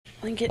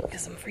blanket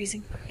because I'm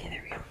freezing. Okay,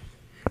 there we go.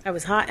 I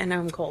was hot and now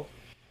I'm cold.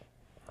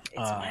 It's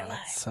my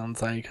life.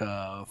 Sounds like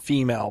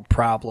female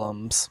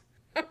problems.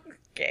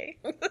 Okay.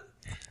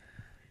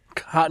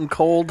 Hot and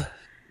cold,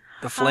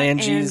 the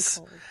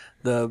phalanges,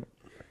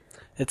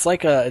 it's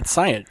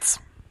science.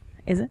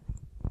 Is it?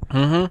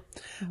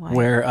 Mm-hmm. Why?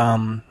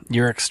 Where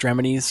your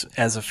extremities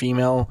as a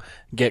female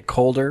get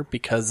colder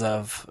because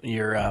of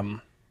your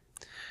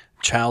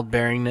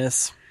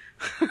childbearingness.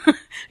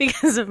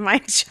 Because of my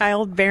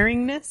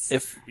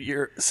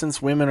childbearingness?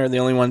 Since women are the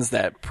only ones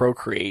that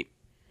procreate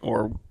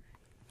or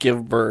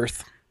give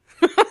birth.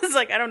 I was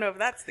like, I don't know if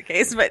that's the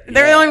case, but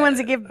they're the only ones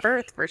that give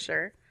birth for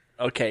sure.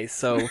 Okay,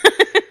 so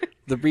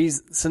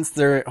since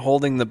they're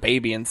holding the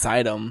baby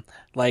inside them,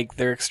 like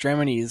their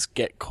extremities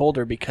get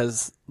colder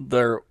because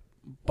their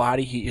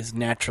body heat is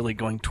naturally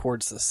going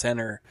towards the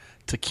center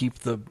to keep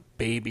the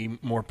baby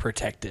more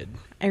protected.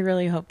 I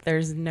really hope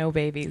there's no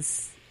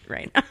babies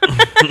right now.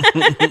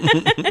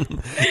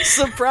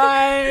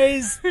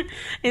 Surprise!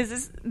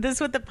 Is this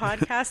what the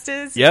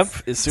podcast is? Yep.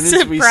 As soon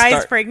as we Surprise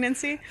start,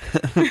 pregnancy.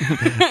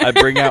 I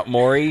bring out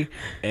Maury,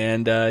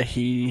 and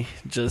he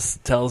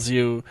just tells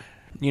you,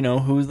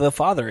 who the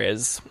father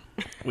is.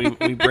 We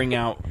bring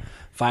out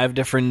 5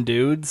 different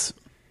dudes,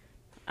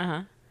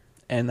 and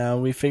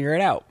we figure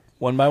it out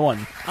one by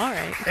one. All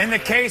right. In the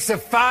case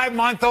of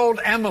 5-month-old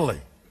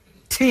Emily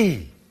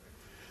T,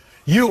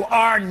 you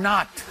are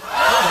not.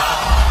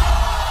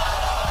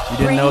 You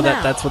didn't know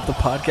that that's what the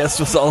podcast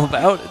was all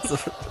about?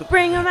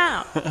 Bring them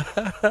out.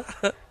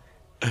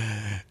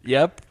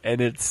 Yep,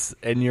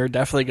 and you're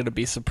definitely going to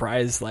be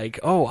surprised, like,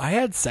 oh, I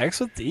had sex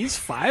with these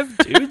 5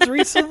 dudes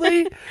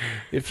recently?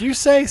 If you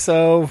say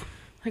so.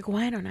 Like,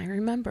 why don't I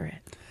remember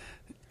it?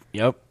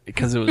 Yep,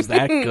 because it was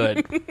that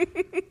good.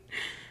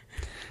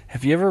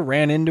 Have you ever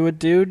ran into a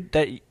dude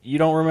that you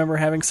don't remember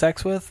having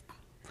sex with?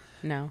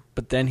 No.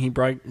 But then he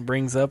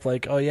brings up,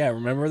 like, oh, yeah,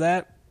 remember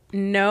that?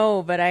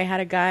 No, but I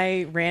had a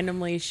guy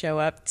randomly show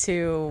up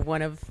to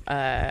one of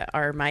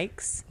our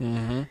mics.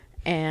 Mm-hmm.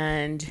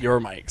 And your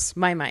mics.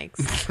 My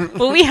mics.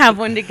 Well, we have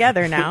one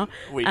together now.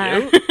 We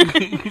do?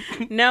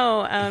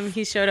 No,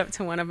 he showed up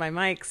to one of my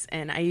mics,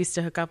 and I used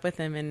to hook up with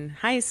him in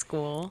high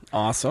school.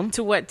 Awesome.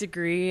 To what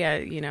degree,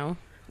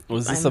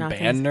 Was this a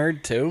band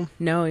nerd, too?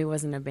 No, he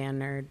wasn't a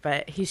band nerd,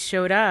 but he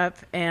showed up,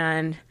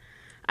 and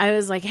I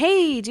was like,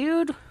 hey,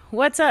 dude,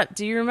 what's up?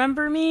 Do you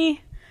remember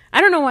me? I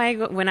don't know why I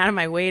went out of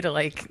my way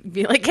to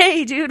be like,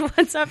 hey, dude,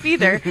 what's up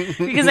either?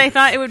 Because I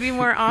thought it would be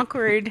more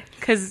awkward.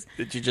 Cause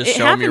did you just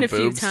show him your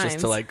boobs just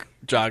to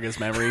jog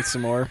his memory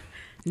some more?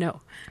 No,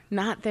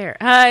 not there.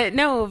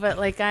 No, but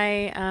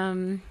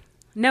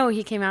no,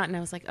 he came out and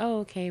I was like, oh,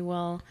 okay,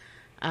 well,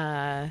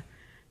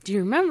 do you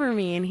remember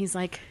me? And he's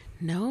like,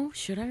 no,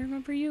 should I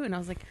remember you? And I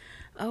was like,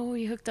 oh,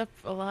 we hooked up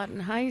a lot in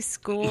high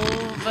school,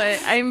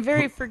 but I'm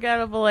very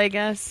forgettable, I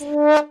guess.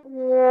 And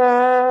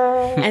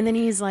then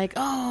he's like,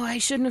 oh, I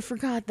shouldn't have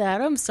forgot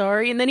that. I'm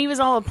sorry. And then he was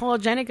all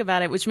apologetic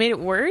about it, which made it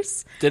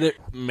worse. Did it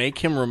make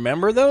him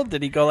remember, though?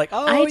 Did he go like,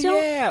 oh,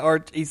 yeah?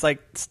 Or he's like,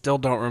 still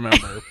don't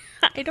remember?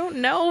 I don't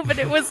know, but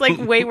it was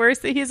way worse.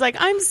 That he's like,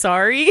 I'm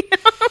sorry.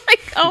 I'm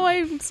like, oh,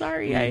 I'm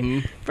sorry.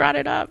 Mm-hmm. I brought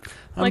it up.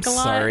 I'm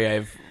sorry.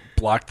 I've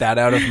blocked that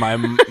out of my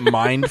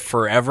mind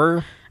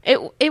forever.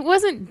 It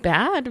wasn't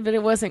bad, but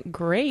it wasn't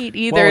great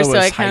either. Well, it so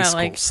was I kind of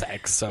high school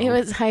sex. So. It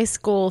was high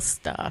school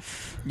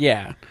stuff.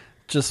 Yeah,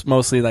 just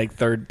mostly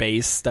third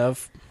base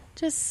stuff.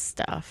 Just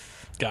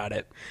stuff. Got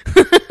it.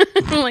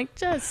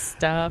 Just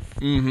stuff.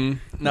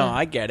 Mm-hmm. No,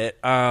 I get it.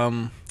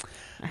 I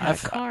had a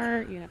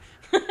car.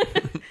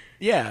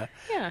 Yeah.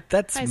 Yeah.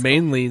 That's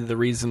mainly the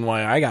reason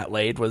why I got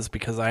laid was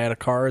because I had a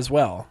car as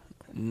well.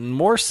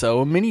 More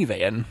so a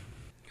minivan.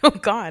 Oh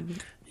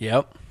God.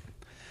 Yep.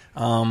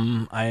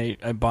 I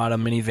bought a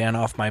minivan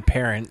off my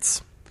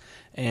parents,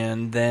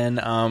 and then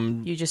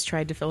you just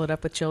tried to fill it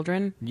up with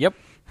children? Yep.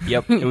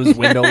 It was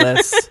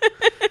windowless.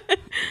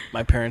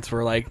 My parents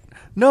were like,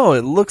 "No,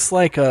 it looks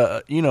like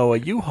a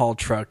U-Haul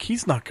truck.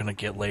 He's not gonna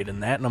get laid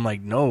in that." And I'm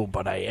like, "No,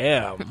 but I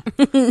am."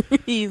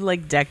 You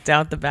decked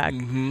out the back.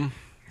 Mm-hmm.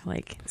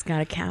 It's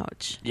got a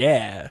couch.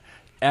 Yeah.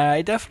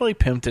 I definitely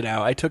pimped it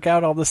out. I took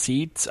out all the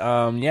seats.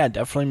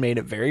 Definitely made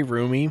it very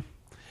roomy.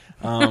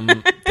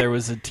 There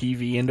was a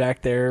TV in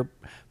back there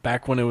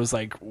back when it was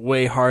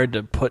way hard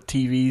to put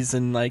TVs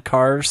in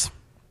cars.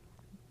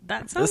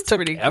 That sounds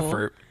pretty cool.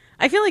 Effort.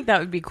 I feel like that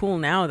would be cool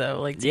now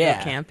though, to go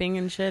camping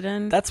and shit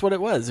in. That's what it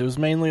was. It was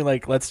mainly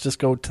let's just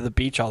go to the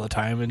beach all the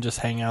time and just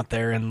hang out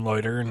there and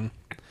loiter. And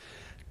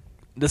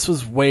this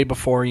was way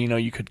before,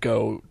 you could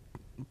go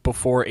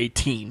before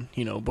 18,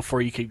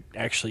 before you could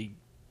actually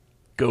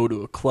go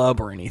to a club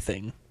or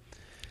anything.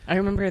 I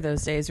remember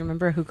those days.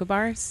 Remember hookah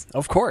bars?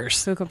 Of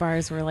course. Hookah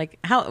bars were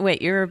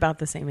wait, you're about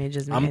the same age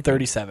as me. I'm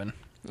 37.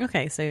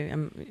 Okay, so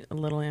I'm a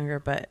little younger,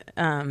 but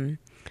I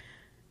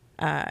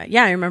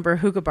remember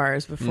hookah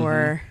bars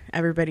before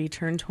everybody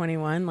turned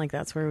 21.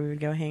 That's where we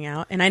would go hang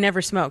out. And I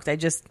never smoked. I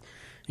just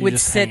would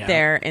sit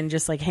there and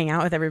just hang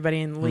out with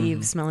everybody and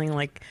leave smelling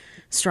like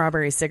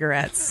strawberry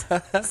cigarettes.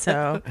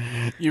 So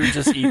you would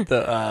just eat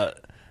the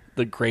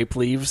grape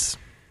leaves.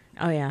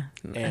 Oh, yeah.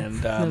 And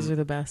those are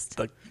the best.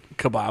 the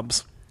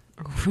kebabs.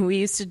 We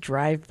used to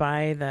drive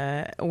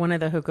by one of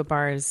the hookah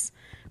bars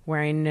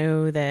where I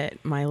know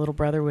that my little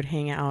brother would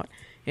hang out,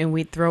 and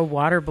we'd throw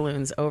water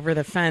balloons over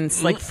the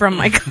fence, like from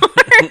my car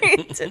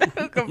to the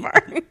hookah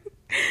bar.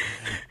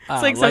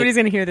 It's like somebody's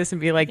going to hear this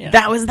and be like,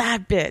 that was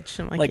that bitch.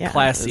 I'm like yeah,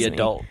 classy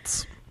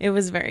adults. It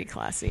was very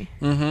classy.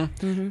 I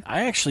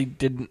actually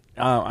didn't.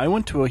 I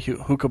went to a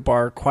hookah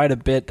bar quite a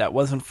bit that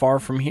wasn't far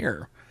from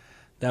here.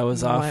 That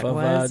was off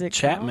of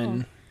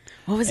Chapman.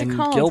 What was it and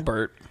called?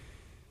 Gilbert.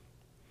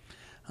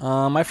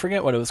 I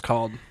forget what it was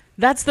called.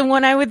 That's the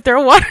one I would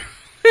throw water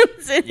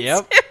into.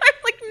 Yep.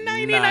 Like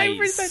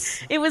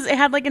 99%. It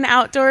had like an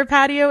outdoor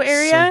patio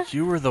area. So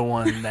you were the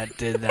one that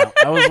did that.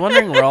 I was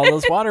wondering where all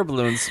those water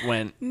balloons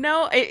went.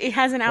 No, it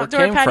has an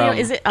outdoor patio. From?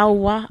 Is it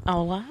Alwa?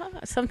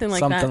 Something like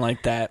that. Something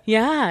like that.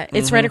 Yeah,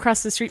 it's right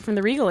across the street from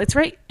the Regal. It's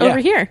right over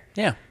here.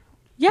 Yeah.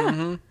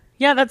 Yeah.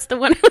 Yeah, that's the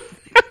one with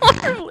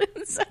water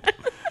balloons.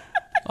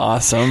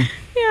 Awesome.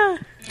 Yeah.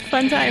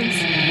 Fun times.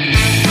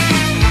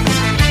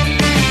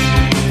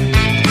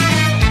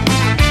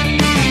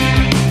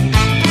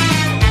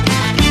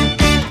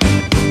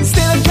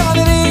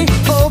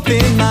 Open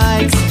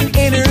mics,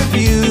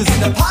 interviews,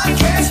 and a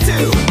podcast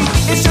too.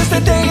 It's just a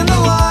day in the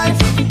life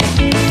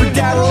for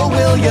Daryl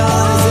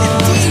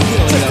Williams.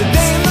 Just a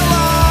day in the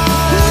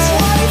life. Whose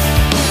life?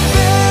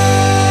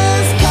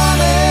 This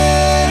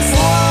Comics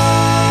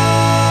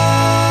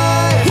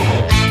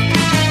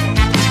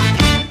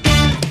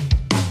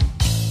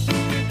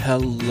Live.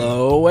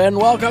 Hello and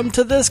welcome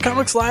to This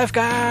Comics Live,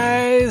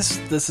 guys.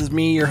 This is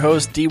me, your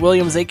host, D.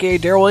 Williams, a.k.a.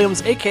 Daryl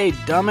Williams, a.k.a.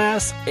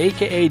 Dumbass,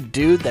 a.k.a.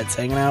 Dude that's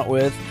hanging out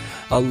with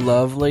a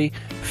lovely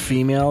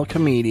female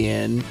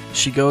comedian.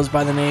 She goes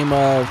by the name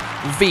of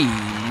V.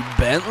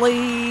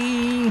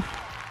 Bentley.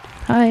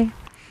 Hi.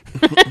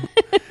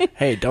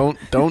 Hey,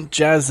 don't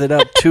jazz it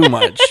up too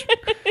much.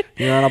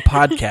 You're on a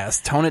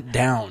podcast. Tone it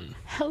down.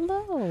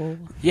 Hello.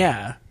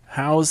 Yeah.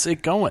 How's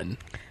it going?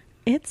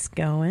 It's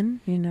going,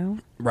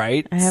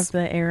 Right? I have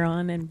the air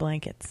on and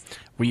blankets.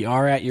 We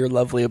are at your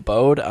lovely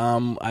abode.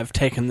 I've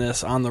taken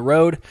this on the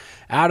road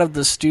out of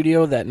the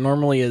studio that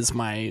normally is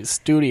my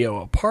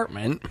studio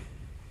apartment.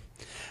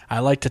 I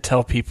like to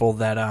tell people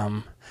that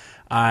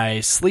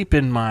I sleep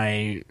in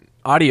my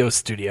audio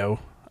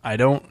studio. I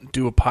don't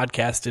do a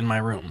podcast in my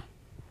room.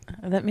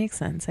 That makes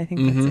sense. I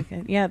think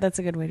that's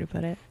a good way to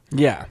put it.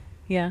 Yeah.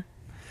 Yeah.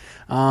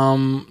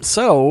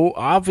 So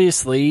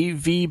obviously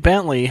V.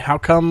 Bentley, how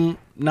come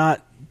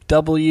not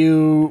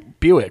W.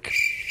 Buick?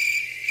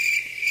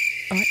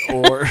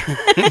 Or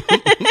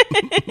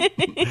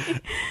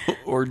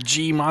or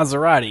G.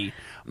 Maserati.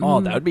 Oh,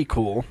 that would be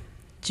cool.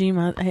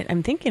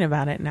 I'm thinking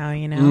about it now,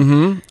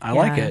 I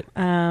like it.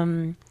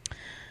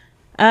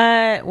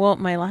 Well,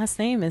 my last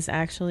name is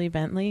actually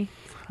Bentley.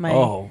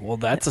 Well,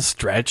 that's a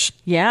stretch.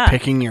 Yeah.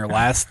 Picking your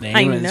last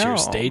name as your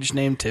stage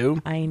name,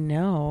 too. I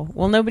know.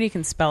 Well, nobody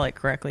can spell it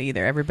correctly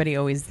either. Everybody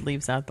always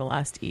leaves out the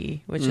last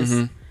E, which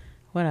is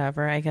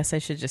whatever. I guess I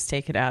should just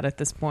take it out at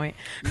this point.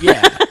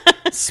 Yeah.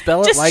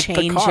 Spell it just like the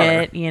change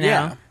car. It,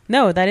 Yeah.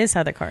 No, that is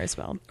how the car is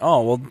spelled.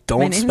 Oh, well,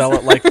 don't spell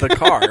it like the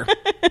car.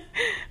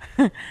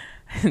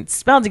 It's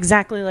spelled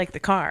exactly like the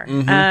car.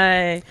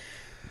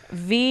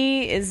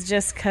 V is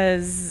just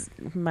because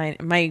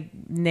my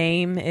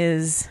name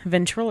is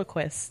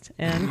ventriloquist,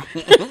 and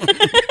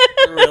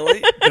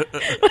Really?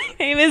 my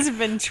name is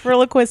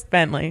Ventriloquist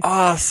Bentley.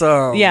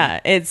 Awesome. Yeah,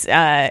 it's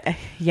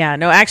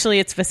no, actually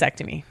it's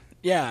vasectomy.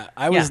 Yeah,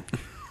 I was.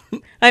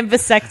 I'm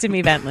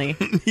vasectomy Bentley.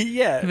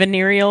 Yeah.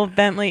 Venereal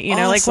Bentley,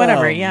 like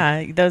whatever.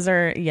 Yeah, those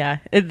are,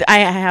 I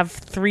have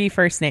 3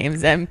 first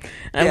names. And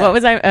what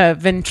was I?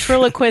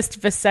 Ventriloquist,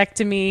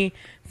 vasectomy,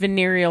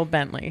 venereal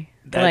Bentley.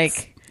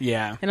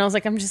 Yeah. And I was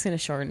like, I'm just going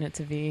to shorten it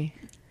to V.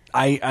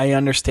 I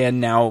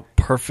understand now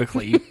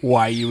perfectly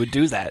why you would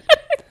do that.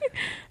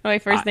 My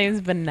first name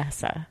is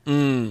Vanessa.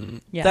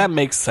 Yeah. That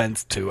makes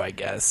sense too, I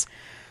guess.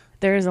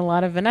 There's a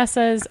lot of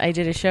Vanessas. I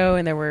did a show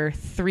and there were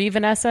 3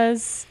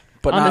 Vanessas.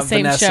 But on not the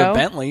same Vanessa show.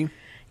 Bentley.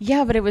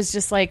 Yeah, but it was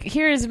just like,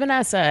 here's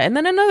Vanessa, and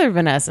then another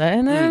Vanessa,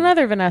 and then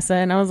another Vanessa,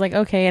 and I was like,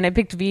 okay, and I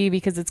picked V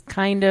because it's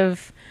kind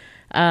of,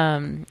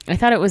 I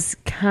thought it was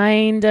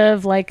kind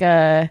of like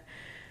a,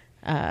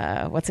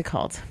 what's it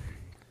called?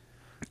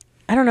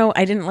 I don't know.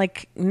 I didn't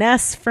like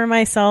Ness for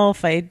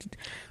myself. I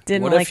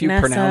didn't like Nessa. What if you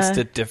pronounced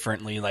it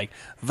differently, like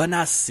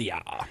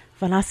Vanessa?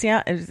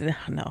 Vanessa?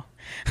 No.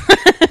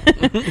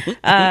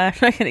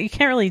 You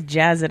can't really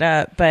jazz it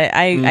up, but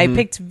I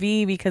picked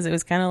V because it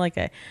was kind of like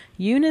a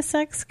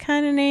unisex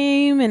kind of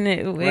name, and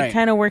it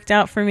kind of worked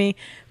out for me.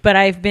 But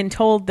I've been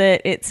told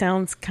that it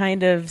sounds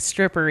kind of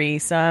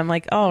strippery, so I'm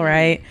like, all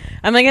right.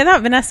 I'm like, I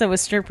thought Vanessa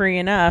was strippery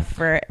enough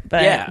for it,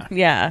 but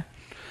yeah.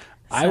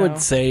 I would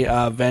say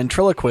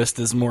ventriloquist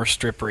is more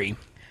strippery.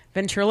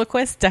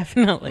 Ventriloquist,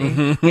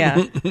 definitely.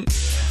 Yeah.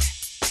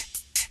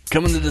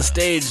 Coming to the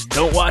stage,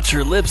 don't watch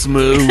her lips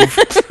move.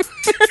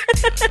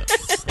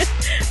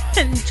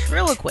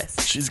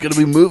 Ventriloquist. She's going to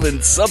be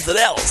moving something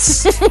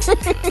else.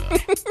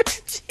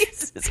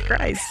 Jesus Jesus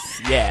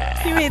Christ.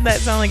 Yeah. You made that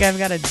sound like I've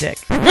got a dick.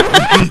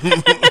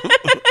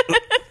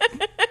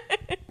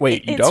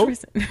 Wait, you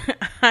It's don't?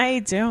 I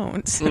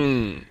don't.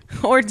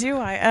 Or do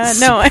I?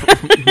 No.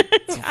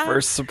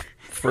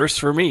 First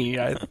for me.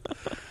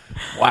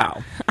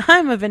 Wow.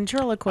 I'm a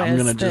ventriloquist. I'm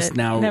going to just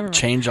Never now mind.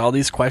 change all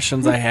these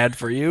questions I had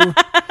for you.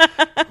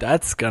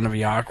 That's going to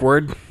be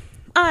awkward.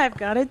 I've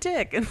got a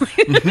dick. And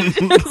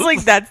it's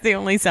like that's the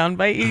only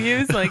soundbite you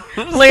use. Like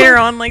later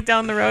on, like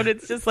down the road,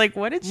 it's just like,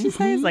 what did she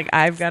say? It's like,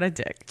 I've got a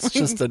dick. It's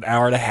just an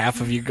hour and a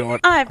half of you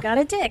going, I've got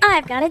a dick.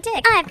 I've got a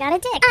dick. I've got a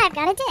dick. I've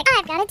got a dick.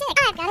 I've got a dick.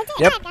 I've got a dick.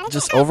 yep, I've got a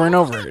just dick. over and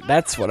over.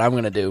 That's what I'm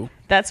going to do.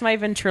 That's my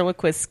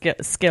ventriloquist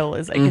skill.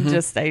 Is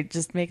I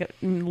just make it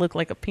look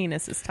like a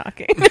penis is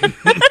talking.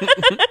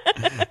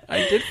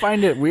 I did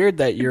find it weird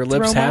that your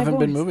lips my haven't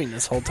been voice. moving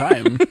this whole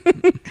time.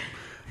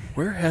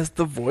 Where has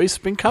the voice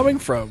been coming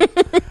from?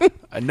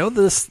 I know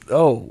this.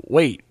 Oh,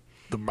 wait.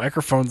 The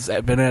microphone's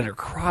been at her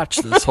crotch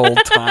this whole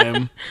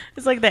time.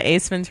 It's like the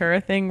Ace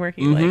Ventura thing where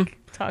he like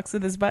talks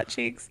with his butt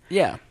cheeks.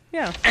 Yeah.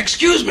 Yeah.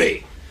 Excuse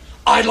me.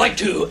 I'd like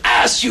to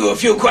ask you a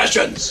few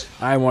questions.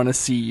 I want to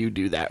see you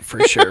do that for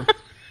sure.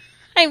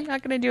 I'm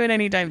not going to do it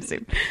anytime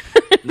soon.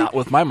 Not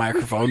with my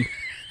microphone.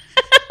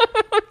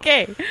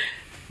 Okay.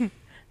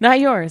 Not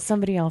yours,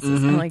 somebody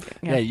else's. I'm like,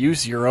 Yeah,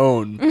 use your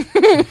own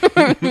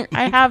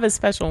I have a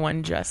special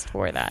one just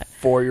for that.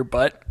 for your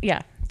butt.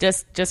 Yeah,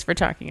 just for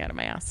talking out of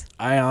my ass.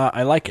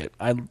 I like it.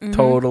 I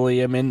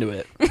totally am into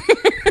it.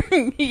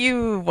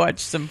 You watched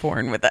some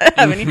porn with that,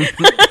 haven't you?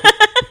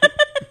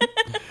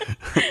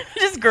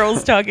 Just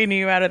girls talking to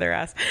you out of their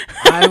ass.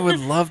 I would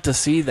love to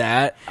see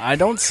that. I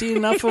don't see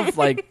enough of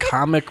like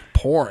comic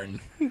porn.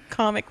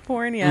 Comic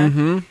porn,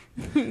 yeah.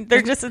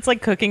 They're just, it's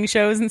like cooking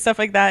shows and stuff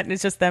like that. And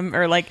it's just them,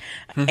 or like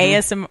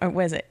ASMR.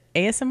 What is it?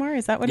 ASMR?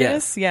 Is that what it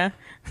Yes. is? Yeah.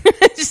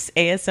 Just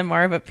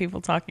ASMR, but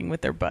people talking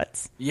with their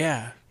butts.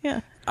 Yeah.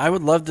 Yeah. I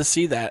would love to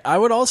see that. I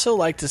would also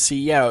like to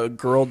see, a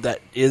girl that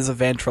is a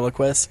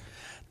ventriloquist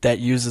that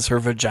uses her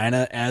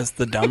vagina as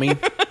the dummy.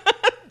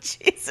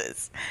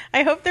 Jesus.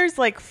 I hope there's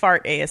like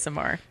fart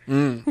ASMR.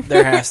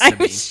 There has to I'm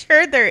be.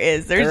 sure there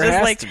is. There's There just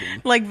has like to be.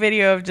 like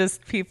video of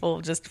just people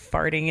just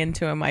farting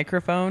into a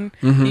microphone.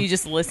 You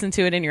just listen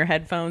to it in your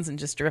headphones and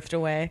just drift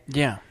away.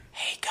 Yeah.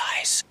 Hey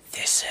guys,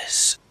 this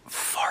is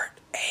Fart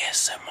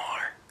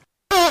ASMR.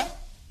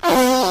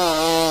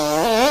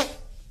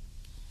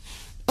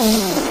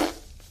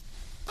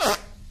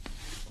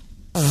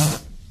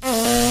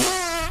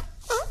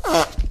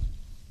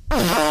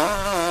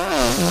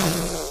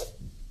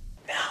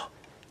 Now,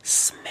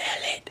 smell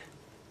it.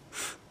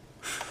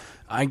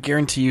 I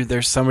guarantee you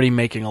there's somebody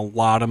making a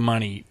lot of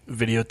money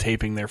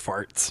videotaping their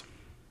farts.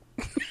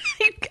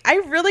 I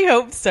really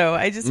hope so.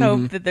 I just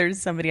hope that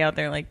there's somebody out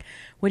there like,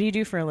 what do you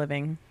do for a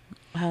living?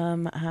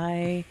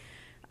 I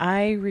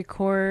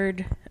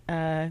record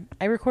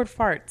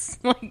farts.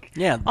 Like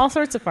Yeah. all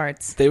sorts of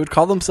farts. They would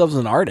call themselves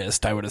an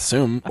artist, I would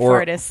assume. Or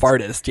fartist.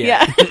 fartist,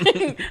 yeah.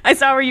 Yeah. I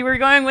saw where you were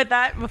going with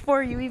that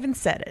before you even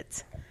said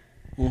it.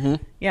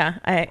 Yeah,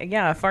 a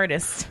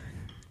fartist.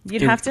 You'd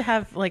Dude. have to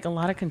have like a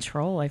lot of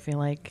control, I feel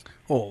like.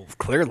 Oh,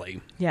 clearly.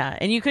 Yeah,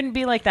 and you couldn't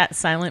be like that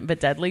silent but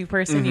deadly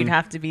person. You'd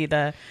have to be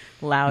the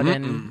loud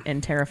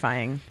and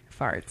terrifying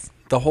farts.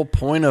 The whole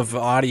point of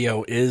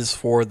audio is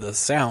for the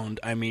sound.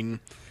 I mean,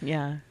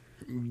 Yeah.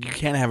 you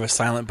can't have a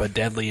silent but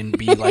deadly and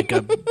be like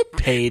a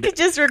paid.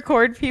 Just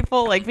record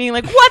people like being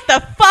like, "What the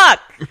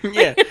fuck?"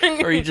 Yeah.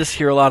 Or you just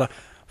hear a lot of.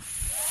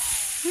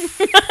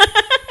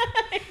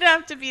 It'd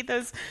have to be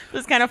those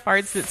kind of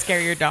farts that scare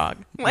your dog.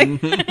 Like,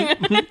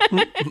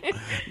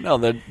 No,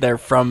 they're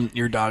from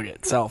your dog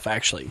itself,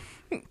 actually.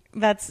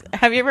 that's.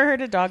 Have you ever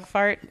heard a dog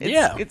fart?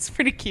 Yeah. It's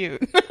pretty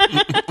cute.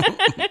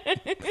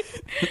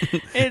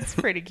 It's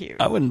pretty cute.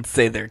 I wouldn't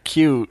say they're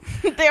cute.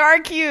 They are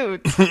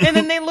cute, and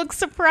then they look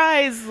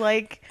surprised.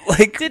 Like,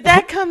 Like, did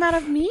that come out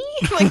of me?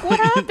 Like, what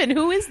happened?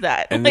 Who is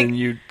that? and like, then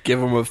you give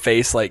them a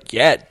face like,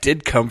 yeah, it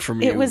did come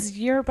from you. it was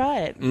your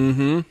butt.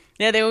 Mm-hmm.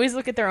 Yeah, they always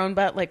look at their own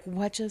butt like,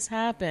 what just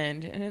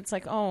happened? And it's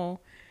like, oh,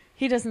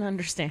 he doesn't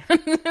understand.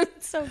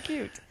 It's so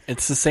cute.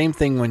 It's the same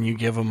thing when you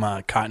give them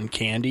cotton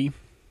candy.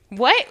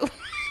 What?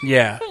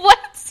 Yeah. What?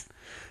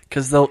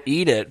 Because they'll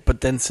eat it,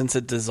 but then since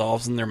it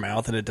dissolves in their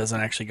mouth and it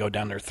doesn't actually go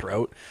down their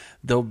throat,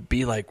 they'll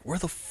be like, where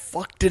the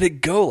fuck did it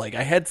go? Like,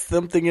 I had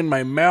something in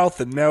my mouth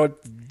and now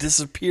it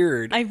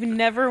disappeared. I've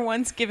never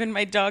once given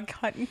my dog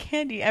cotton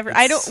candy ever.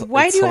 I don't. It's-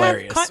 Why it's do you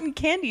hilarious. have cotton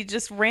candy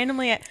just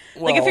randomly? Like, I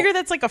Well- figure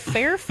that's like a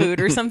fair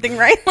food or something,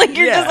 right? Like,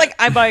 you're Yeah. just like,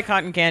 I buy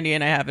cotton candy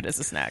and I have it as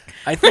a snack.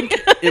 I think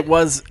it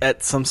was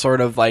at some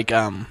sort of like,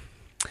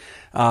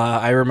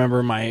 I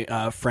remember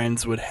my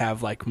friends would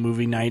have like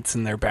movie nights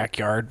in their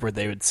backyard where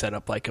they would set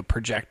up like a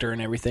projector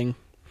and everything.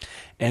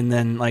 And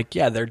then like,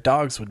 yeah, their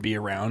dogs would be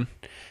around.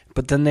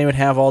 But then they would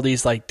have all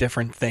these like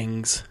different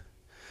things,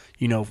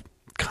 you know,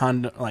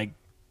 like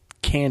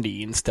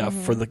candy and stuff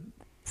for the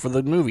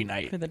movie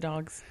night. For the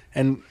dogs.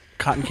 And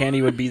cotton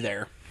candy would be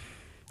there.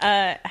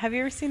 Have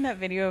you ever seen that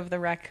video of the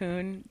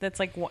raccoon that's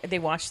like they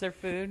wash their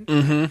food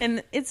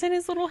and it's in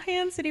his little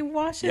hands and he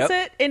washes Yep.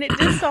 it and it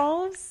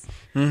dissolves?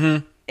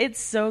 It's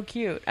so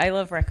cute. I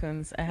love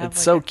raccoons. I have. It's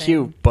like, so a thing.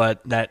 cute,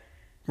 but that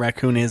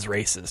raccoon is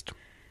racist.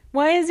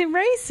 Why is he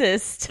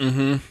racist?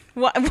 Mm-hmm.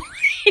 Why?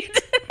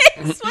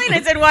 Explain.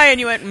 I said why, and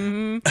you went.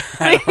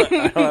 Mm-hmm. I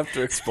don't have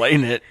to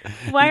explain it.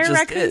 Why It are just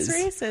raccoons is.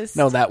 racist?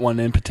 No, that one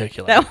in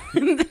particular. That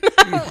one,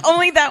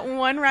 only that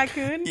one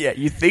raccoon. Yeah,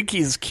 you think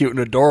he's cute and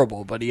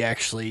adorable, but he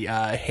actually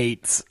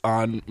hates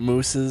on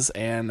mooses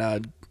and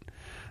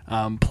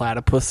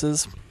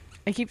platypuses.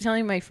 I keep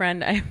telling my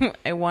friend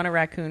I want a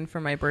raccoon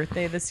for my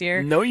birthday this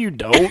year. No, you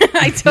don't.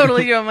 I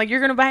totally do. I'm like,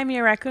 you're gonna buy me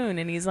a raccoon,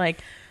 and he's like,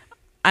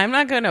 I'm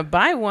not gonna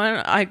buy one.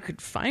 I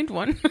could find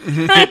one.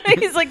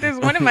 He's like, there's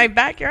one in my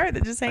backyard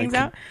that just hangs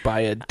out.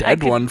 Buy a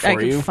dead one for I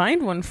you. could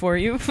find one for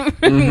you.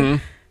 Mm-hmm.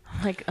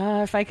 I'm like,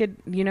 if I could,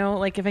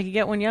 like if I could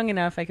get one young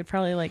enough, I could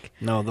probably like.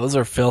 No, those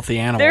are filthy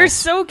animals. They're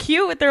so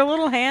cute with their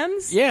little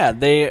hands. Yeah,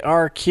 they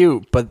are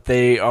cute, but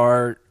they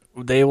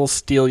will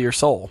steal your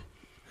soul.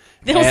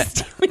 They'll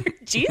steal your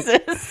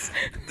Jesus.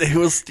 They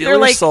will steal They're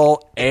your like-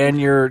 soul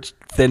and your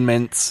Thin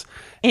Mints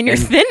And your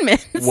Thin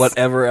Mints.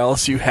 whatever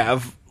else you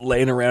have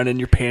laying around in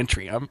your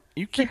pantry.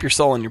 You keep your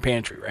soul in your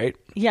pantry, right?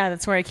 Yeah,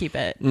 that's where I keep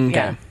it. Okay,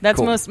 Yeah, that's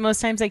cool. most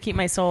times I keep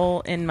my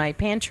soul in my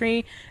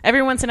pantry.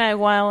 Every once in a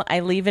while, I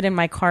leave it in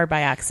my car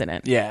by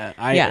accident. Yeah,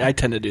 Yeah. I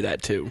tend to do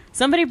that too.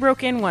 Somebody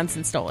broke in once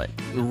and stole it.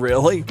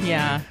 Really?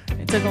 Yeah,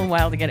 it took a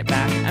while to get it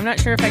back. I'm not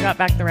sure if I got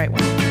back the right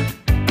one.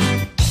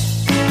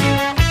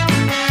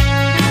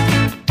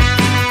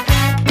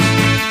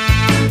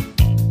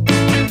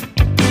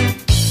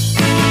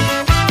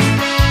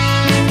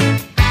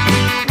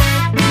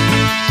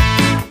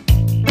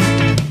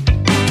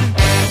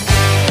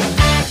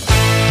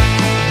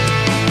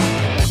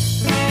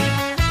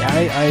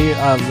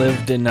 I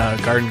lived in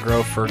Garden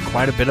Grove for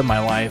quite a bit of my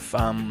life,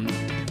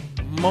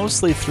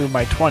 mostly through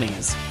my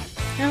 20s.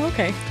 Oh,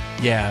 okay.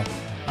 Yeah.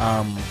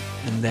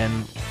 And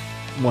then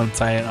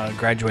once I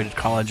graduated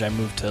college, I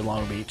moved to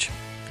Long Beach.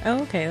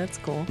 Oh, okay. That's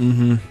cool.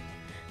 Mm-hmm.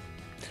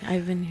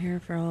 I've been here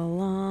for a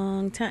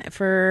long time.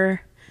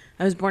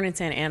 I was born in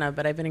Santa Ana,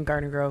 but I've been in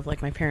Garden Grove.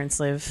 Like, my parents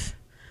live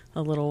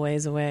a little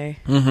ways away.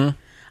 Mm-hmm.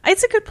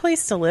 It's a good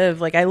place to live.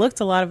 Like, I looked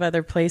a lot of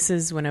other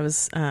places when I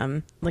was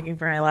looking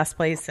for my last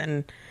place,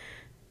 and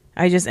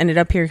I just ended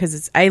up here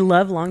because I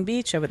love Long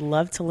Beach. I would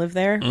love to live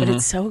there, but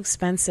it's so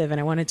expensive, and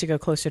I wanted to go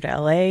closer to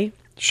LA.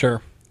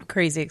 Sure.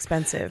 Crazy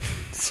expensive.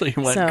 So you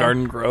went So-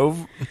 Garden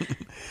Grove?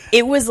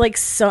 It was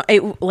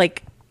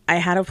like I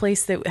had a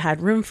place that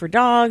had room for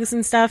dogs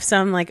and stuff, so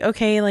I'm like,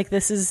 okay, like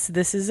this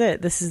is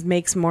it.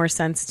 Makes more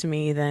sense to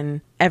me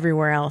than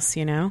everywhere else,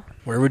 you know?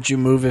 Where would you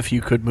move if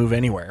you could move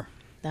anywhere?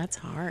 That's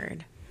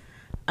hard.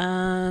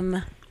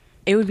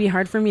 It would be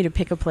hard for me to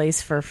pick a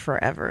place for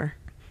forever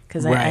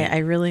because Right. I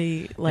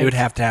really like. You would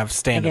have to have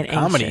stand-up get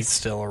comedy anxious.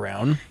 still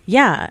around.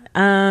 Yeah.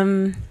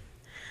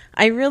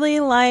 I really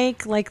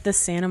like the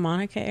Santa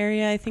Monica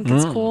area. I think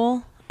it's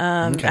cool.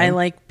 Okay. I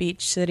like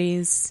beach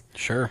cities.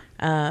 Sure.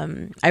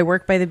 I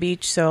work by the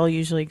beach, so I'll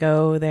usually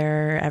go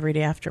there every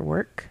day after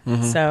work.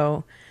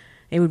 So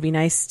it would be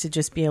nice to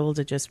just be able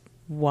to just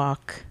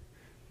walk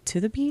to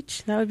the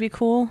beach. That would be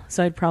cool.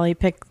 So I'd probably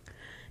pick,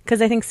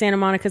 because I think Santa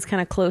Monica's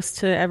kind of close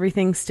to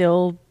everything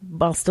still,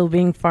 while still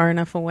being far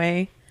enough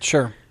away.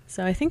 Sure.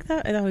 So I think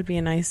that would be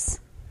a nice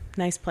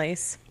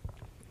place.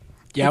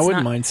 Yeah, I It's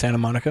wouldn't not- mind Santa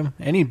Monica.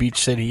 Any beach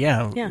city,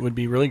 Yeah. would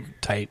be really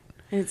tight.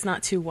 And it's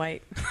not too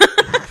white.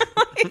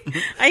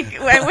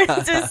 I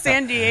went to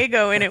San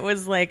Diego and it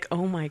was like,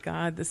 oh my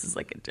God, this is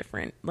like a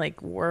different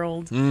like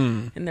world.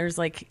 And there's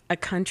like a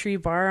country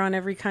bar on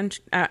every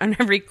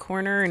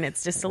corner, and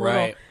it's just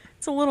Right.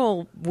 it's a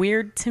little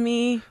weird to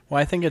me. Well,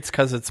 I think it's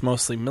because it's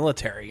mostly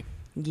military.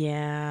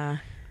 Yeah.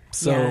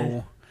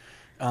 So,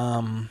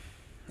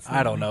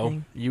 I don't know.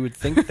 thing. You would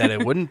think that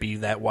it wouldn't be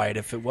that white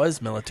if it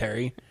was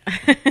military.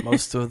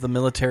 Most of the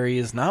military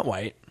is not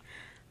white.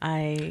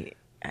 I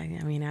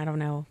mean, I don't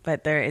know,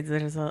 but there's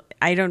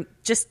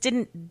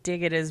didn't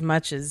dig it as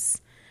much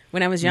as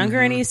when I was younger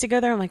and I used to go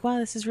there. I'm like, wow,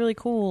 this is really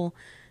cool.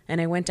 And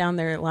I went down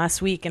there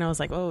last week and I was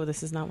like, oh,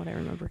 this is not what I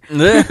remember.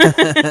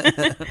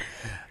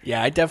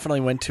 Yeah, I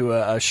definitely went to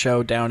a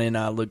show down in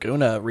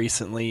Laguna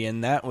recently,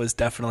 and that was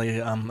definitely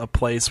a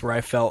place where I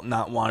felt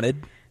not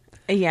wanted.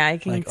 Yeah, I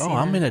can Like, see oh,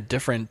 I'm that. in a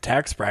different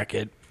tax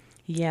bracket.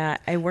 Yeah,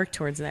 I work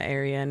towards that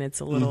area, and it's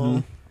a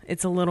little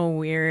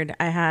weird.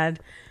 I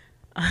had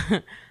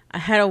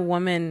a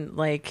woman,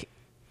 like,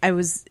 I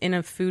was in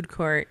a food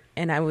court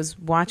and I was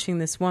watching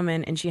this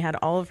woman, and she had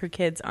all of her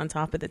kids on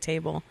top of the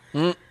table.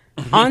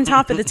 On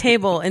top of the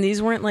table, and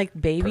these weren't like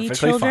baby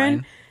Perfectly children.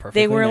 fine.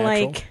 Perfectly They were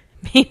natural. like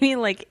maybe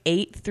like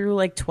 8 through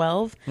like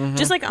 12,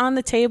 just like on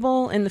the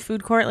table in the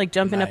food court, like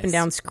jumping up and Nice.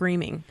 down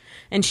screaming.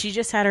 And she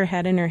just had her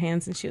head in her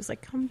hands and she was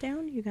like, calm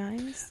down, you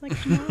guys, like,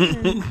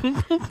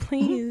 come on,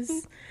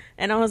 please.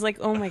 And I was like,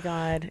 oh my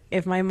God,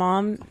 if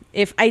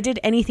I did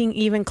anything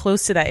even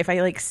close to that, if I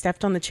like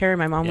stepped on the chair,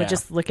 my mom Yeah. would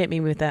just look at me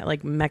with that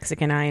like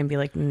Mexican eye and be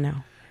like, no.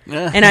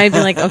 And I'd be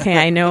like, okay,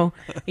 I know.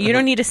 You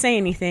don't need to say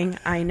anything.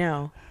 I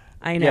know.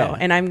 Yeah.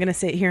 And I'm going to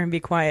sit here and be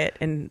quiet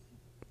and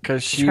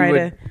Because she Try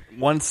would,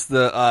 once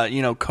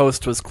the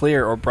coast was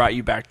clear or brought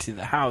you back to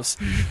the house,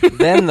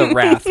 then the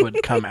wrath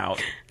would come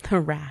out. The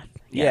wrath.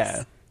 Yes,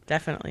 Yeah.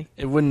 definitely.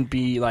 It wouldn't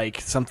be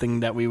like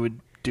something that we would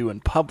do in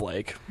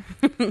public.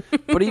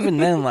 But even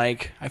then,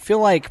 like, I feel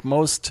like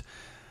most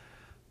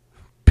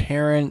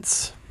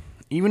parents,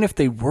 even if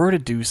they were to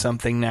do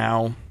something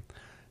now,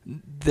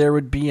 there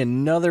would be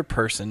another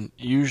person,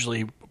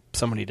 usually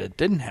somebody that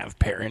didn't have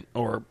parent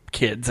or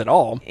kids at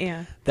all,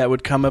 Yeah. that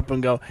would come up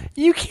and go,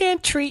 "You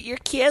can't treat your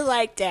kid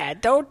like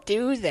that. Don't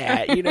do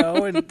that,"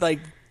 and like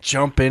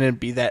jump in and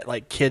be that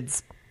like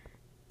kid's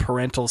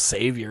parental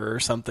savior or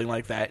something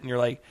like that. And you're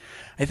like,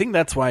 I think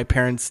that's why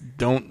parents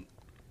don't.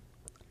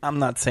 I'm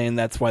not saying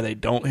that's why they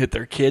don't hit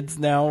their kids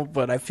now,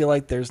 but I feel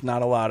like there's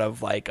not a lot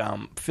of like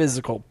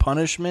physical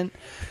punishment.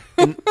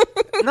 And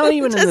not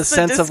even in the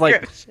sense of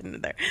like,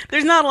 there.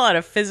 There's not a lot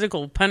of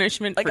physical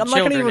punishment like for I'm not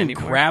children going to even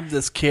anymore. grab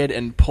this kid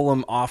and pull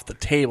him off the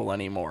table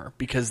anymore,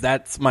 because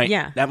that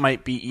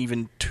might be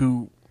even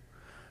too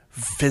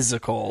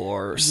physical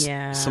or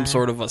some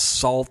sort of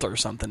assault or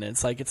something.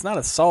 It's like, it's not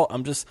assault.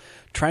 I'm just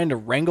trying to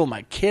wrangle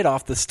my kid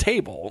off this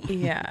table.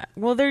 Yeah.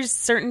 Well, there's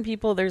certain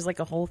people, there's like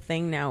a whole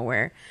thing now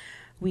where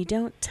we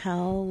don't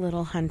tell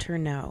little Hunter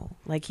no.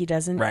 Like, he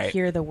doesn't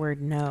hear the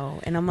word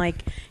no. And I'm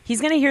like, he's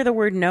going to hear the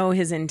word no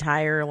his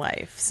entire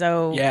life.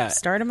 So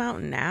start him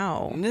out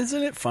now. And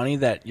isn't it funny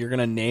that you're going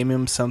to name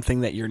him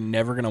something that you're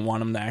never going to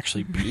want him to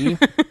actually be?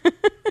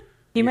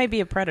 He might be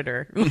a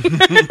predator. He's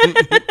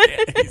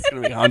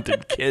going to be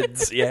hunting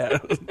kids. Yeah.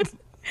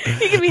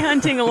 He could be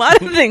hunting a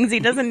lot of things. He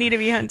doesn't need to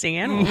be hunting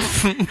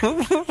animals.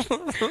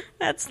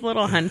 That's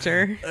little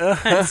Hunter.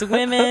 That's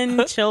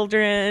women,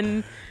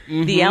 children,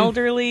 the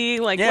elderly,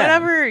 like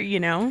whatever,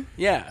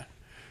 Yeah.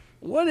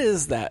 What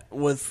is that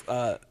with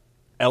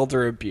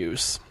elder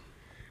abuse?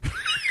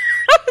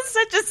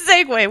 Such a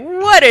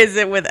segue. What is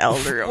it with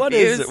elder abuse? What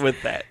is it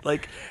with that?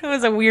 Like, that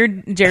was a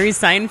weird Jerry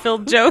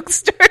Seinfeld joke.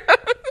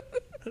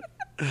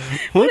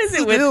 What's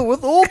the deal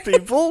with old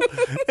people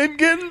and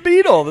getting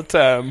beat all the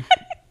time?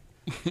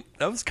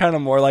 That was kind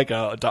of more like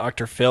a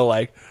Dr. Phil,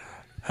 like,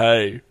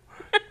 hey,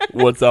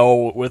 what's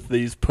all with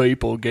these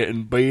people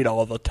getting beat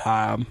all the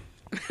time?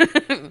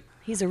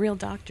 He's a real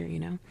doctor,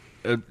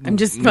 I'm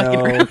just fucking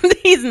around.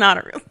 He's not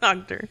a real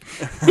doctor.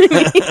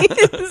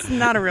 He's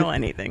not a real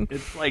anything.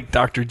 It's like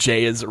Dr.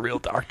 J is a real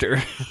doctor.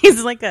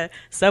 He's like a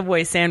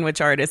Subway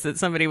sandwich artist that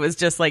somebody was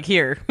just like,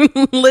 here,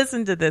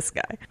 listen to this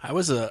guy. I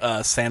was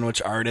a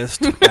sandwich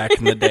artist back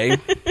in the day.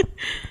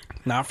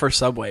 Not for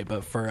Subway,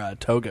 but for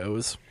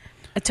Togo's.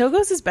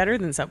 Togo's is better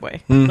than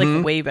Subway.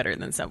 Like, way better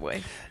than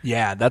Subway.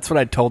 Yeah, that's what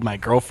I told my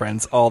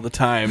girlfriends all the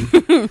time.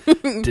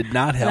 Did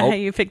not help. How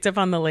you picked up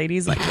on the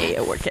ladies, like, hey,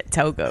 I work at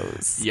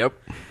Togo's. Yep.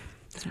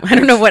 I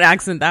don't know what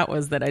accent that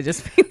was that I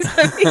just picked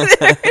up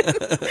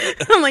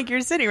either. I'm like,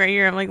 you're sitting right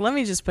here. I'm like, let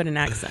me just put an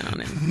accent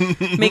on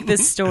it. Make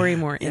this story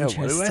more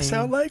interesting. What do I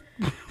sound like?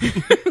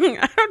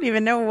 I don't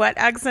even know what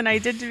accent I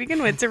did to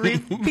begin with to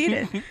repeat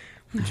it.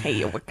 Hey,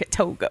 you work at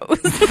Togo's.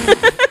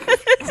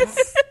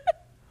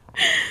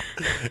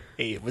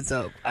 Hey, what's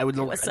up? I would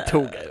look at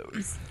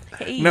Togo's.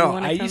 Hey, you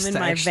want to come in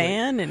my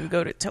van and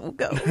go to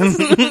Togo's?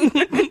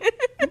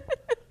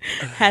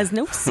 Has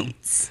no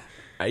seats.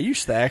 I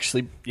used to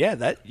actually,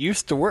 that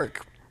used to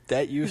work.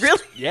 That used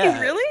really? Yeah.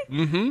 Really?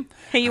 Mm-hmm.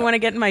 Hey, you want to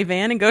get in my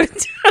van and go to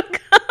Togo's?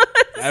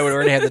 I would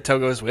already have the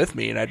Togo's with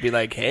me, and I'd be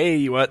like, hey,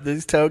 you want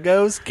these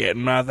Togo's? Get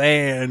in my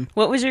van.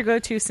 What was your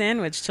go-to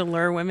sandwich to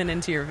lure women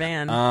into your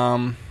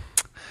van?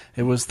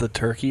 It was the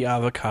turkey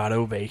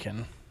avocado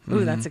bacon.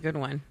 Ooh, that's a good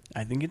one.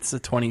 I think it's the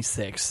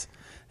 26.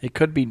 It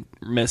could be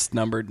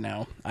misnumbered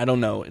now. I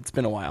don't know. It's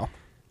been a while.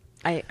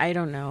 I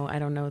don't know. I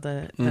don't know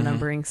the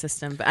numbering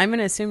system, but I'm going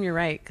to assume you're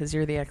right because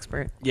you're the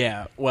expert.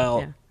 Yeah.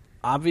 Well,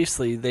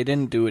 obviously they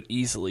didn't do it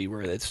easily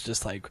where it's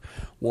just like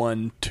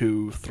 1,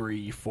 2,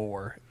 3,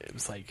 4. It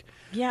was like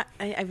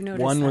I've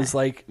noticed one that. was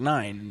like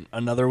 9,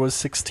 another was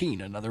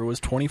 16, another was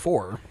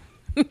 24.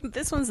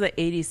 This one's the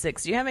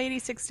 86. Do you have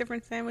 86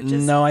 different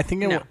sandwiches? No, I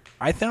think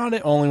I thought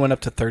it only went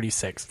up to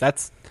 36.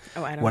 That's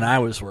when I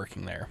was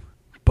working there.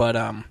 But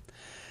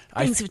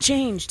things have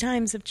changed.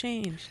 Times have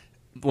changed.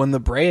 When the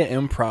Brea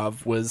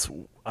Improv was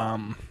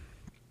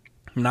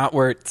not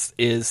where it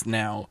is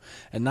now,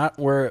 and not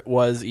where it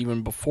was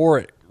even before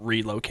it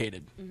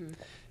relocated,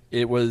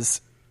 it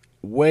was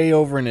way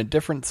over in a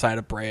different side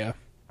of Brea,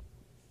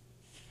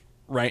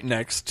 right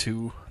next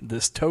to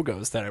this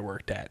Togo's that I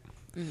worked at.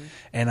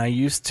 And I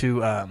used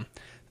to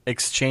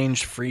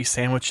exchange free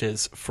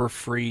sandwiches for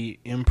free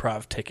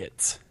improv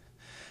tickets.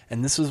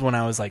 And this was when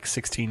I was like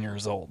 16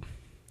 years old.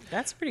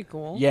 That's pretty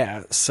cool.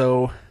 Yeah,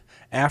 so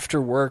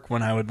after work,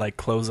 when I would like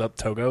close up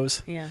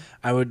Togo's,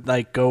 I would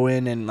like go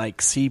in and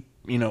like see,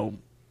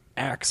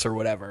 acts or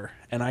whatever.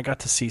 And I got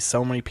to see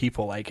so many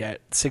people like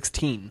at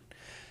 16.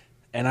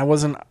 And I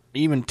wasn't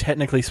even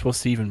technically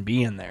supposed to even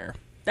be in there.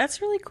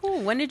 That's really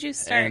cool. When did you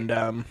start?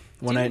 And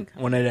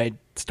when did I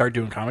start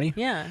doing comedy?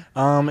 Yeah.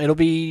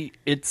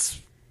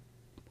 It's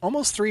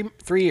almost 3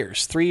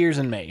 years. 3 years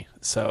in May.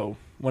 So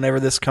whenever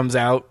this comes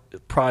out.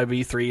 It'll probably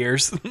be 3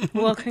 years.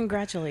 Well,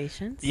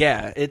 congratulations.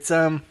 Yeah, it's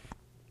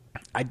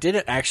I did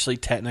it actually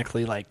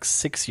technically like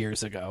 6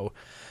 years ago,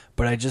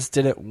 but I just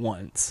did it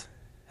once,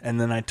 and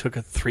then I took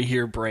a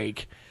 3-year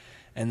break,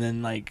 and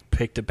then like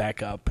picked it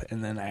back up,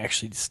 and then I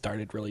actually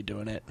started really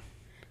doing it.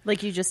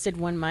 Like you just did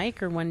one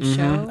mic or one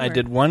show? I or?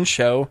 did one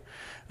show.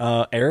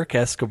 Eric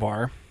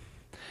Escobar,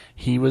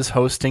 he was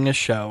hosting a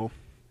show,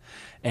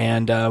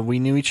 and we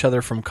knew each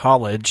other from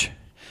college.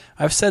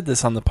 I've said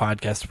this on the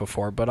podcast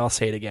before, but I'll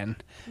say it again.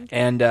 Okay.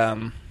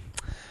 And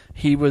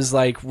he was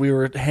like, we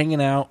were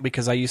hanging out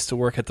because I used to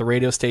work at the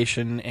radio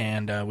station,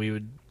 and we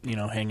would,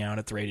 hang out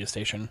at the radio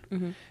station.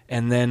 Mm-hmm.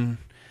 And then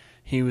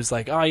he was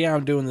like, oh, yeah,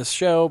 I'm doing this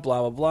show, blah,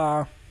 blah,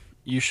 blah.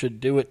 You should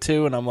do it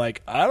too. And I'm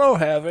like, I don't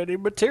have any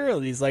material.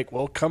 And he's like,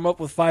 well, come up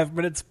with 5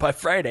 minutes by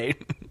Friday.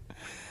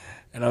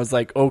 And I was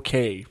like,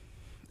 okay.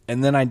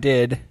 And then I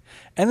did.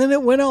 And then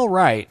it went all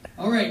right.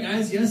 All right,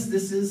 guys. Yes,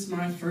 this is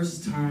my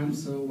first time,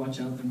 so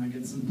watch out. There might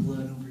get some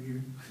blood over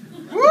here.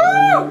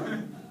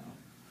 Woo!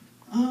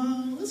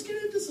 Let's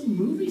get into some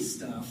movie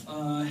stuff.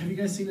 Have you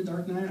guys seen The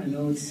Dark Knight? I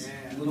know it's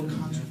a little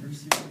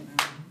controversy right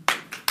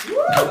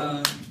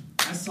now.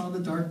 I saw The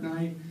Dark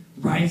Knight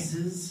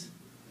Rises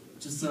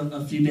just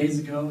a few days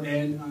ago,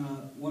 and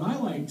what I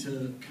like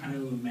to kind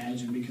of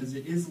imagine, because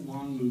it is a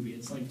long movie,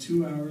 it's like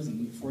 2 hours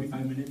and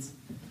 45 minutes,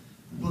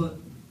 but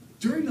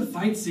during the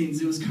fight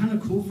scenes, it was kind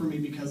of cool for me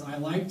because I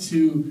like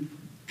to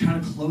kind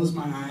of close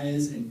my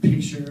eyes and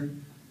picture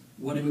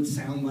what it would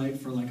sound like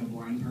for like a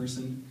blind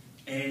person,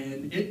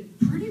 and it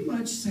pretty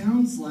much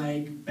sounds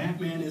like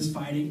Batman is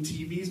fighting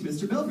TV's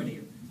Mr.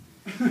 Belvedere.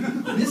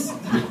 This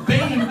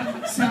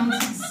Bane sounds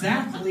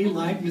exactly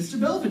like Mr.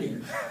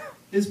 Belvedere.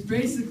 It's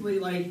basically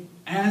like,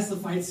 as the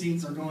fight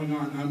scenes are going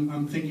on,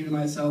 I'm thinking to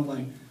myself,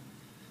 like,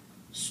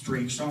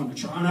 streaks on the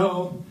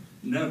Toronto,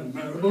 never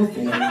met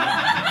before.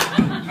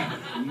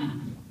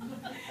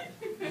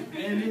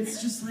 And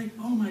it's just like,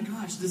 oh my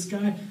gosh, this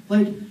guy,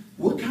 like,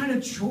 what kind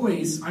of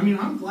choice? I mean,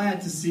 I'm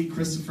glad to see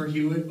Christopher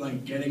Hewitt,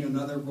 like, getting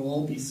another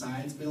role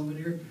besides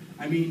Belvedere.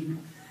 I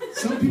mean,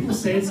 some people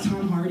say it's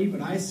Tom Hardy,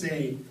 but I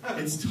say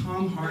it's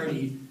Tom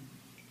Hardy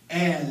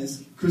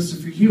as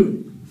Christopher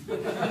Hewitt.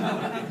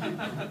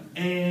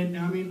 And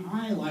I mean,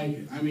 I like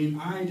it. I mean,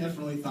 I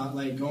definitely thought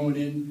like going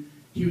in,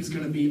 he was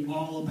going to be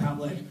all about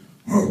like,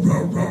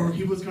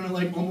 he was going to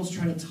like almost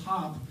try to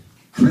top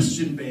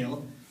Christian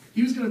Bale.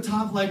 He was going to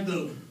top like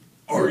the,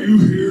 are you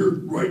here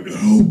right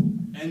now?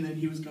 And then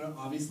he was going to,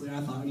 obviously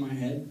I thought in my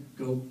head,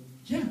 go,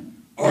 yeah,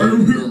 are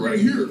you here right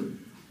here?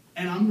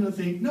 And I'm going to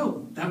think,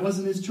 no, that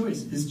wasn't his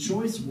choice. His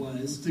choice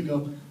was to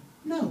go,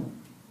 no,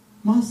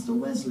 Master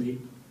Wesley,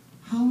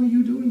 how are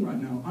you doing right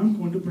now? I'm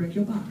going to break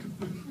your back.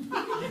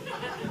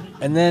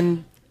 And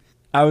then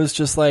I was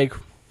just like,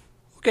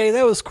 okay,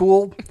 that was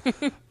cool.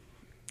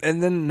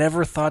 And then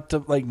never thought to,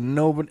 like,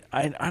 nobody,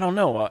 I don't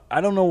know.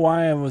 I don't know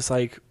why I was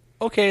like,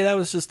 okay, that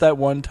was just that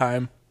one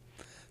time.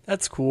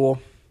 That's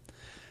cool.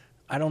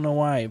 I don't know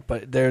why.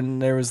 But then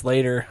there was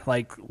later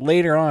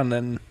on,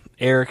 then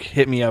Eric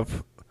hit me up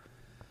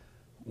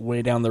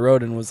way down the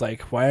road and was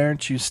like, why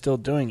aren't you still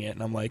doing it?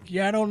 And I'm like,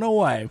 yeah, I don't know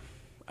why.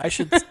 I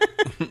should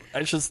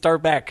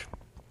start back.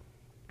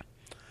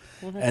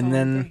 Well, and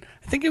then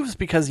I think it was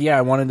because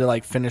I wanted to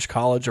like finish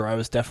college, or I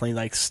was definitely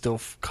like still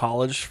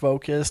college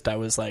focused. I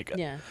was like,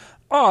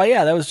 oh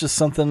yeah, that was just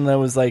something that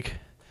was like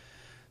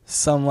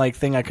some like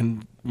thing I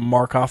can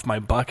mark off my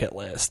bucket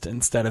list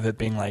instead of it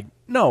being like,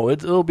 no,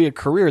 it'll be a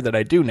career that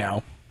I do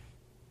now.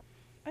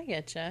 I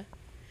getcha.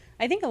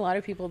 I think a lot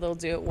of people, they'll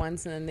do it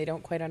once and then they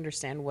don't quite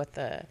understand what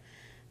the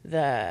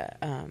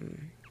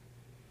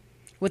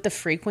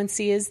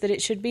frequency is that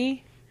it should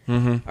be.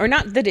 Mm-hmm. Or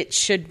not that it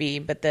should be,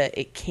 but that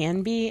it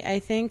can be, I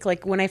think.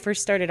 Like, when I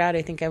first started out,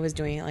 I think I was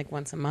doing it, like,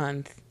 once a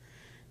month.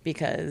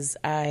 Because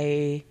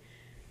first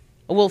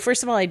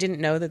of all, I didn't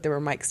know that there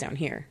were mics down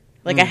here.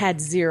 Like, I had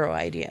zero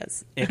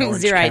ideas.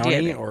 Zero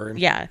idea.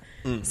 Yeah.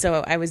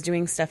 So I was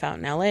doing stuff out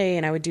in L.A.,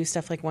 and I would do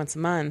stuff, like, once a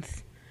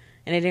month.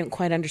 And I didn't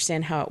quite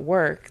understand how it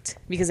worked.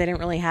 Because I didn't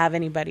really have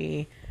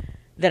anybody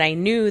that I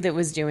knew that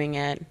was doing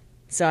it.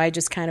 So I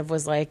just kind of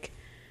was like,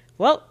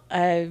 well,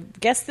 I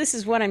guess this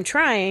is what I'm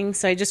trying.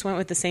 So I just went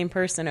with the same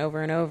person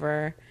over and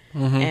over.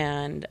 Mm-hmm.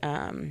 And,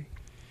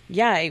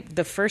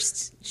 the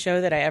first show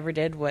that I ever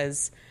did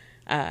was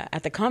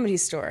at the Comedy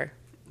Store.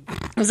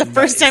 It was the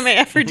first time I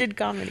ever did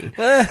comedy.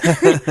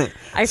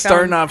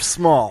 Starting off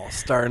small.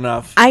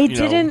 I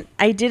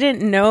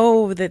didn't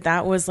know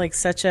that was like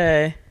such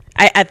a...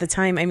 at the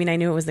time, I mean, I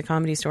knew it was the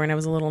Comedy Store and I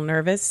was a little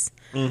nervous.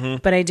 Mm-hmm.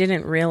 But I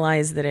didn't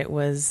realize that it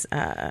was...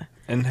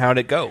 and how'd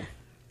it go?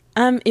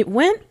 It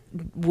went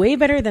way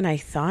better than I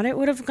thought it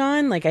would have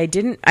gone. Like,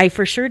 I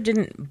for sure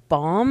didn't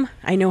bomb.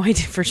 I know I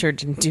for sure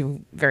didn't do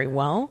very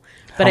well.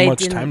 But How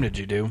much time did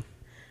you do?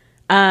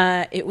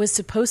 It was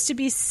supposed to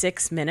be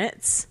 6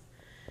 minutes.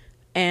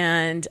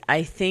 And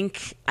I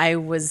think I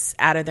was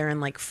out of there in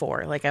like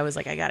 4. Like, I was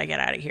like, I got to get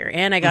out of here.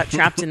 And I got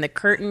trapped in the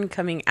curtain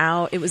coming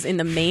out. It was in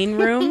the main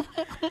room,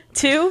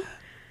 too.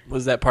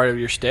 Was that part of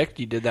your shtick?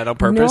 You did that on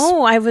purpose?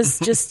 No, I was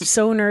just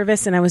so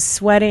nervous and I was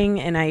sweating,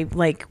 and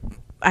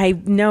I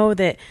know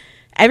that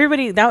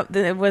everybody,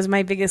 that was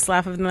my biggest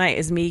laugh of the night,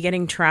 is me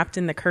getting trapped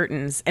in the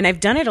curtains. And I've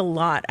done it a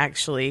lot,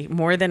 actually,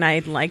 more than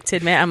I'd like to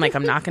admit. I'm like,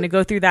 I'm not going to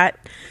go through that.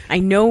 I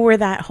know where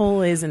that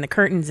hole is in the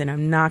curtains, and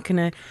I'm not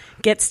going to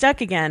get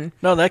stuck again.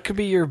 No, that could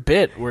be your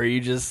bit where you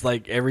just,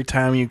 like, every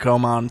time you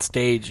come on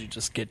stage, you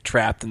just get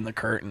trapped in the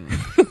curtain.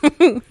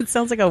 It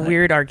sounds like a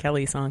weird R.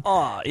 Kelly song.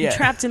 Oh, yeah.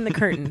 Trapped in the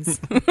curtains.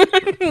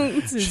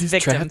 She's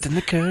trapped in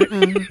the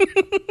curtain.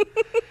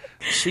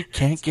 She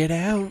can't get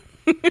out.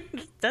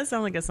 Does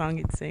sound like a song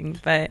you'd sing,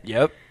 but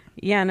Yep.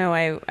 yeah, no,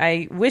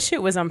 I wish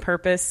it was on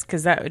purpose,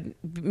 because that would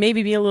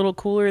maybe be a little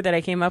cooler that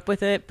I came up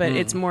with it, but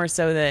it's more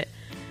so that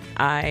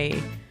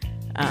I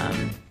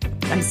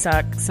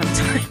suck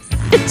sometimes.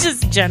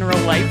 Just general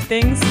life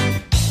things.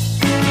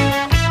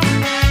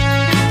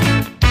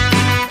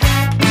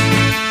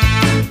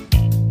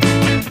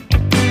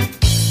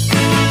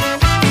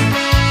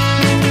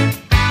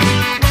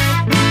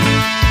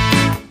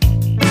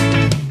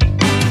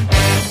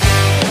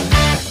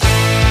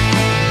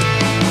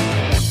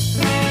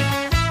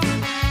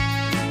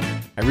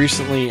 I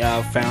recently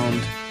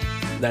found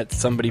that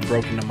somebody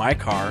broke into my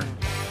car,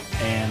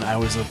 and I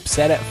was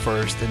upset at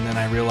first, and then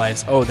I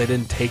realized, oh, they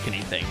didn't take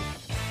anything.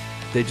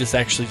 They just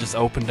actually just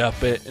opened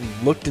up it and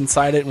looked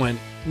inside it and went,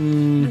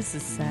 This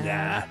is sad.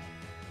 nah.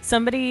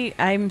 Somebody,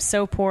 I'm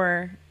so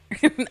poor.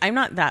 I'm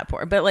not that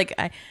poor, but like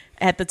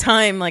at the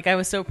time, like I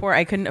was so poor,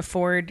 I couldn't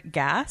afford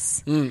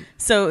gas.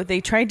 So they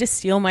tried to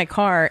steal my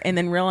car and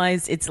then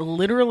realized it's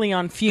literally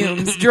on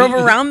fumes, drove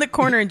around the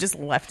corner and just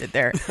left it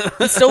there.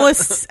 Stole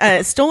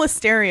a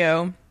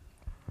stereo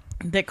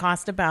that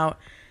cost about,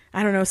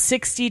 I don't know,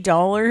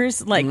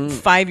 $60 like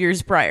 5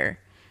 years prior.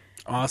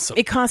 Awesome.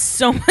 It costs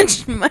so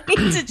much money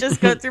to just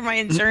go through my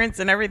insurance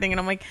and everything. And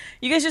I'm like,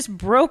 you guys just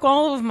broke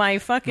all of my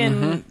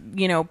fucking,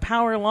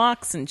 power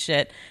locks and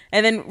shit.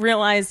 And then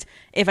realized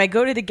if I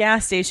go to the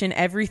gas station,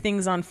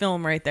 everything's on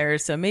film right there.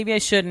 So maybe I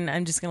shouldn't.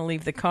 I'm just going to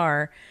leave the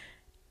car.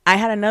 I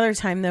had another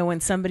time, though, when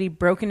somebody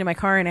broke into my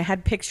car, and I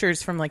had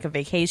pictures from like a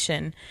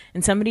vacation,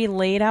 and somebody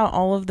laid out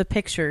all of the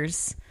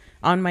pictures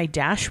on my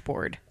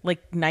dashboard,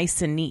 like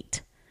nice and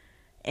neat.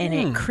 And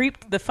it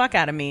creeped the fuck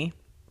out of me.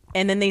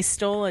 And then they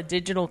stole a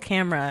digital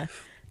camera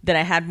that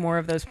I had more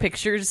of those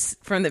pictures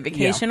from the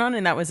vacation on,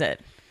 and that was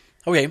it.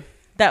 Okay.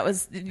 That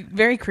was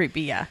very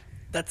creepy, yeah.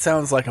 That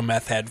sounds like a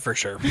meth head for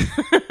sure.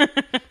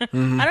 I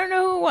don't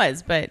know who it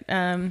was, but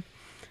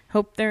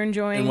hope they're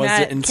enjoying And was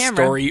that it in camera.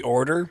 story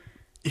order?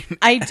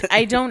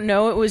 I don't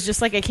know. It was just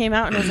like I came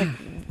out and I was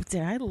like,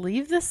 did I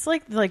leave this?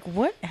 Like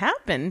what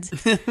happened?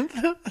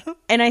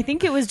 And I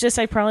think it was just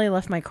I probably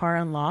left my car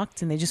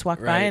unlocked, and they just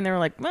walked by Right. and they were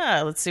like,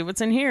 well, let's see what's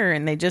in here.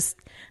 And they just,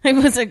 it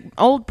was an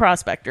old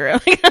prospector.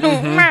 Like,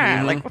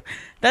 like,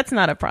 that's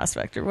not a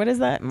prospector. What is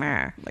that?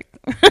 Like,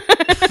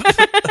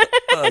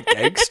 A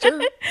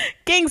gangster?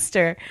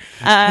 gangster.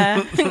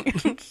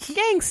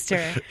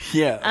 Gangster.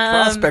 Yeah.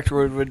 A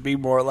prospector would be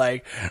more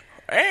like,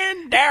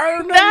 and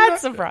down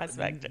That's a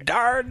prospector.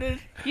 darn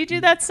You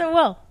do that so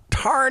well.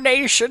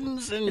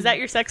 tarnations. And Is that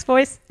your sex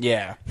voice?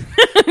 Yeah.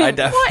 I What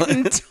definitely.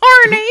 in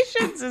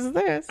tarnations is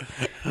this?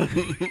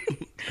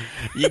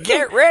 You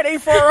get ready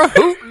for a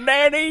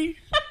hootenanny.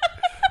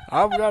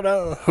 I'm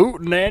gonna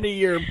hootenanny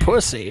your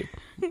pussy.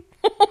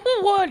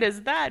 What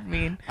does that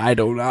mean? I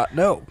do not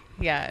know.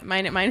 Yeah,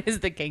 mine is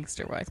the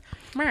gangster voice.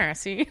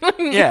 See,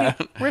 Yeah.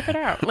 rip it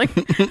out. Like,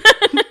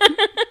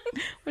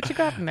 what you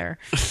got in there?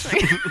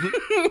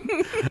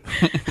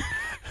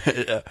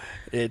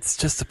 It's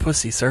just a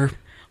pussy, sir.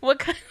 What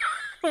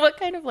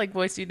kind of like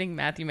voice do you think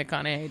Matthew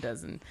McConaughey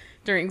does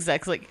during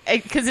sex? Like,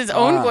 because his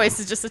own voice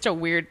is just such a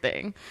weird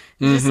thing.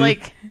 He's just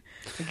like,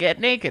 get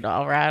naked,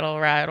 all right, all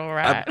right, all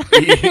right.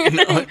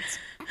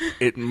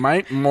 It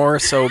might more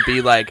so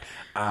be like,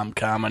 I'm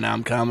coming.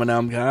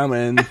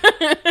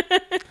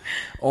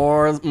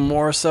 Or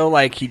more so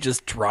like he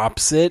just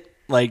drops it,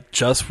 like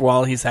just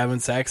while he's having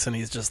sex, and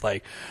he's just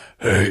like,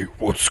 hey,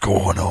 what's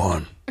going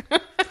on?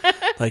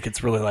 Like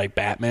it's really like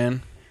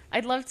Batman.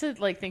 I'd love to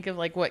like think of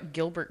like what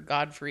Gilbert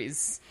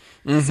Gottfried's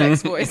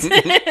sex voice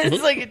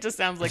is. Like it just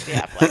sounds like the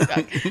Affleck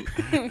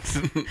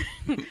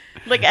guy.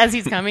 Like as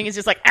he's coming, it's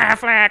just like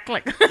Affleck.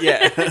 Like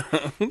Yeah.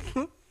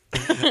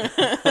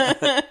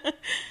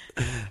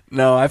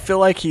 No, I feel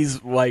like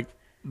he's like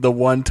the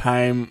one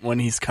time when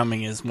he's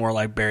coming is more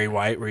like Barry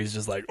White, where he's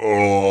just like,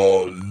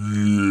 oh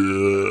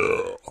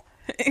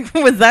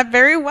yeah. was that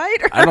Barry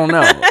White? Or I don't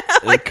know.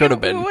 like, It could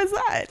have been. Who was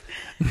that?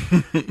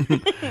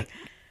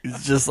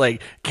 He's just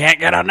like, can't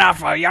get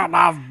enough of your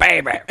love,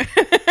 baby.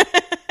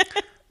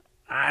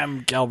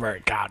 I'm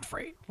Gilbert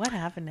Gottfried. What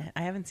happened to him?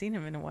 I haven't seen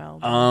him in a while.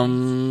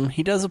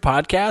 He does a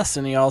podcast,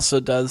 and he also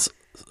does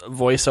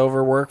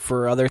voiceover work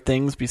for other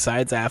things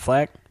besides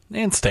Affleck,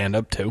 and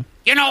stand-up too.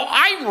 You know,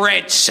 I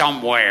read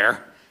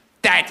somewhere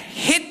that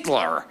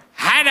Hitler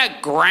had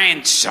a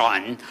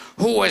grandson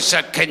who was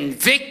a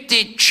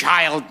convicted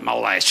child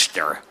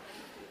molester.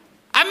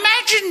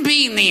 Imagine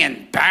being the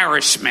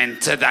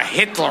embarrassment to the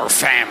Hitler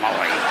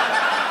family.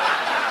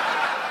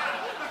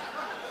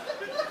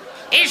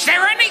 Is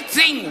there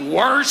anything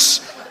worse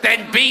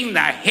than being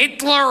the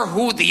Hitler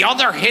who the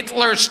other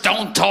Hitlers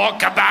don't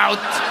talk about?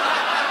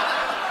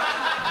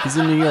 He's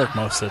in New York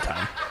most of the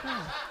time.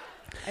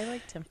 I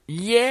liked him.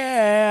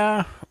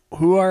 Yeah.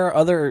 Who are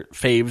other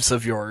faves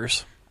of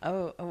yours?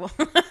 Oh well,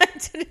 I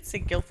didn't say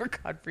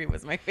Gilbert Godfrey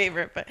was my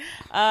favorite, but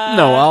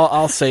No,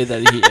 I'll say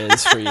that he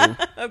is for you.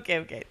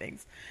 okay,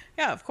 thanks.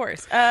 Yeah, of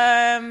course.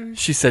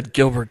 She said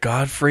Gilbert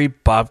Godfrey,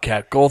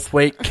 Bobcat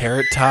Goldthwait,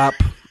 Carrot Top,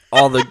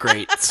 all the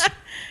greats.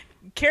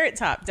 Carrot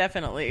Top,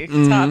 definitely.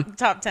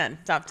 Top 10.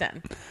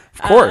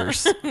 Of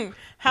course.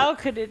 How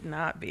could it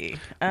not be?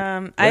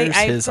 Where's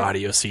his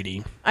audio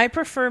CD? I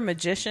prefer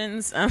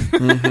magicians.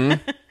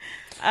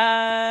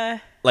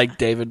 Like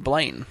David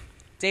Blaine.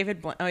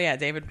 David Blaine. Oh yeah,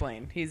 David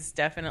Blaine. He's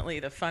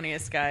definitely the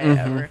funniest guy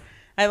ever.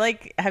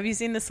 Have you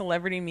seen the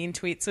celebrity mean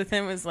tweets with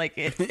him? It was like,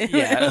 it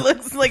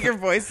looks like your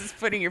voice is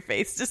putting your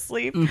face to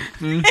sleep.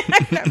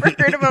 I've never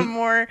heard of a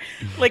more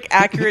like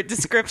accurate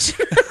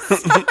description of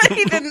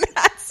somebody than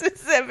that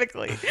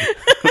specifically.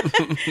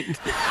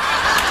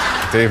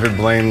 David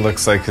Blaine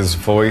looks like his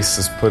voice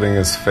is putting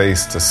his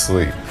face to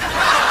sleep.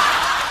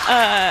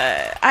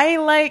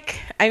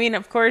 I mean,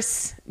 of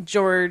course,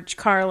 George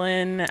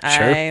Carlin.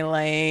 Sure.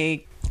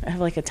 I have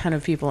like a ton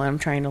of people, and I'm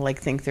trying to like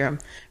think through them.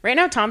 Right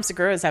now, Tom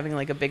Segura is having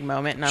like a big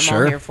moment, and I'm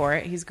all here for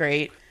it. He's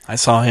great. I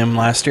saw him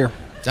last year.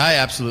 I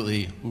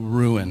absolutely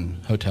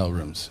ruin hotel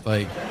rooms.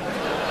 Like,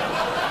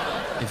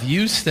 if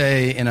you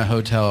stay in a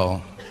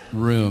hotel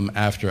room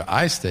after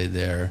I stayed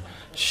there,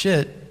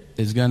 shit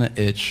is gonna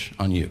itch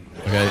on you,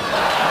 okay?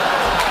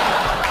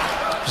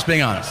 Just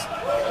being honest.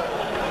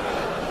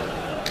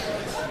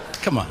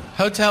 Come on,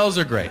 hotels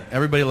are great.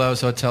 Everybody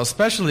loves hotels,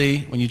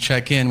 especially when you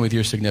check in with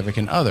your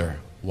significant other.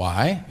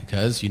 Why?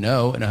 Because, in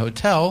a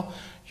hotel,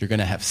 you're going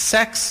to have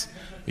sex,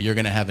 but you're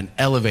going to have an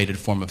elevated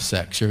form of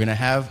sex. You're going to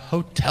have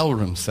hotel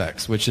room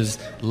sex, which is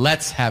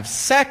let's have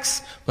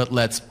sex, but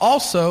let's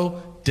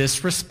also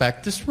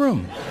disrespect this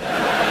room.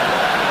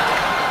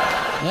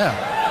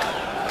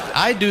 Yeah.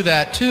 I do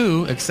that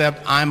too,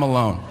 except I'm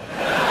alone.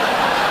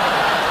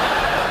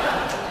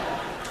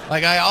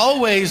 Like, I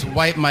always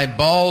wipe my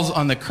balls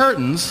on the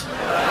curtains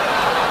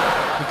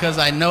because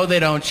I know they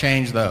don't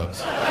change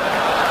those.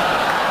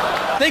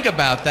 Think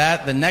about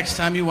that the next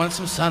time you want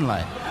some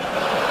sunlight.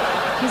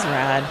 He's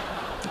rad.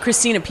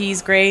 Christina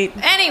P's great.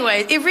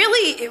 Anyway, it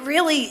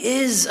really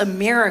is a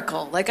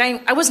miracle. Like,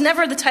 I was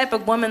never the type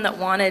of woman that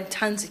wanted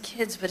tons of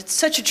kids, but it's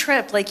such a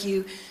trip. Like,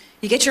 you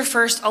get your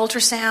first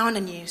ultrasound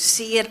and you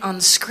see it on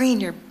the screen,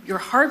 your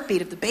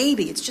heartbeat of the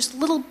baby. It's just a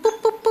little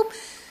boop, boop, boop.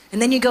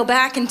 And then you go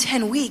back in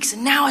 10 weeks,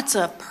 and now it's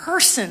a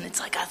person. It's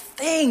like a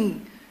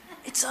thing.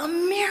 It's a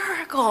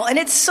miracle. And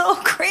it's so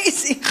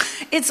crazy.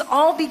 It's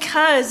all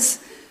because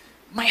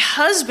my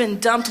husband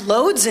dumped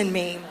loads in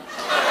me.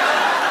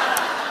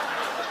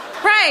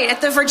 Right, at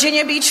the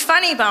Virginia Beach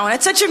Funny Bone.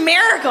 It's such a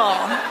miracle.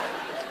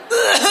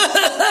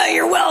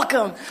 You're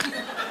welcome.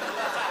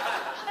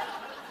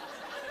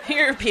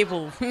 Here are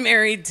people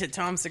married to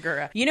Tom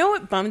Segura. You know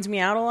what bummed me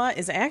out a lot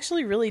is I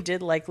actually really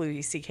did like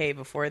Louis C.K.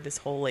 before this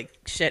whole like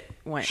shit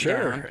went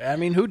down. Sure. I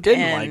mean, who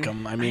didn't like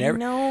him? I mean,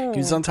 he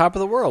was on top of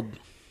the world.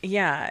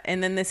 Yeah,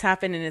 and then this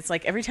happened, and it's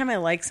like every time I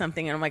like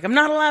something, and I'm like, I'm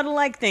not allowed to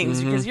like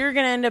things because you're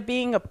going to end up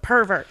being a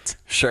pervert.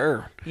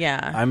 Sure.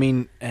 Yeah. I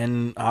mean,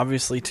 and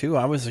obviously, too,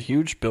 I was a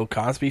huge Bill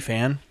Cosby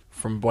fan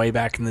from way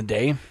back in the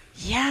day.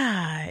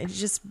 Yeah, it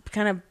just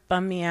kind of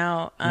bummed me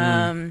out.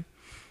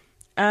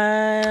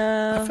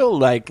 I feel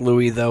like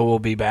Louis, though, will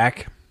be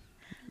back.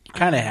 He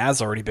kind of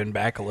has already been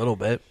back a little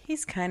bit.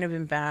 He's kind of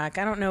been back.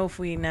 I don't know if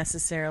we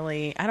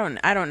necessarily. I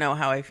don't know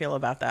how I feel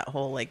about that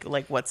whole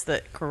like what's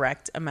the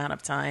correct amount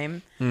of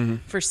time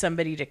for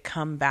somebody to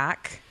come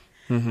back.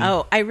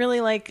 Oh, I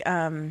really like.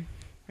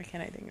 What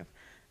can I think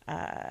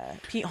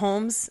of? Pete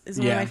Holmes is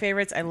one of my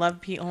favorites. I love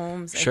Pete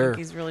Holmes. Sure. I think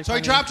he's really So funny.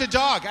 I dropped a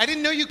dog. I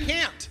didn't know you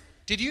can't.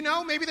 Did you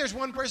know? Maybe there's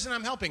one person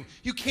I'm helping.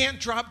 You can't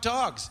drop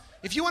dogs.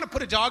 If you want to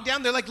put a dog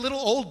down, they're like little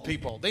old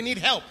people. They need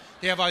help.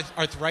 They have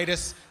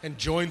arthritis and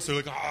joints. They're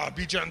like,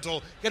 be gentle.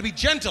 You got to be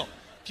gentle.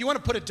 If you want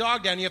to put a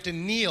dog down, you have to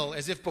kneel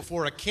as if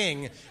before a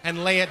king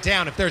and lay it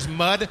down. If there's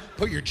mud,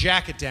 put your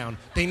jacket down.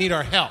 They need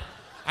our help.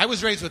 I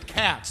was raised with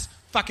cats.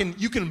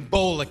 You can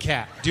bowl a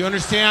cat. Do you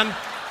understand?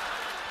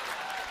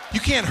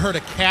 You can't hurt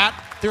a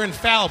cat. They're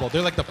infallible.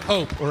 They're like the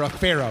Pope or a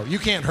pharaoh. You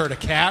can't hurt a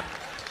cat.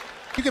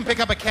 You can pick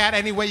up a cat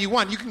any way you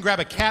want. You can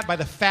grab a cat by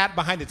the fat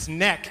behind its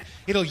neck.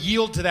 It'll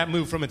yield to that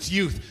move from its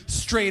youth,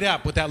 straight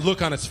up with that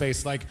look on its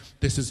face like,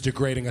 this is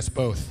degrading us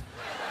both.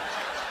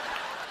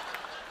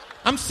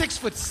 I'm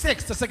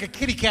 6'6". That's like a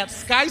kitty cat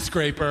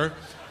skyscraper.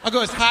 I'll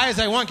go as high as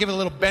I want, give it a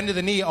little bend to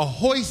the knee, a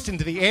hoist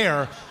into the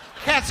air.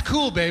 Cat's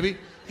cool, baby.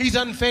 He's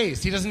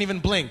unfazed. He doesn't even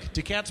blink.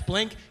 Do cats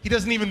blink? He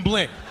doesn't even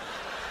blink.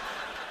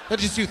 They'll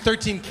just do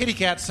 13 kitty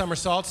cat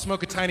somersaults,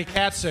 smoke a tiny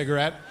cat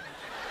cigarette,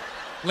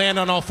 land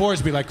on all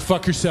fours, be like,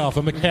 fuck yourself,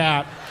 I'm a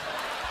cat.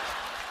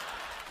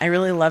 I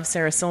really love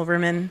Sarah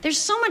Silverman. There's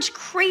so much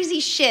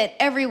crazy shit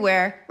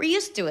everywhere. We're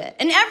used to it.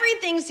 And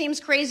everything seems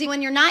crazy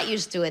when you're not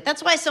used to it.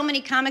 That's why so many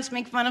comics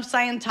make fun of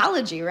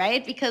Scientology,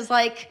 right? Because,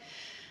 like,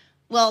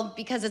 Well,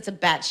 because it's a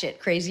batshit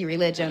crazy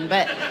religion,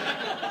 but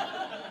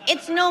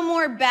it's no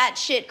more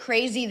batshit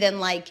crazy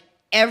than like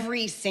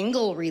every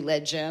single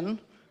religion.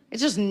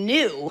 It's just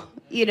new,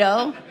 you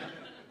know?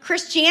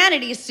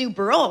 Christianity is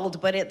super old,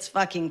 but it's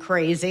fucking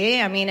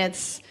crazy. I mean,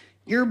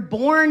 you're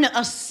born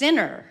a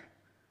sinner.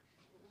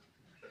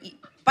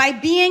 By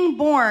being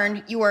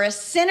born, you are a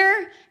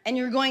sinner and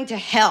you're going to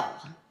hell.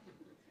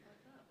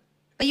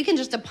 But you can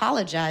just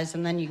apologize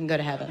and then you can go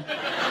to heaven.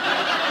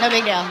 No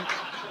big deal.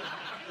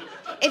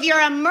 If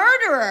you're a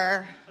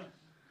murderer,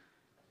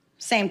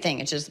 same thing,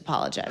 it's just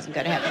apologize and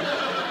go to heaven.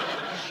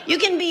 You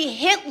can be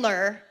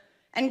Hitler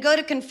and go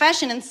to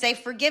confession and say,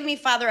 forgive me,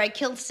 Father, I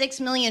killed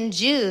 6 million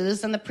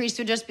Jews. And the priest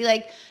would just be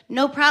like,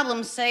 no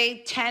problem,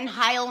 say 10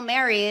 Hail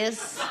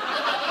Marys.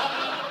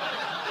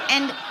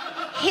 And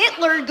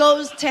Hitler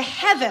goes to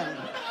heaven.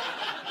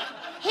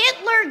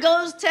 Hitler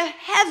goes to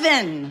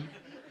heaven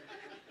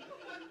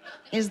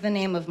is the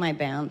name of my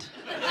band.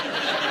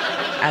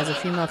 As a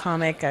female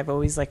comic, I've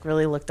always like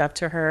really looked up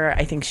to her.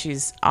 I think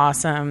she's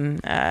awesome.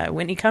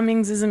 Whitney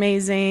Cummings is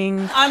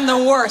amazing. I'm the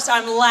worst.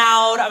 I'm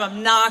loud, I'm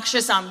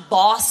obnoxious, I'm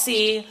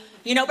bossy,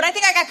 you know, but I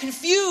think I got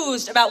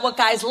confused about what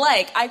guys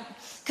like.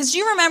 Because do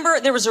you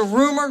remember there was a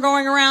rumor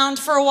going around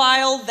for a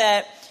while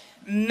that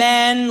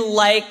men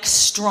like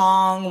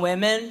strong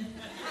women?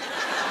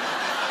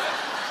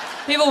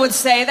 People would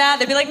say that.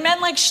 They'd be like,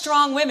 men like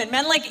strong women.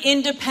 Men like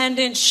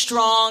independent,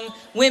 strong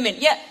women.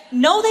 Yeah,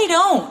 no, they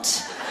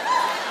don't.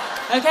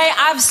 Okay,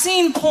 I've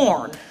seen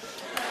porn.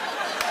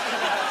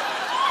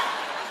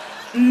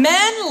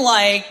 Men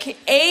like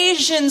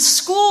Asian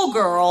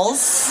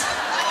schoolgirls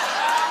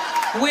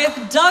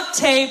with duct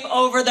tape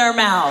over their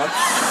mouths.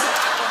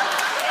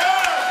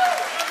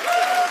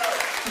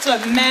 That's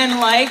what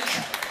men like.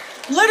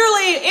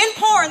 Literally, in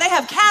porn, they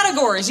have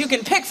categories you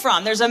can pick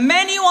from. There's a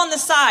menu on the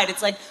side.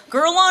 It's like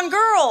girl on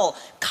girl,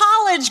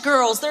 college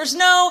girls. There's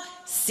no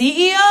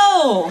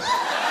CEO.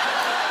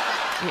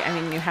 Yeah, I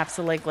mean, you have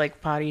to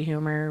like potty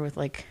humor with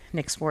like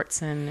Nick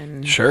Swartzen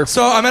and... Sure.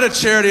 So I'm at a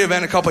charity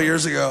event a couple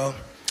years ago,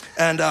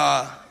 and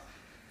the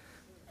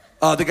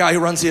guy who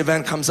runs the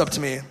event comes up to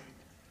me.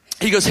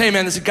 He goes, hey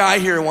man, there's a guy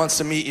here who wants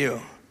to meet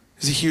you.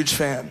 He's a huge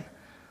fan.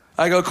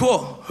 I go, cool,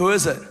 who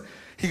is it?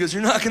 He goes,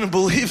 you're not gonna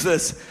believe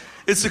this.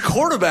 It's the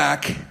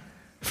quarterback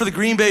for the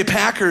Green Bay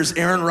Packers,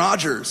 Aaron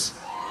Rodgers.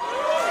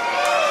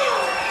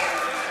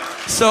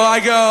 So I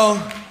go,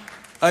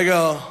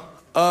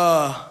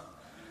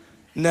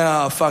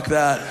 no, fuck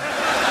that.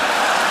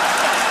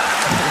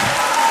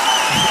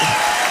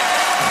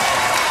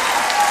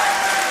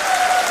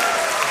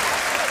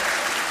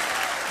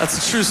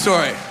 That's a true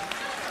story.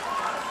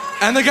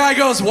 And the guy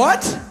goes,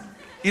 what?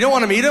 You don't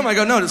want to meet him? I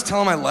go, no, just tell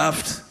him I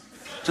left.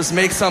 Just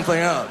make something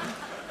up.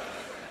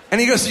 And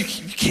he goes, you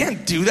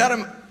can't do that.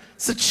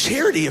 It's a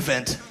charity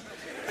event.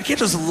 I can't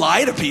just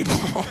lie to people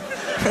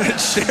at a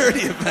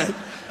charity event.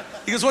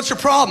 He goes, what's your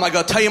problem? I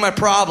go, tell you my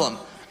problem.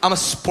 I'm a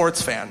sports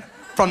fan.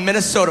 From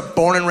Minnesota,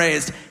 born and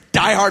raised,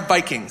 diehard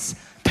Vikings.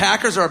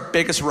 Packers are our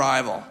biggest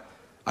rival.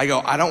 I go,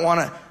 I don't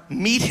want to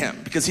meet him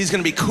because he's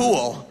going to be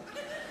cool.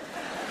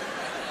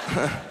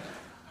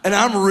 And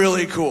I'm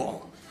really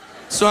cool.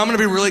 So I'm going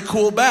to be really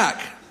cool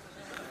back.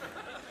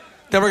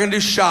 Then we're going to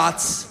do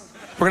shots.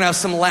 We're going to have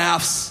some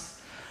laughs.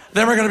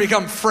 Then we're going to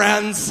become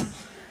friends.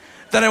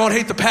 Then I won't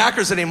hate the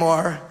Packers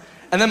anymore.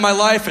 And then my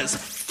life is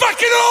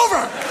fucking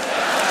over.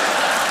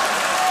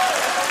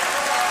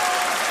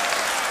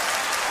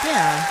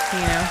 Yeah,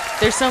 you know,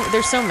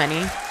 there's so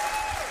many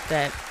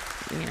that,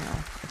 you know,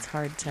 it's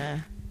hard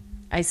to...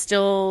 I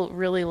still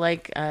really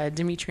like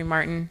Dimitri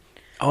Martin.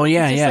 Oh,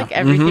 yeah, just, yeah. Like,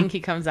 everything he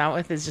comes out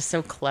with is just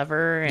so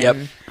clever. And Yep.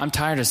 I'm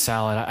tired of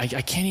salad.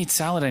 I can't eat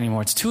salad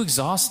anymore. It's too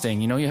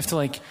exhausting. You know, you have to,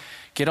 like,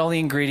 get all the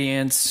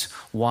ingredients,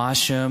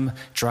 wash them,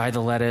 dry the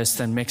lettuce,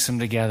 then mix them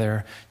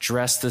together,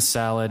 dress the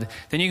salad.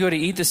 Then you go to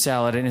eat the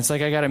salad, and it's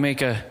like I got to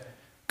make a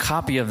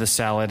copy of the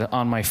salad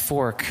on my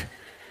fork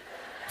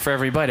for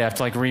every bite. I have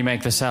to, like,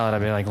 remake the salad.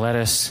 I'd be like,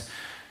 lettuce,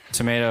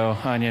 tomato,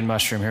 onion,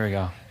 mushroom. Here we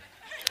go.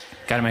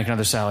 Got to make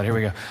another salad. Here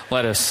we go.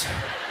 Lettuce,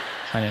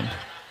 onion.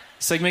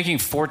 It's like making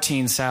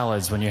 14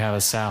 salads when you have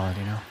a salad,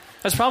 you know?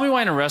 That's probably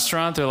why in a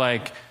restaurant they're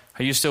like,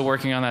 are you still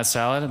working on that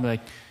salad? I'm like,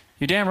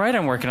 you're damn right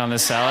I'm working on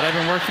this salad. I've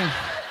been working.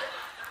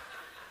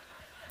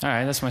 All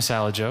right, that's my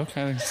salad joke.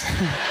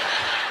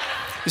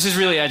 This is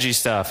really edgy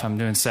stuff. I'm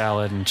doing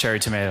salad and cherry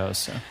tomatoes.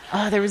 So.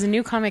 There was a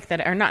new comic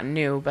or not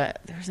new,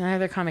 but there was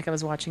another comic I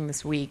was watching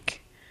this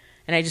week.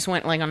 And I just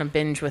went like on a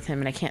binge with him,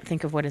 and I can't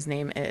think of what his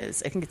name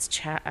is. I think it's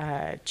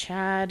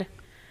Chad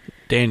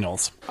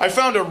Daniels. I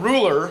found a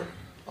ruler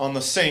on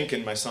the sink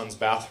in my son's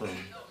bathroom.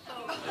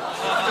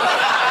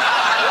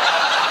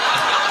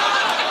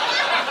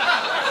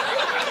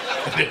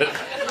 I did.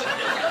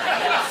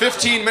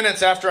 15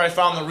 minutes after I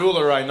found the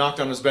ruler, I knocked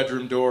on his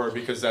bedroom door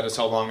because that is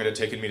how long it had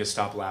taken me to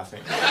stop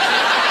laughing.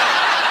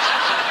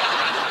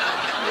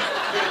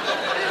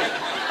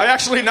 I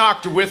actually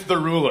knocked with the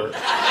ruler.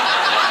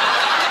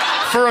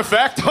 For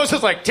effect, I was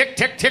just like tick,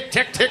 tick, tick,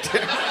 tick, tick,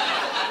 tick.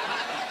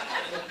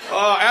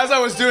 As I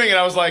was doing it,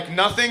 I was like,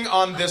 nothing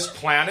on this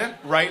planet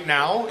right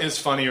now is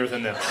funnier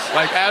than this.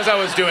 Like, as I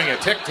was doing it,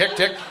 tick, tick,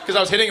 tick, because I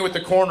was hitting it with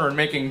the corner and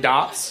making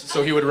dots,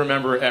 so he would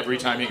remember it every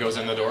time he goes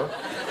in the door.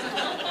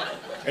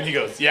 And he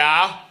goes,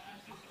 yeah?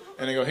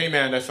 And I go, hey,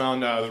 man, I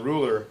found the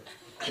ruler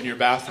in your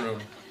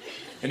bathroom.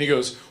 And he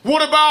goes,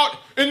 what about,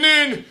 and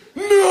then,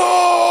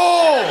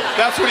 no!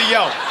 That's what he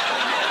yelled.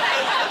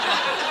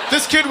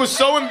 This kid was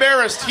so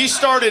embarrassed, he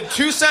started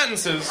 2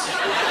 sentences,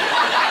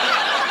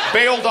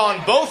 bailed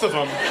on both of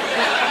them,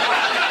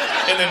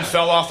 and then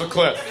fell off a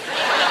cliff.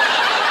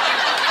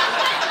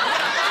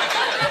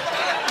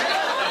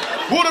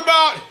 What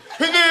about,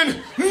 and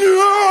then,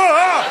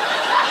 no!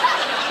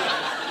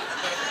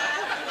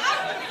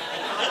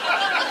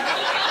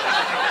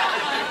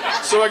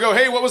 So I go,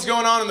 hey, what was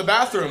going on in the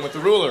bathroom with the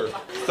ruler?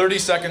 30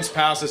 seconds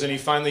passes and he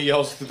finally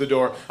yells through the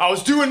door, I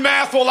was doing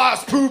math while I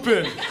was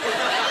pooping.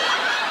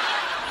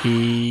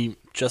 He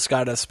just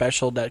got a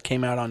special that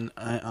came out on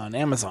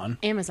Amazon.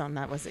 Amazon,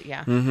 that was it,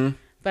 yeah. Mm-hmm.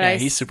 But yeah,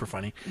 he's super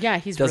funny. Yeah,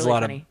 he's does really a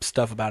lot funny. of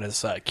stuff about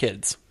his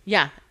kids.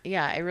 Yeah,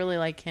 I really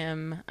like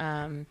him.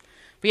 But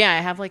yeah, I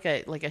have like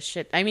a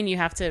shit. I mean, you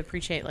have to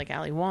appreciate like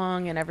Ali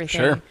Wong and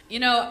everything. Sure. You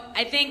know,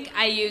 I think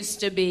I used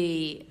to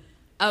be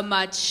a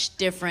much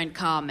different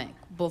comic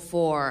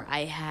before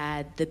I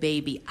had the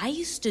baby. I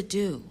used to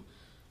do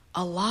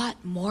a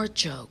lot more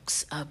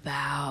jokes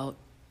about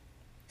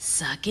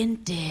sucking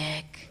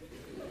dick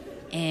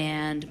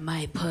and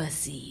my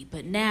pussy,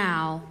 but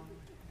now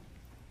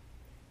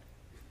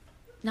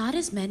not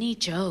as many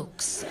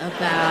jokes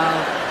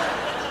about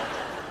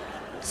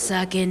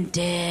sucking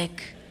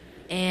dick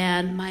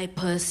and my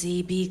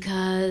pussy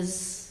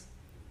because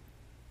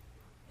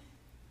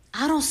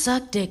I don't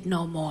suck dick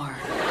no more.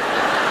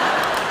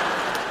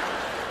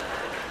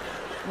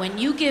 When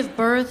you give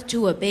birth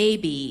to a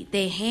baby,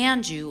 they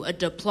hand you a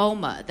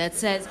diploma that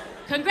says,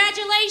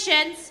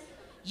 congratulations,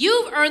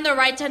 you've earned the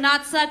right to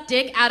not suck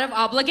dick out of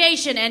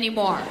obligation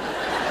anymore.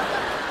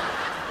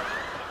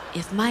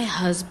 If my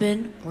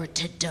husband were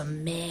to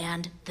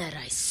demand that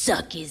I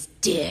suck his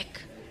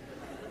dick,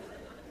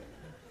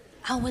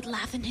 I would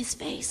laugh in his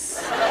face.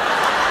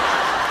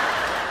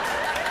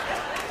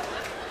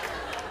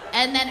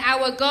 And then I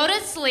would go to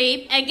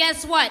sleep, and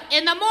guess what?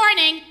 In the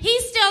morning,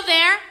 he's still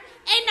there.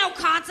 Ain't no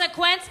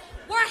consequence.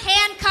 We're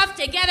handcuffed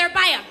together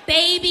by a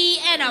baby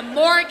and a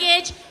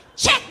mortgage.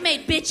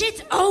 Checkmate, bitch,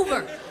 it's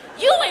over.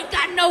 You ain't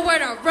got nowhere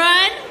to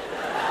run.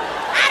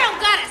 I don't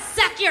gotta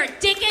suck your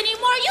dick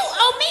anymore. You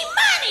owe me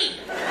money.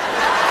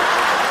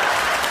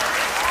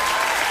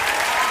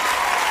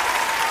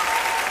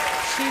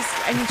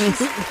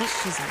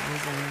 She's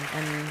amazing.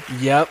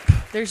 And Yep.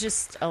 there's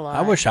just a lot.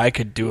 I wish I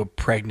could do a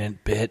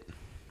pregnant bit.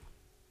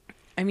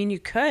 I mean, you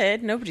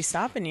could. Nobody's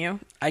stopping you.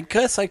 I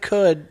guess I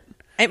could.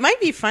 It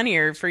might be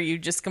funnier for you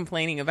just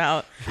complaining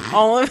about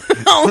all of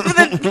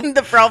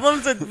the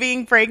problems with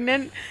being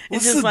pregnant.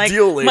 What's It's just the like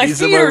deal, my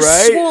ladies? Am feet I are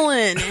right?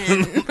 swollen,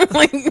 and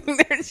like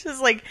it's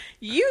just like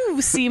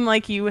you seem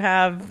like you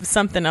have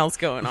something else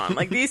going on.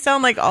 Like these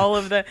sound like all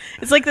of the.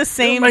 It's like the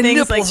same My things.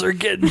 nipples like are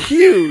getting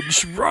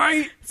huge,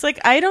 right? It's like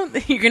I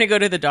don't. You're gonna go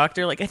to the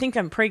doctor. Like I think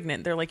I'm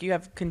pregnant. They're like you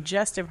have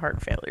congestive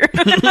heart failure.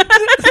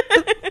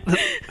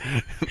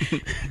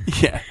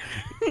 Yeah.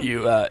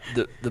 You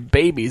the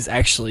baby's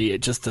actually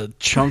just a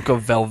chunk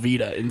of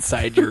Velveeta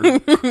inside your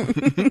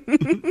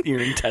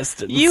your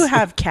intestines. You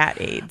have cat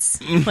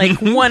AIDS, like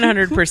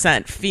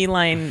 100%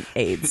 feline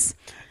AIDS.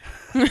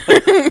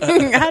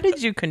 How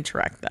did you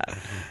contract that?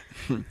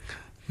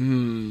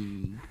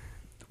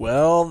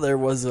 Well, there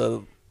was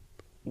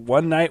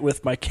one night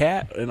with my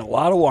cat and a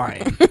lot of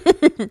wine.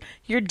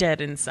 You're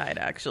dead inside,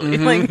 actually.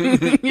 Like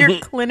you're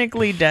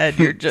clinically dead.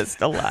 You're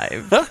just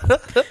alive.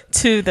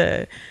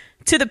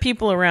 To the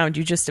people around,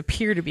 you just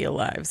appear to be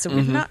alive. So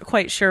we're not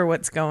quite sure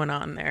what's going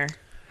on there.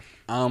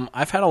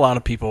 I've had a lot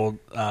of people.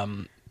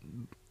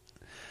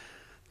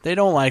 They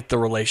don't like the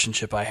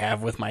relationship I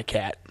have with my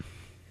cat.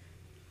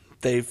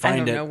 They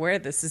find I don't know where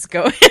this is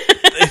going.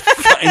 They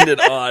find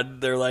it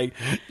odd. They're like,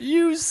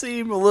 you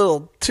seem a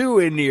little too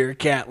into your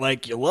cat.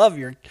 Like you love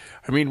your.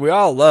 I mean, we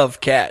all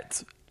love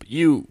cats, but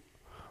you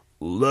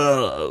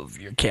love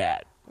your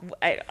cat.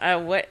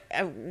 What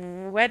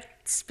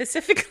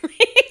specifically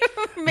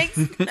makes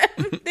them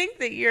think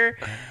that you're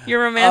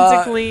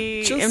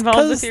romantically Just involved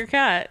 'cause with your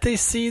cat? They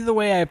see the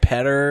way I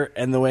pet her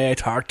and the way I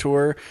talk to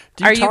her.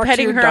 Are you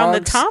petting her on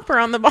the top or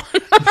on the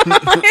bottom?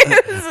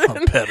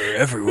 I'll pet her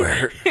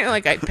everywhere.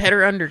 Like I pet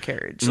her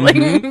undercarriage. Like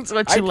that's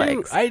what she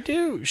likes. I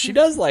do. She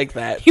does like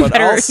that. You but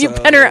pet her. also, You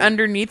pet her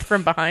underneath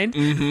from behind.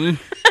 I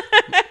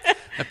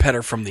pet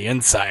her from the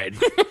inside.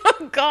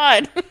 Oh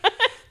God.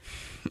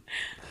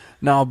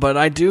 No, but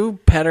I do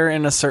pet her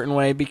in a certain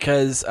way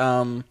because,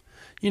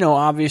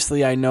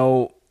 obviously I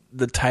know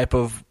the type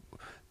of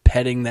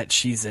petting that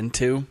she's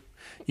into.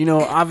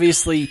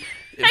 Obviously...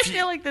 I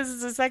feel like this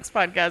is a sex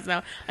podcast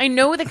now. I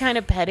know the kind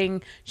of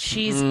petting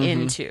she's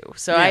into.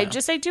 So Yeah.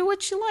 I do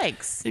what she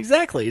likes.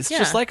 Exactly. It's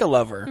just like a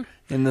lover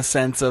in the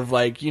sense of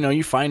like,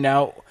 you find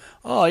out,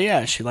 oh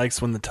yeah, she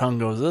likes when the tongue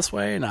goes this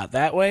way, not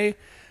that way.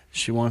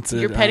 She wants it.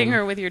 You're petting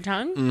her with your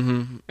tongue?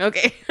 Mm-hmm.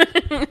 Okay.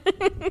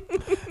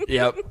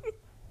 Yep.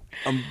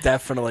 I'm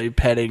definitely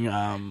petting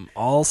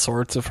all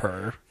sorts of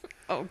her.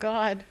 Oh,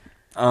 God.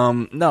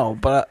 No,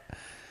 but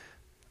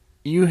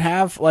you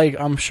have, like,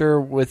 I'm sure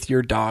with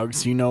your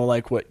dogs, you know,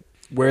 like,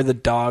 where the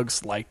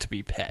dogs like to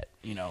be pet.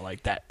 You know,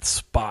 like that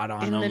spot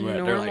on them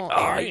where they're like,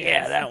 oh,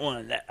 yeah, that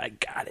one, I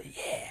got it,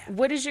 yeah.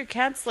 What is your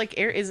cat's, like,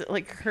 is it,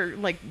 like, her,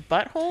 like,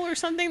 butthole or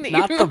something? That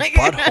Not you the like,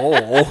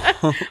 butthole.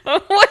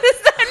 What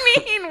does that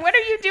mean? What are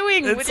you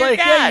doing with your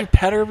cat? Yeah, you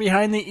pet her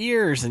behind the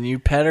ears, and you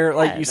pet her,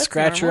 like, you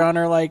scratch her on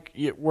her, like,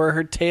 where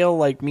her tail,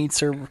 like, meets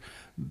her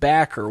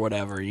back or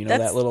whatever, you know,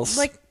 That's that little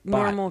like spot.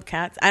 normal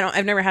cats.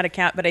 I've never had a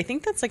cat, but I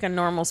think that's like a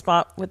normal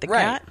spot with the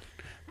cat.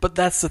 But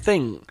that's the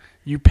thing.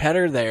 You pet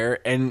her there,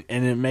 and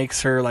it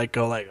makes her like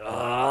go like,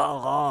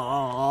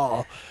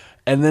 oh.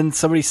 And then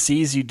somebody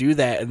sees you do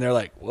that, and they're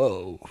like,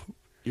 whoa.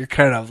 You're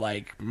kind of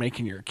like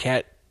making your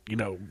cat, you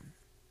know,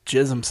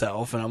 jizz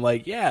himself. And I'm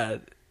like, yeah,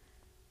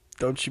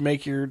 don't you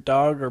make your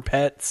dog or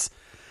pets,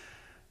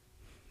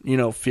 you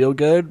know, feel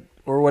good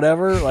or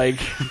whatever? Like,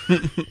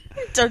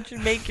 don't you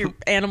make your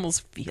animals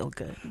feel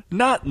good?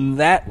 Not in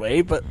that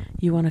way, but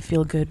you want to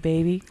feel good,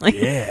 baby? Like,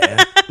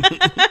 yeah.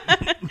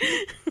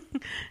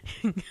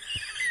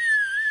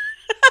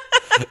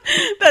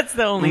 That's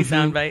the only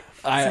soundbite.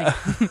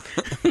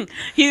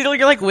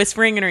 You're like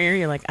whispering in her ear.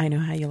 You're like, I know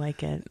how you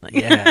like it. Like,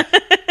 yeah.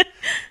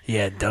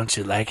 Yeah, don't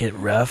you like it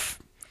rough?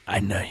 I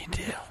know you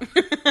do.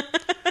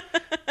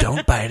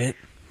 Don't bite it.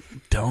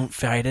 Don't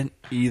fight it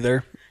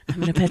either. I'm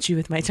going to pet you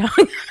with my tongue.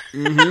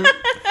 Mm-hmm.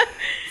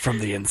 From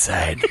the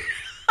inside.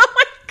 Oh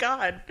my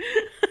God.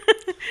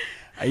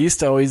 I used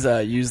to always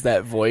use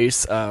that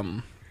voice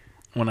when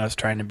I was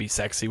trying to be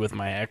sexy with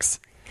my ex.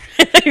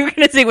 You were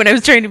going to say when I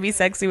was trying to be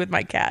sexy with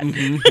my cat.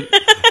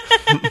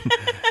 Mm-hmm.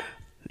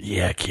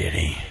 Yeah,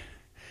 kitty.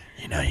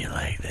 You know you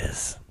like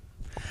this.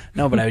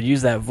 No, but I would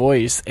use that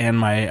voice, and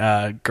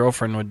my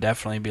girlfriend would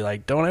definitely be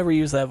like, don't ever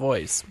use that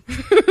voice.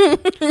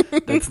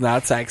 That's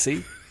not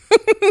sexy.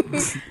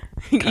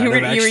 You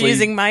were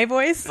using my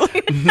voice?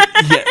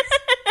 Yes.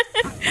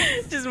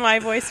 Just my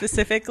voice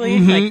specifically?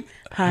 Mm-hmm. Like,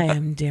 hi,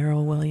 I'm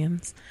Daryl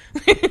Williams.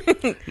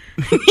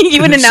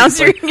 You would announce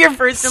your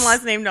first and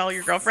last name to all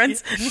your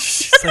girlfriends?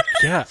 She's like,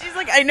 yeah. She's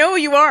like, I know who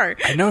you are.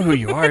 I know who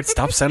you are.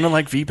 Stop sounding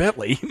like V.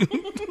 Bentley.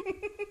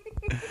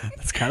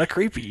 That's kind of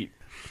creepy.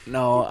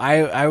 No,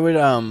 I would,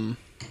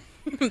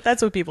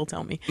 That's what people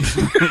tell me.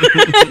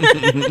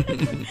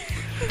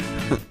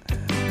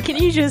 Can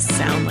you just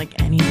sound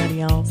like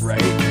anybody else?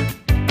 Right.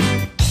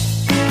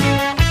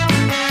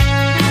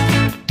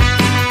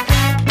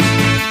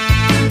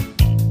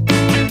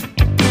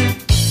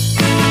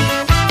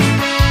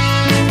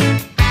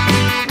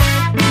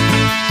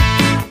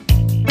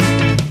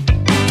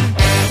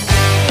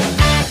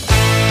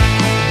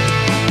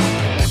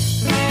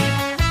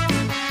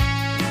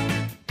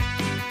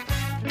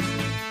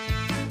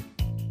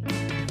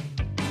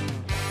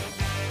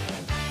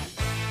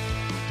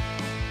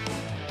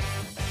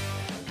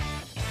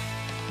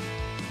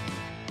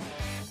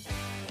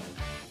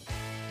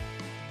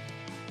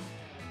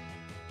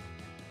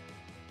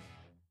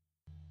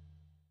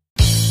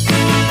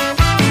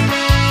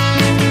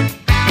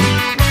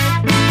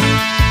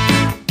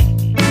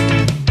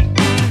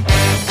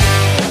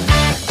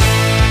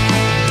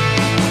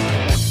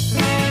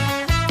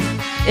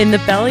 In the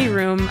belly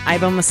room,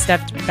 I've almost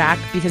stepped back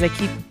because I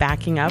keep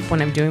backing up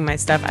when I'm doing my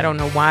stuff. I don't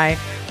know why.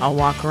 I'll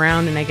walk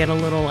around and I get a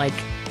little like,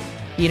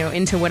 you know,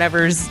 into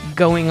whatever's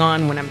going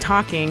on when I'm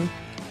talking.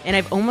 And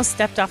I've almost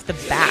stepped off the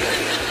back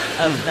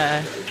of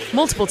the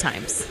multiple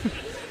times.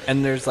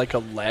 And there's like a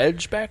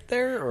ledge back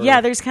there? Or? Yeah,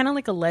 there's kind of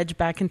like a ledge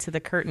back into the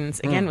curtains.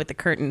 Again, with the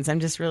curtains.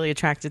 I'm just really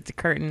attracted to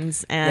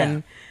curtains.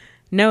 And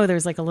no,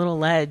 there's like a little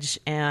ledge.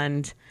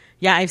 And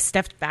yeah, I've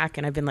stepped back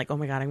and I've been like, oh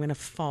my God, I'm going to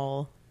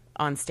fall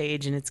on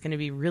stage and it's going to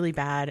be really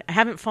bad. I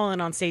haven't fallen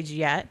on stage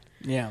yet.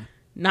 Yeah.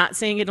 Not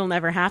saying it'll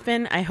never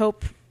happen. I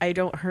hope I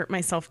don't hurt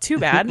myself too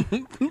bad.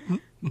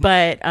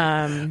 But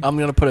I'm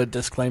going to put a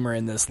disclaimer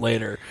in this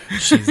later.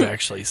 She's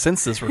actually,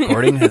 since this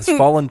recording, has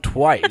fallen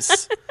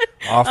twice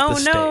off the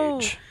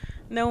stage.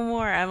 No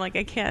more. I'm like,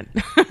 I can't.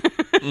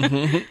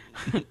 I'm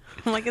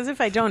like, as if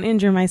I don't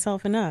injure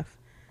myself enough.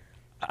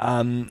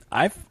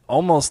 I've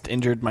almost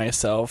injured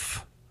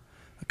myself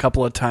a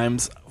couple of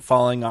times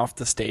falling off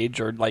the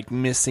stage or like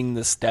missing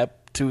the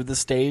step to the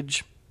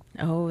stage.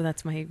 Oh,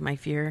 that's my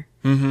fear.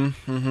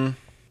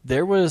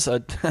 There was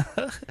I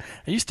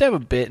used to have a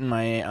bit in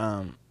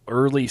my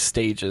early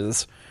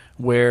stages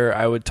where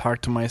I would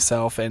talk to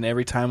myself, and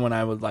every time when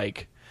I would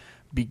like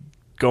be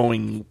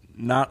going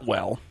not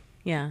well,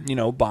 you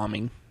know,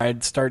 bombing,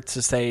 I'd start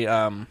to say,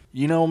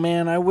 you know,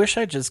 man, I wish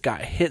I just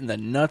got hit in the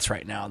nuts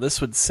right now. This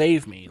would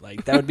save me.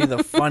 Like, that would be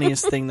the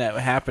funniest thing that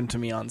would happen to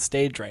me on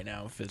stage right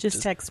now. If it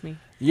just text me.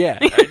 Yeah,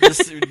 I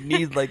just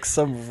need like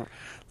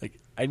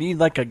I need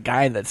like a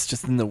guy that's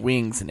just in the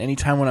wings, and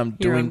anytime when I'm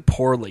doing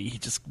poorly, he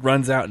just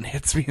runs out and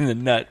hits me in the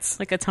nuts.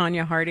 Like a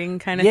Tanya Harding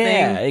kind of thing?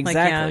 Yeah,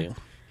 exactly. Like,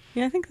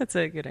 yeah, I think that's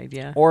a good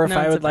idea. Or if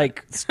I would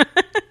like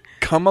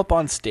come up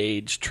on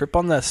stage, trip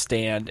on the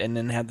stand, and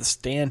then have the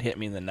stand hit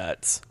me in the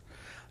nuts.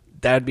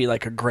 That'd be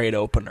like a great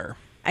opener.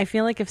 I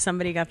feel like if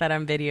somebody got that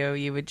on video,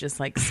 you would just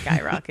like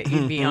skyrocket.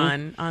 You'd be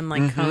on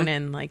like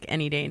Conan like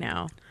any day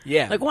now.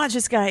 Yeah. Like watch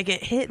this guy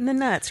get hit in the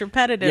nuts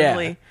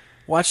repetitively. Yeah.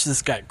 Watch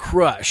this guy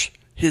crush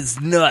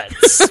his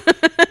nuts.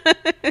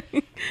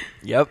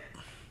 Yep.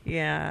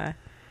 Yeah.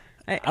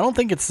 I don't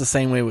think it's the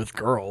same way with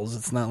girls.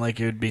 It's not like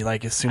it would be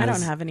like as soon I as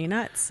don't have any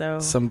nuts, so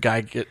some guy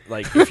get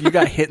like if you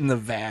got hit in the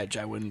vag,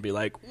 I wouldn't be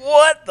like,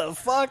 "What the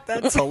fuck?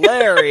 That's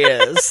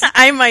hilarious."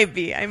 I might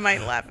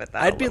laugh at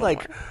that. I'd be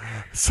like,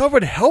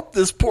 "Someone help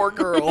this poor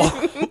girl.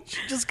 She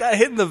just got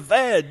hit in the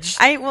veg."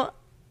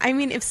 I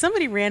mean, if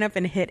somebody ran up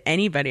and hit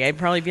anybody, I'd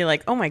probably be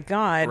like, "Oh my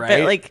god!"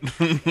 Right? But like,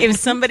 if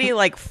somebody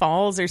like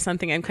falls or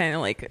something, I'm kind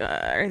of like,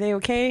 "Are they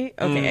okay?"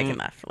 Okay, I can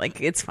laugh. Like,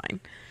 it's fine.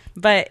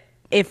 But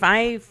if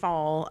I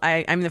fall,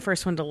 I'm the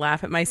first one to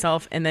laugh at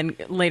myself, and then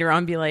later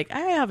on be like, "I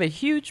have a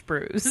huge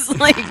bruise.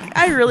 Like,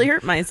 I really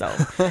hurt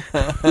myself."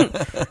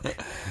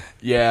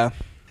 Yeah.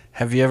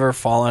 Have you ever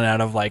fallen out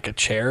of like a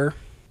chair?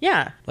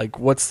 Yeah. Like,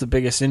 what's the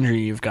biggest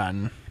injury you've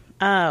gotten?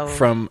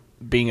 From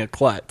being a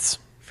klutz?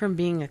 From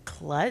being a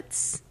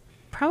klutz?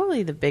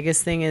 Probably the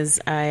biggest thing is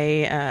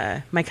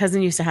my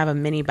cousin used to have a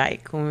mini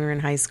bike when we were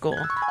in high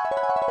school.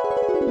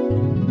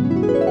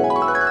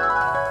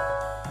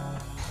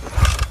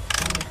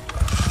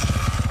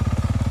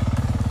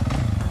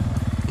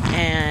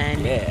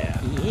 And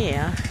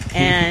yeah.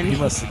 And he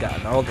must have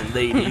gotten all the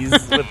ladies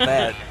with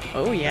that.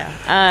 Oh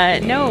yeah.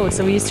 No,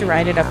 so we used to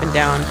ride it up and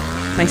down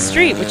my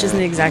street, which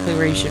isn't exactly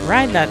where you should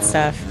ride that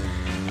stuff.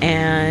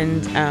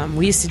 And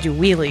we used to do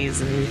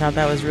wheelies, and we thought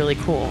that was really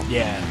cool.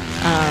 Yeah.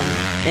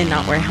 And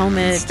not wear a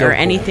helmet Still or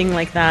cool. anything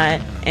like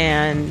that.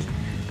 And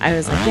I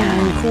was like, yeah,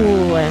 I'm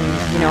cool.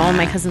 And, you know, all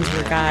my cousins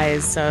were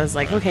guys. So I was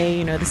like, okay,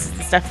 you know, this is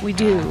the stuff we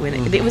do.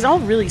 And it was all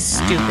really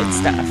stupid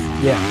stuff.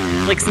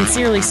 Yeah. Like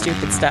sincerely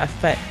stupid stuff.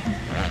 But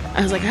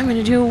I was like, I'm going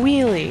to do a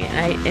wheelie.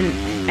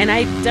 And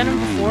I'd done them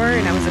before,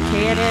 and I was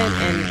okay at it.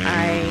 And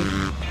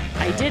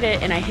I did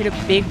it, and I hit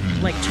a big,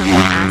 like, chunk of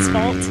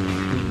asphalt,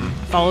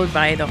 followed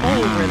by the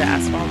hole where the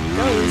asphalt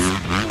goes.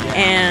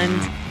 And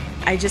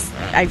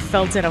I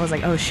felt it. I was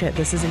like, oh shit,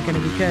 this isn't going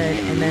to be good.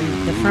 And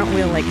then the front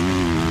wheel, like,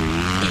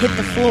 hit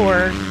the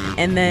floor,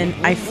 and then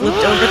I flipped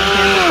over the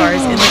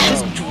handlebars and then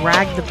just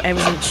dragged I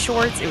was in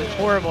shorts. It was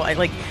horrible. I,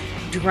 like,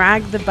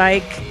 dragged the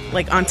bike,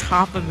 like, on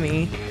top of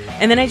me.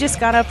 And then I just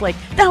got up like,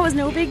 that was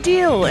no big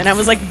deal. And I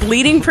was, like,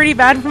 bleeding pretty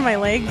bad from my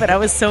leg, but I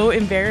was so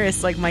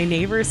embarrassed. Like, my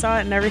neighbor saw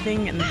it and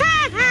everything. And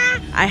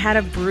I had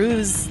a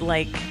bruise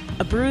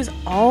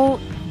all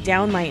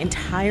down my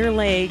entire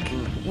leg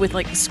with,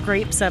 like,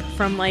 scrapes up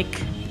from,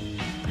 like,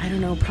 I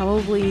don't know,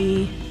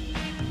 probably...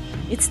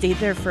 It stayed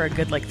there for a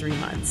good, like, 3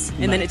 months.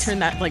 And then it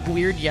turned that, like,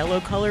 weird yellow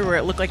color where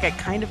it looked like I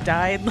kind of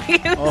died.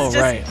 Like, it was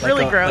just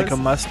really gross. Like a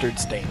mustard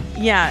stain.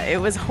 Yeah,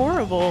 it was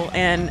horrible.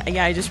 And,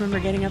 yeah, I just remember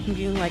getting up and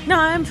being like, no,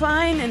 I'm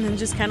fine. And then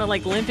just kind of,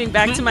 like, limping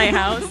back to my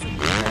house.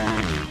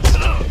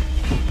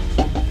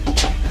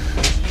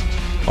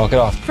 Walk it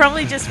off.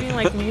 Probably just being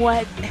like,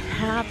 what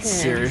happened?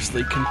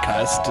 Seriously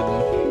concussed.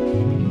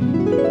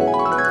 And...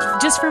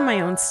 Just from my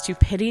own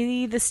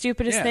stupidity, the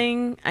stupidest Yeah.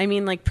 thing. I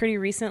mean, like, pretty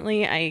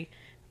recently,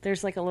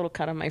 there's, like, a little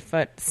cut on my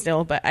foot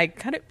still, but I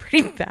cut it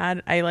pretty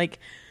bad. I, like,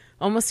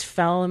 almost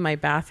fell in my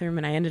bathroom,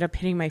 and I ended up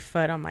hitting my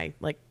foot on my,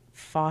 like,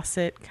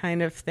 faucet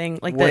kind of thing.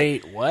 Like,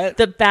 what?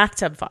 The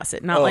bathtub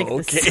faucet, not like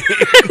okay.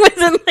 I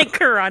wasn't, like,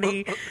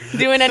 karate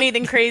doing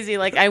anything crazy.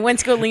 Like, I went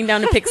to go lean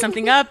down to pick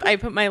something up. I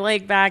put my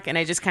leg back, and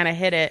I just kind of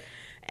hit it.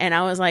 And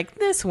I was like,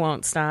 this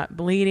won't stop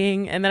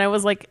bleeding. And then I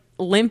was, like,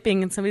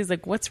 limping, and somebody's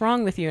like, what's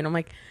wrong with you? And I'm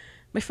like,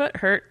 my foot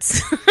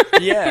hurts.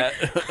 Yeah.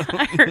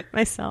 I hurt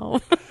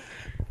myself.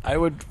 I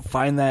would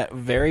find that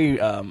very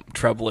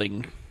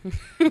troubling.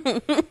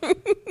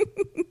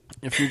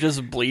 If you're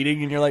just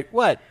bleeding and you're like,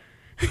 what?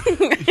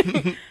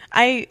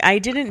 I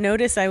didn't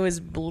notice I was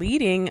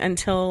bleeding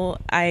until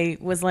I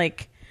was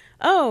like,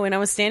 oh, and I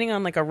was standing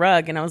on, like, a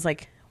rug, and I was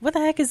like, what the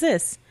heck is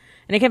this?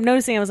 And I kept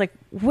noticing, I was like,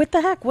 what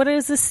the heck? What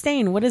is this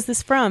stain? What is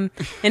this from?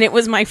 And it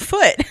was my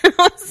foot.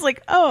 I was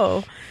like,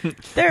 oh,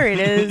 there it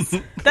is.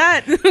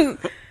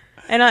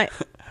 And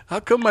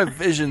how come my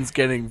vision's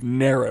getting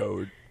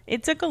narrowed?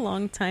 It took a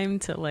long time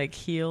to, like,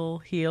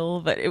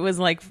 heal, but it was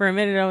like, for a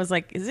minute, I was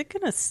like, is it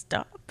going to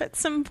stop at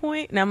some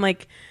point? And I'm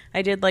like,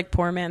 I did, like,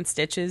 poor man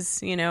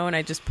stitches, you know, and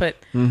I just put,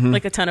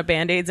 like, a ton of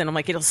Band-Aids, and I'm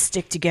like, it'll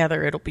stick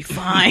together, it'll be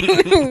fine.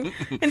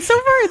 And so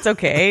far, it's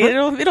okay.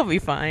 It'll be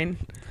fine.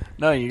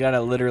 No, you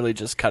gotta literally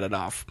just cut it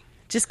off.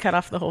 Just cut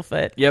off the whole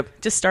foot. Yep.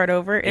 Just start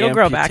over. It'll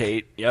grow back.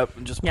 Yep.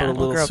 And just put a it'll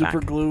little grow super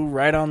back. glue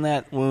right on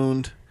that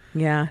wound.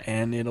 Yeah.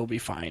 And it'll be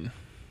fine.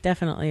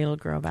 Definitely, it'll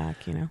grow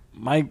back, you know.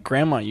 My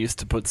grandma used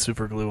to put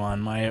super glue on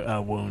my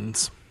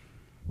wounds.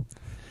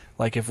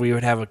 Like, if we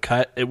would have a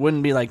cut, it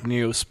wouldn't be like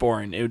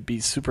Neosporin. It would be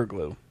super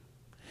glue.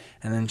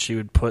 And then she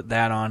would put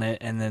that on it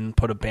and then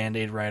put a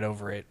Band-Aid right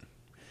over it.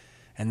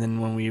 And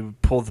then when we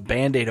would pull the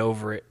Band-Aid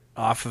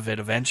off of it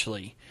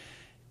eventually,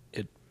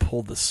 it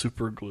pulled the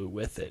super glue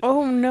with it.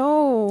 Oh,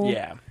 no.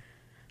 Yeah.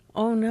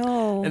 Oh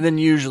no. And then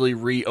usually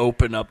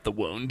reopen up the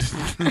wound.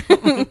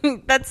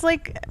 That's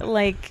like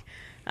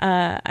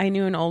I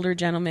knew an older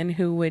gentleman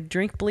who would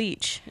drink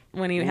bleach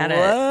when he had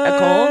a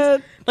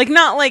cold. Like,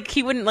 not like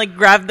he wouldn't like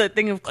grab the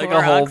thing of Clorox Like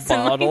a whole and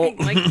bottle.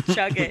 like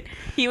chug it.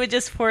 He would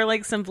just pour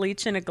like some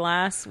bleach in a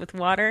glass with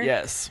water.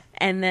 Yes.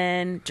 And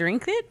then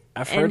drink it.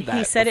 I've heard that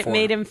he said before. it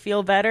made him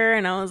feel better,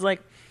 and I was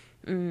like,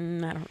 I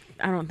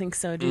don't think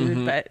so,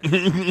 dude. But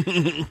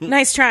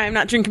nice try. I'm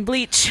not drinking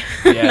bleach.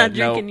 Yeah, not no,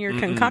 drinking your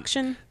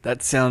concoction.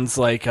 That sounds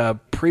like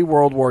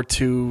pre-World War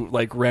II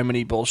like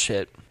remedy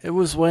bullshit. It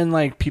was when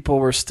like people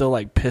were still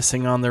like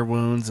pissing on their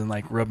wounds and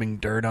like rubbing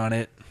dirt on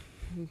it.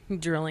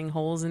 Drilling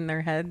holes in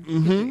their head.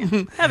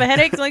 Have a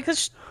headache? Like,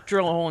 just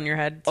drill a hole in your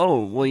head.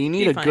 Oh, well, you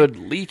need Be a fine. good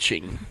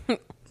leeching.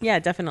 Yeah,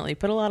 definitely.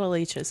 Put a lot of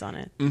leeches on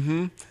it.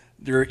 Mm-hmm.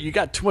 You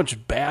got too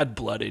much bad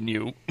blood in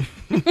you.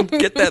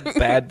 Get that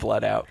bad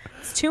blood out.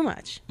 It's too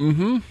much.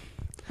 Mm-hmm.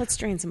 Let's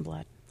drain some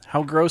blood.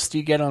 How gross do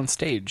you get on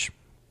stage?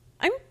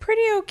 I'm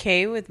pretty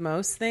okay with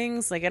most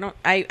things. Like,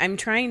 I'm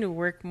trying to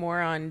work more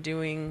on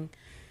doing...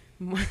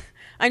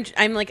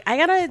 I'm like, I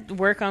gotta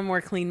work on more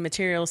clean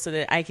material so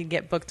that I could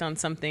get booked on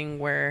something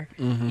where,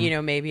 Mhm. you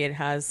know, maybe it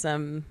has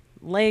some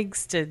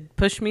legs to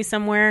push me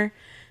somewhere.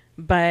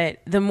 But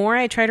the more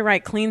I try to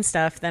write clean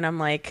stuff, then I'm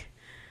like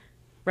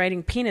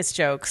writing penis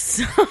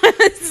jokes.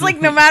 It's like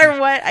no matter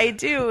what I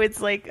do,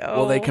 it's like, oh.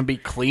 Well, they can be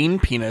clean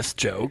penis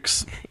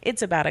jokes.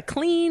 It's about a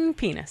clean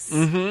penis.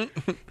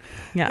 Mm-hmm.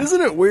 Yeah.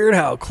 Isn't it weird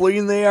how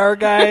clean they are,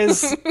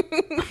 guys?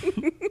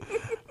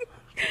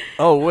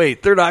 Oh,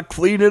 wait, they're not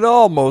clean at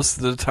all most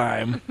of the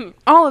time.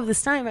 All of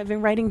this time, I've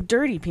been writing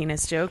dirty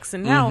penis jokes,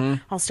 and now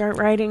Mhm. I'll start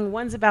writing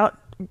ones about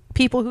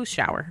people who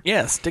shower.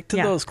 Yeah, stick to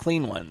Yeah. those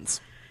clean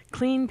ones.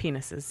 Clean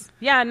penises.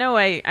 Yeah, no,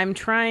 I'm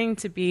trying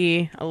to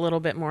be a little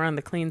bit more on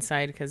the clean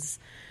side because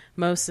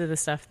most of the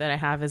stuff that I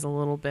have is a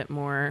little bit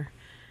more,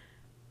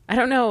 I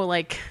don't know,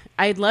 like,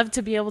 I'd love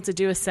to be able to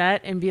do a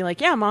set and be like,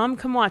 yeah, Mom,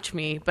 come watch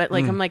me. But,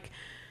 like, I'm like,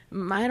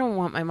 I don't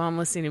want my mom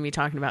listening to me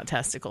talking about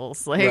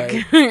testicles.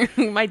 Like,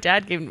 my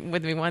dad came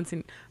with me once,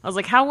 and I was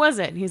like, how was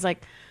it? And he's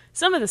like,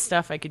 some of the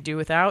stuff I could do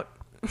without.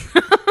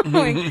 I'm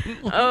like,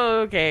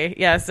 oh, okay.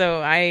 Yeah,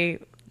 so I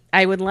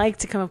would like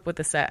to come up with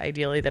a set,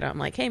 ideally, that I'm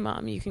like, hey,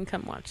 Mom, you can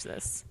come watch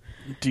this.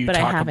 Do you But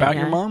I talk haven't about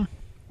your yet.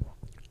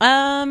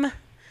 mom?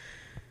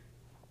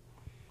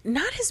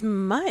 Not as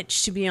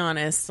much, to be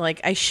honest.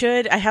 Like, I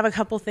have a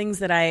couple things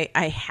that I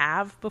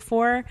have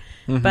before,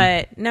 Mhm.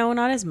 but no,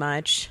 not as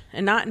much.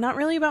 And not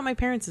really about my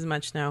parents as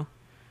much, no.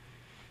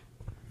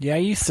 Yeah, I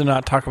used to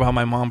not talk about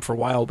my mom for a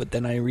while, but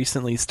then I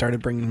recently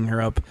started bringing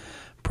her up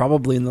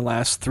probably in the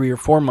last 3 or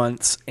 4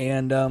 months,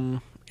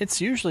 and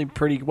it's usually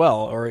pretty well,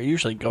 or it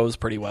usually goes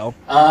pretty well.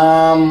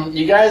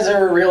 You guys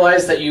ever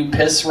realize that you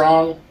piss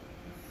wrong?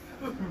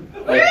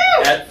 Like,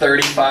 at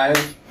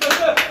 35?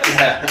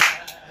 Yeah.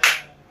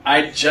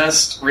 I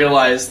just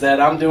realized that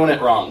I'm doing it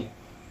wrong.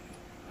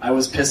 I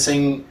was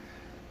pissing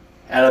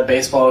at a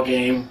baseball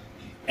game,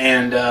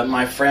 and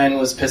my friend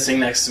was pissing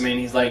next to me, and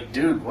he's like,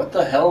 dude, what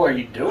the hell are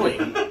you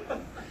doing?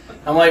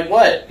 I'm like,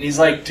 what? And he's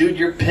like, dude,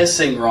 you're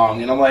pissing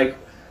wrong. And I'm like,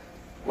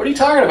 what are you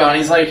talking about? And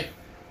he's like,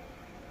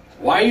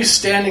 why are you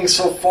standing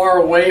so far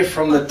away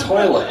from the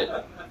toilet?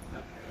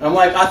 And I'm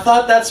like, I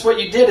thought that's what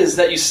you did, is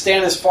that you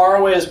stand as far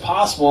away as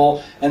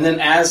possible, and then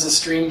as the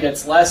stream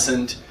gets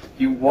lessened,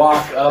 you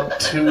walk up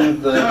to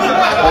the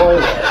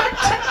toilet.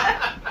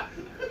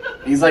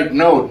 He's like,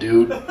 no,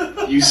 dude.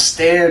 You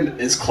stand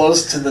as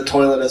close to the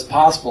toilet as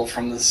possible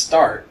from the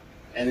start.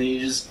 And then you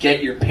just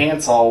get your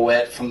pants all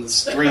wet from the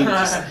stream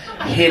just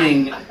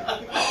hitting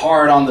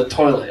hard on the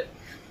toilet.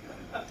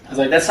 I was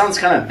like, that sounds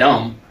kind of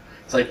dumb.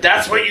 It's like,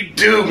 that's what you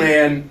do,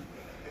 man.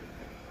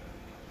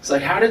 It's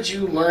like, how did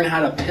you learn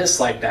how to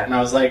piss like that? And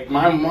I was like,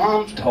 my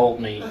mom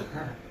told me.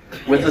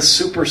 With a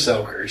super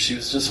soaker. She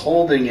was just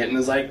holding it and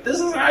was like,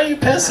 this is how you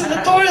piss in the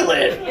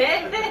toilet.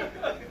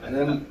 And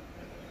then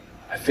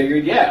I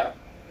figured, yeah,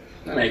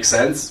 that makes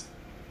sense.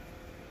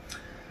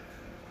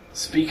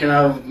 Speaking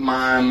of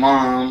my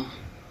mom,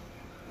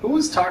 who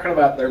was talking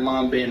about their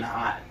mom being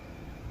hot?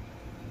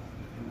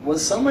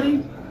 Was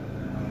somebody?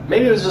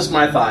 Maybe it was just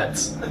my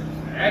thoughts.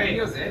 Eddie.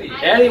 It was Eddie.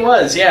 Eddie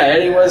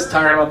was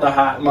talking about the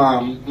hot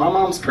mom. My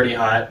mom's pretty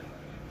hot.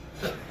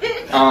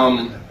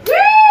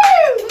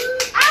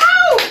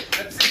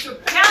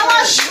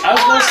 I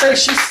was gonna say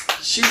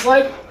she's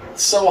like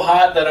so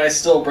hot that I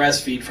still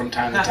breastfeed from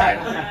time to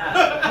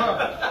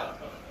time.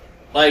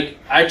 Like,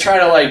 I try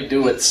to like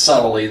do it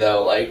subtly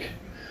though, like,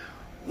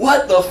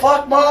 what the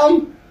fuck,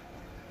 Mom?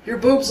 Your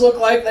boobs look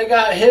like they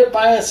got hit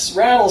by a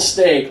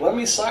rattlesnake. Let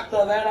me suck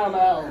that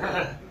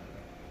out.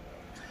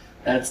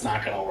 That's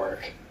not gonna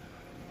work.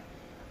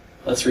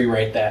 Let's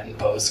rewrite that in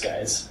post,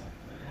 guys.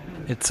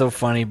 It's so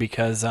funny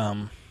because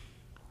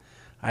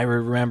I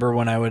remember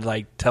when I would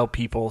like tell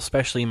people,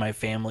 especially my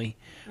family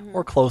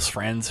or close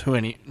friends,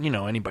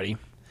 anybody,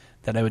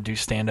 that I would do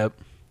stand up,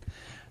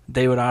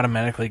 they would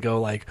automatically go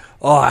like,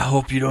 "Oh, I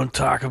hope you don't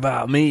talk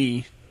about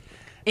me."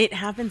 It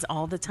happens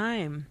all the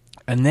time.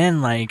 And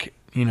then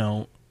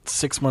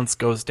 6 months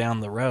goes down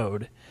the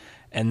road,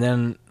 And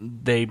then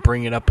they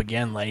bring it up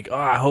again, like, oh,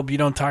 I hope you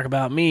don't talk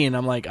about me. And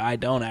I'm like, I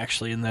don't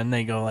actually. And then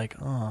they go like,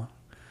 oh,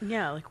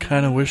 yeah, like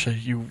kind of wish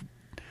you,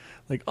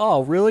 like,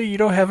 oh, really? You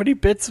don't have any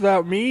bits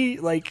about me?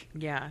 Like,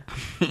 yeah.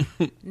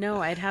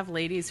 No, I'd have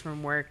ladies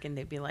from work and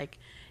they'd be like,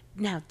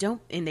 now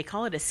don't, and they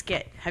call it a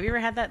skit. Have you ever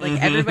had that? Like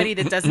everybody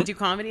that doesn't do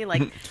comedy,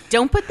 like,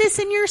 don't put this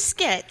in your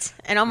skit.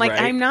 And I'm like,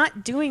 Right. I'm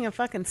not doing a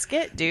fucking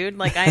skit, dude.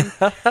 Like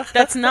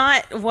that's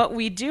not what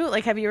we do.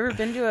 Like, have you ever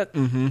been to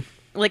a,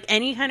 like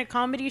any kind of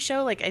comedy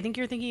show? Like, I think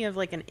you're thinking of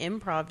like an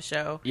improv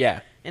show.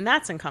 Yeah. And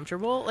that's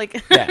uncomfortable.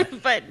 Like, Yeah.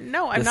 but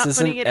no, I'm This not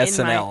putting it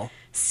isn't in my SNL.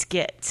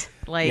 skit.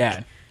 Like,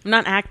 Yeah. I'm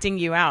not acting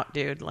you out,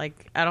 dude.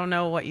 Like, I don't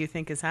know what you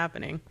think is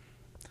happening.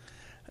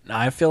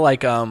 I feel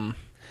like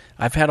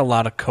I've had a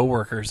lot of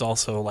coworkers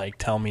also like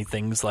tell me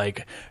things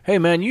like, "Hey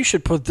man, you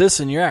should put this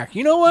in your act."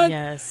 You know what?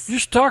 Yes. You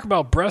should talk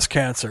about breast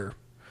cancer.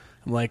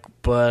 I'm like,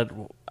 but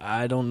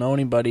I don't know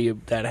anybody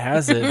that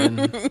has it,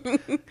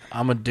 and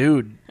I'm a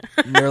dude.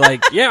 And they're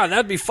like, "Yeah,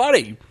 that'd be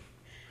funny."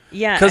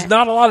 Yeah. Because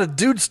not a lot of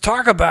dudes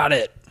talk about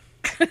it.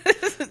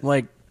 I'm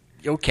like,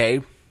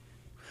 okay.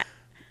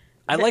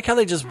 I like how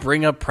they just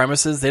bring up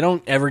premises. They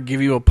don't ever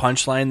give you a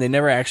punchline. They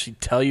never actually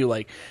tell you,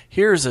 like,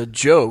 here's a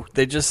joke.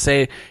 They just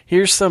say,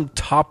 here's some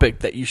topic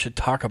that you should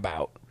talk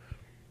about.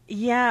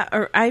 Yeah,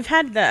 or I've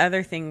had the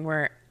other thing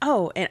where,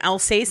 oh, and I'll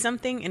say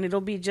something and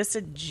it'll be just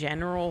a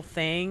general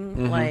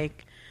thing,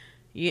 like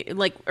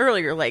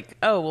earlier, like,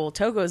 oh, well,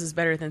 Togo's is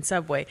better than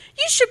Subway.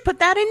 You should put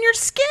that in your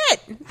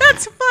skit.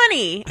 That's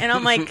funny. And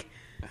I'm like,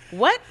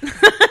 what?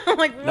 I'm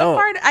like, what No.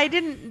 part? I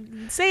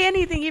didn't say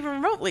anything even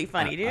remotely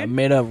funny, dude. I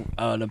made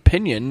an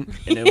opinion,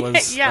 and it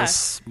was Yeah. a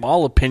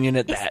small opinion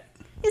at that.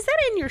 Is that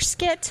in your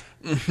skit?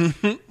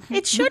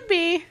 It should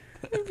be.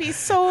 It'd be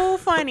so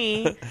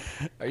funny.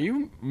 Are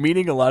you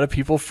meeting a lot of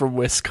people from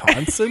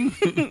Wisconsin?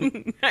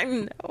 I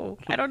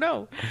don't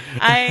know.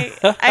 I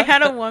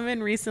had a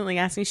woman recently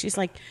ask me, she's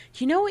like,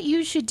 you know what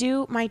you should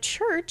do? My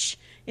church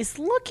is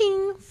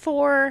looking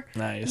for,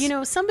 Nice.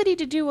 somebody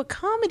to do a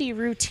comedy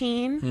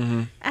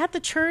routine at the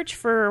church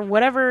for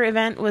whatever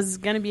event was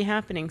going to be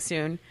happening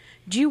soon.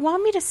 Do you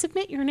want me to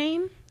submit your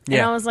name? And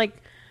Yeah. I was like,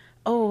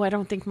 oh, I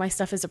don't think my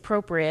stuff is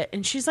appropriate.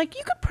 And she's like,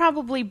 you could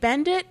probably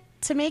bend it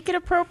to make it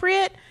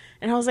appropriate.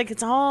 And I was like,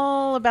 it's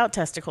all about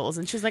testicles.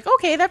 And she's like,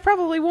 okay, that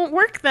probably won't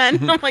work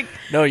then. I'm like,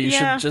 No, you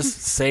yeah. should just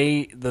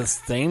say the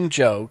same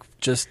joke,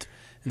 just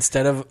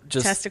instead of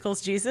just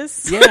testicles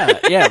Jesus.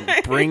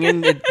 Yeah, bring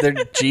in their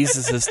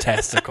Jesus's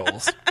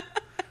testicles.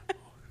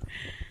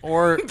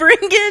 Or bring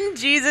in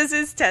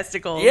Jesus's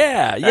testicles.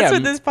 Yeah, yeah. That's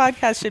what this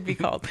podcast should be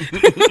called.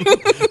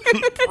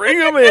 Bring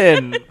them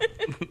in.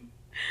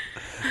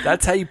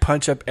 That's how you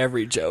punch up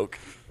every joke.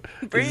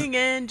 Bring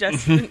in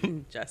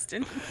Justin.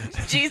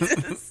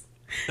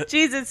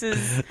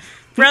 Jesus's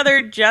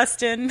brother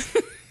Justin.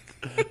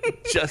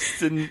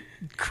 Justin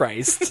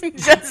Christ.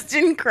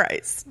 Justin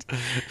Christ.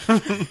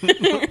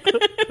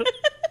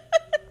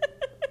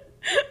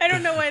 I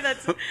don't know why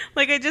that's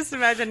like. I just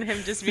imagine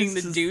him just being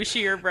the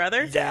douchier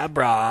brother. Yeah,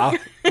 brah.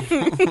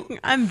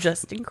 I'm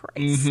Justin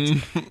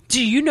Christ.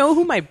 Do you know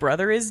who my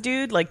brother is,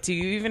 dude? Like, do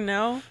you even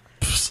know?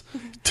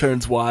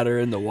 Turns water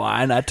into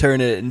wine. I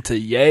turn it into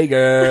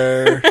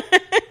Jaeger.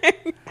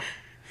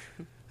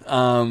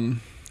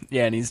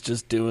 Yeah, and he's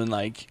just doing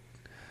like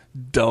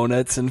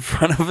donuts in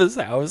front of his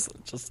house,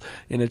 just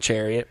in a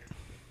chariot.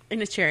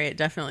 In a chariot,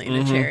 definitely in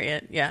a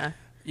chariot. Yeah.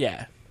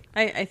 Yeah.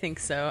 I think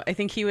so. I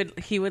think he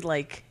would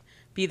like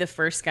be the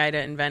first guy to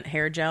invent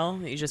hair gel.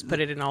 You just put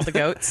it in all the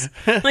goats.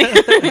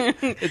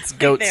 It's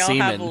goat they all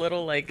semen. have a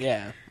little like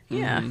Yeah.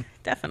 Yeah,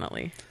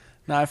 definitely.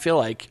 No, I feel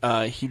like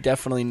he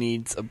definitely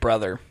needs a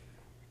brother.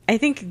 I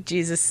think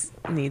Jesus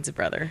needs a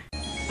brother.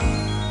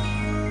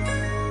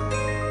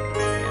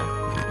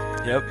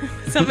 Yep.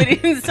 Somebody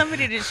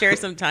to share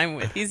some time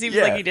with. He seems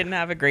like he didn't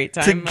have a great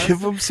time. To most give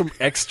him some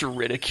extra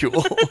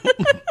ridicule.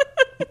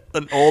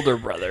 An older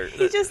brother.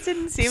 He just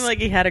didn't seem like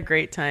he had a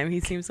great time. He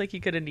seems like he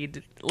could have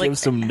needed like Give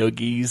some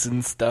noogies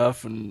and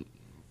stuff, and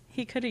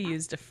he could have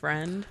used a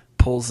friend.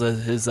 pulls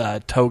his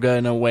toga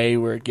in a way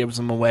where it gives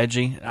him a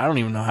wedgie. I don't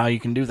even know how you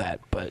can do that,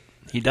 but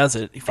he does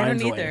it. He I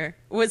finds don't a way.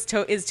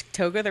 either. Is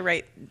toga the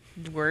right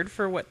word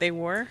for what they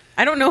wore?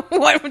 I don't know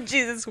what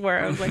Jesus wore.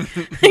 I was like,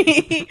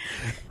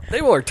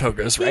 They wore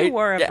togas, right? he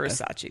wore a Yeah.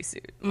 Versace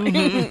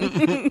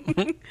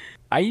suit.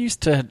 I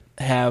used to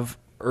have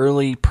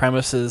early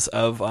premises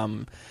of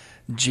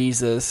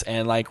Jesus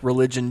and like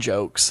religion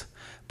jokes,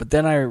 but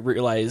then I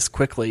realized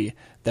quickly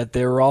that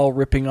they were all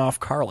ripping off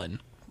Carlin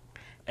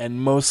and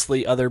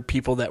mostly other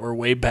people that were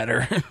way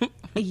better.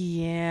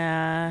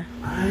 Yeah.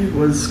 I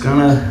was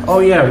gonna... Oh,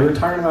 yeah, we were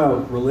talking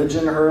about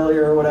religion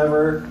earlier or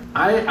whatever.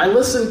 I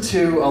listen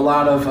to a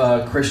lot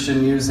of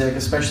Christian music,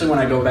 especially when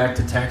I go back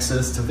to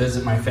Texas to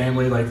visit my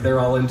family. Like,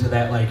 they're all into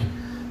that, like,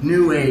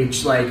 new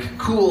age, like,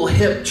 cool,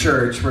 hip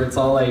church where it's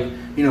all, like,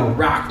 you know,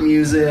 rock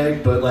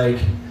music, but, like,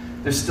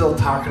 they're still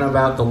talking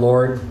about the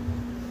Lord.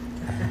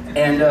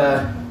 And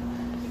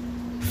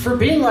for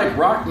being, like,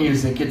 rock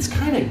music, it's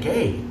kind of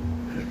gay.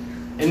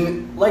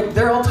 And, like,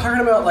 they're all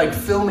talking about, like,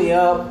 fill me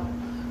up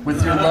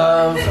with your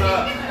love.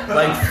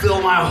 Like,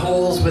 fill my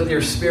holes with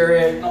your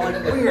spirit. And I'm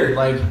like, weird.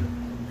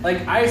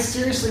 Like, I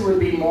seriously would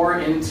be more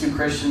into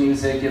Christian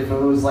music if it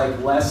was, like,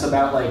 less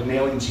about, like,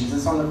 nailing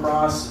Jesus on the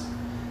cross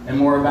and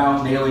more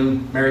about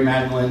nailing Mary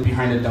Magdalene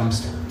behind a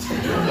dumpster.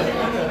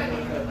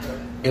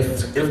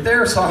 If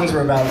their songs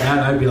were about that,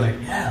 I'd be like,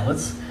 yeah,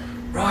 let's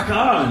rock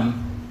on.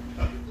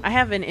 I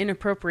have an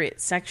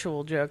inappropriate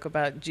sexual joke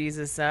about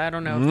Jesus. I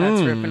don't know if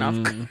that's ripping off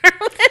Carlos.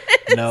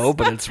 No,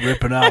 but it's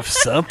ripping off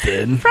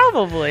something.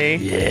 Probably.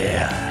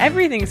 Yeah.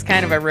 Everything's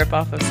kind of a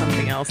rip-off of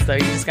something else, though. You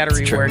just got to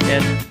rework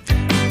it.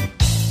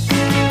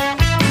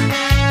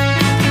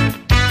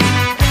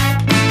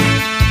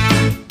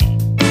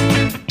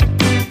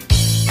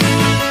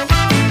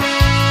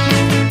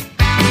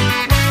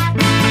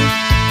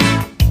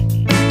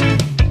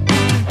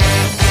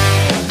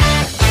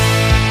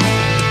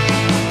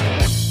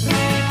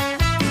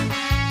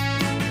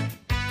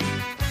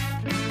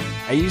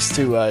 I used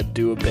to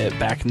do a bit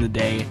back in the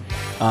day.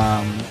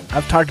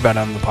 I've talked about it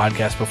on the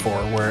podcast before,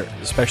 where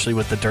especially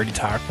with the Dirty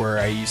Talk, where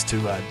I used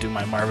to do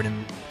my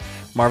Marvin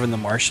the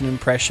Martian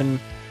impression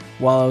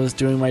while I was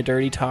doing my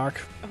Dirty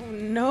Talk. Oh,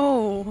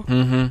 no.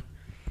 Mm-hmm.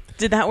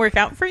 Did that work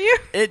out for you?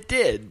 It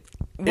did.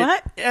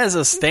 What? As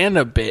a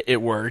stand-up bit, it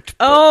worked.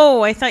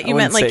 Oh, I thought you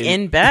meant like say-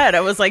 in bed.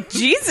 I was like,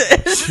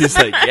 Jesus. She's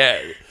like,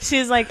 yeah.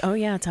 She's like, oh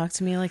yeah, talk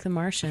to me like the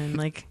Martian.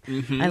 Like,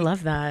 I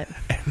love that.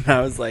 And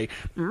I was like,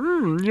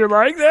 you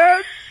like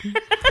that?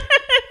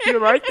 You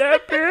like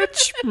that,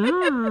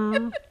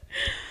 bitch?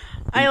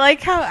 I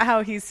like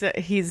how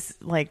he's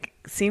like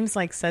seems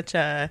like such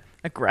a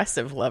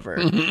aggressive lover.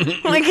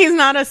 Like he's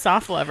not a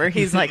soft lover.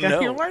 He's like,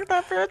 No. you like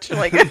that bitch?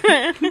 Like,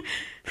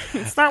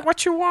 it's not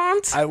what you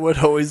want.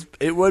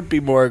 It would be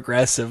more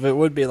aggressive. It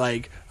would be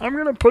like, I'm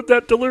going to put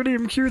that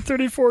Delirium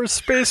Q34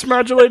 space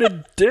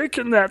modulated dick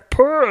in that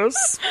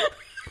puss.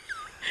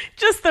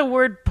 Just the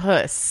word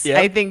puss. Yep.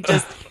 I think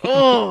just,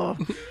 oh.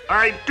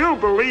 I do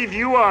believe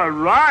you are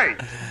right.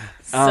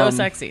 So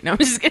sexy. No, I'm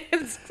just kidding.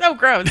 It's so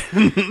gross.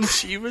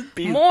 She would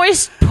be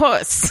moist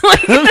puss.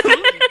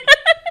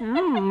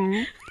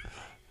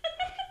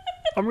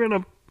 I'm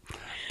gonna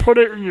put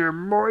it in your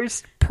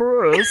moist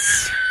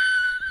puss.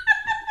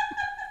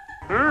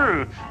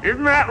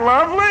 Isn't that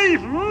lovely?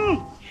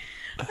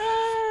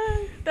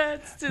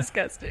 That's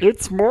disgusting.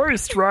 It's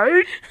moist,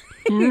 right?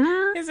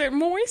 Is it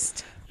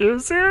moist?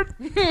 Is it?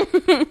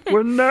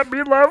 Wouldn't that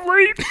be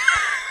lovely?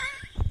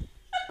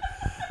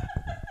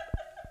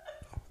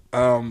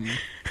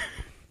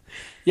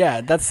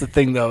 Yeah, that's the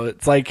thing though.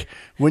 It's like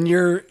when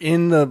you're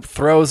in the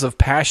throes of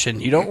passion,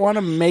 you don't want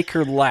to make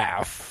her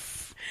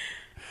laugh.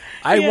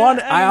 I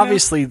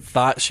obviously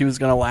thought she was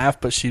going to laugh,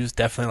 but she was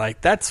definitely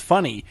like, that's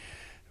funny.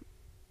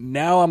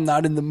 Now I'm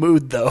not in the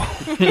mood though.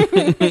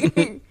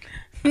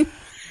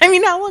 I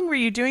mean, how long were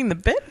you doing the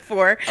bit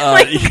for?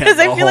 Yeah, Because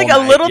the I feel like a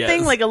whole little night, thing,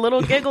 yes. like a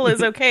little giggle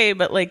is okay,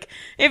 but like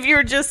if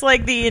you're just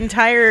like the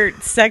entire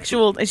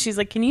sexual, and she's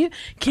like, can you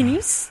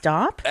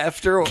stop?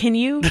 Can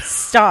you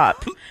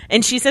stop?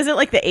 And she says it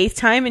like the 8th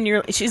time,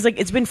 and she's like,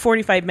 it's been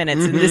 45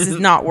 minutes, and this is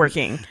not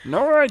working.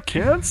 No, I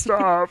can't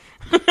stop.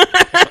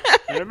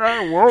 And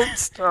I won't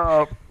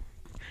stop.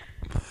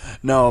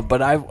 No,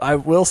 but I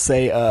will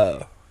say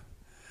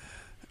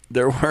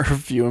there were a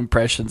few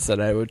impressions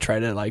that I would try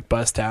to like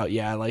bust out,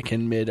 like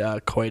in mid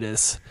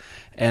coitus,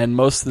 and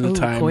most of the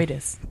time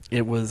coitus.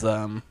 It was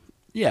for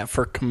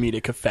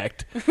comedic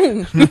effect.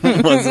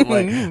 It wasn't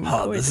like,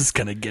 this is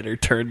gonna get her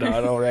turned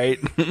on, all right.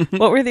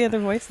 What were the other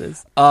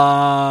voices?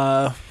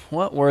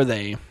 What were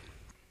they?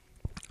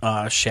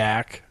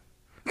 Shaq.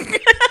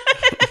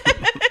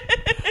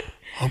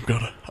 I'm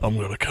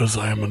gonna cause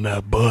I am in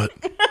that butt.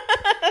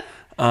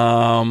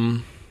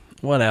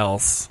 What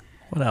else?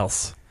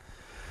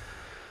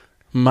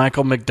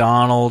 Michael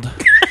McDonald.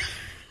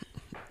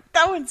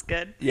 That one's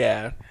good.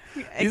 Yeah.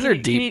 These are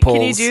deep pulls.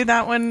 Can you do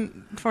that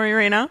one for me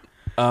right now?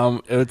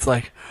 It's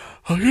like,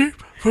 okay,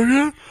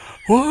 forget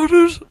what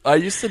is. I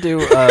used to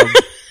do. I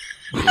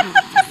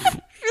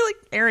feel like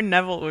Aaron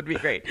Neville would be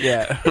great.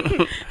 Yeah.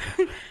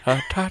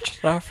 I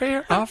touched the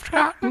fear of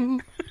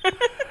cotton.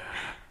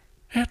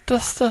 It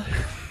just.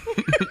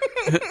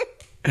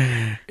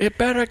 It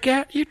better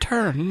get you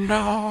turned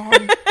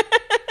on.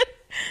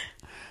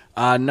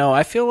 No,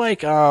 I feel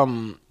like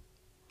who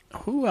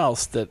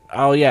else did?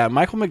 Oh yeah,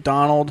 Michael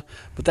McDonald,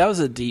 but that was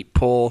a deep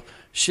pull.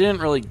 She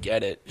didn't really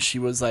get it. She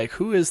was like,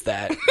 "Who is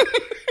that?"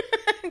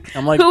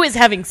 I'm like, who is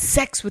having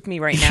sex with me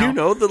right now? You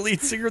know, the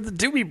lead singer of the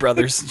Doobie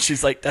Brothers. And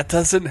she's like, that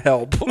doesn't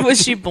help.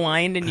 Was she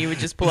blind and you would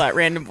just pull out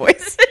random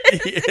voices?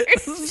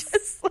 Yes.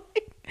 Just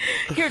like,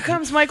 here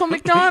comes Michael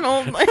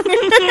McDonald.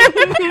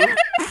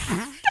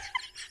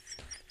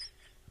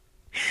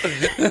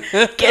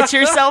 Get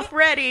yourself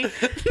ready.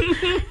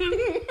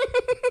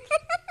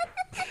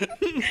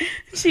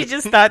 She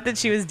just thought that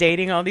she was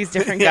dating all these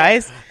different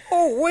guys.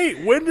 Oh,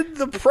 wait, when did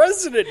the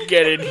president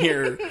get in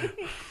here?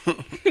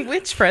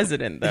 Which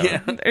president, though?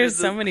 Yeah, There's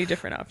so many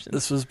different options.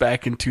 This was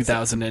back in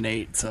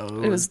 2008, so...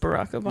 It was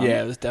Barack Obama?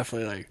 Yeah, it was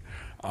definitely like,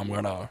 I'm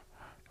gonna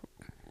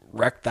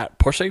wreck that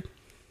pussy.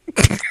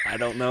 I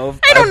don't know.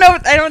 I don't know.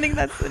 I don't think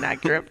that's an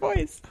accurate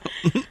voice.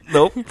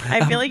 Nope.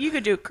 I feel like you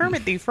could do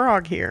Kermit the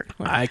Frog here.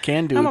 I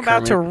can do. I'm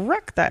about to Kermit.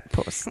 wreck that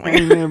puss.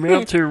 I'm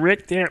about to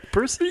wreck that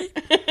pussy.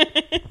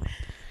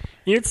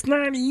 It's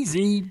not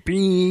easy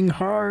being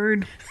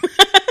hard.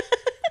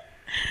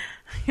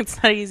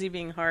 It's not easy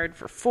being hard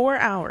for 4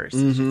 hours.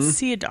 Mhm.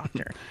 See a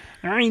doctor.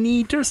 I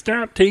need to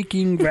stop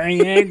taking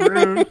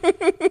Viagra.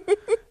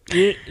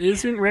 It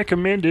isn't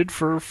recommended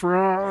for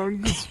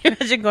frogs.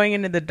 Imagine going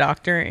into the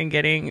doctor and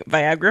getting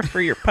Viagra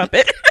for your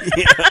puppet.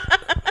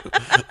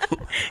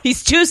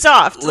 He's too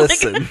soft.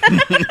 Listen,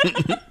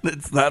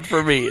 it's not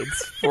for me.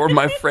 It's for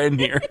my friend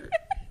here.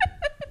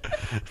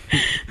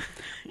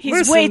 He's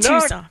Listen, way too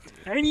Doc, soft.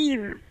 I need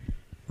it.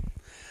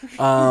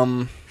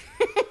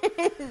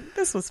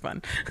 This was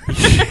fun.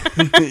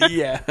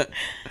 Yeah.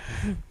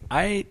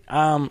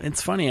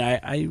 It's funny.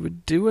 I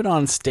would do it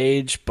on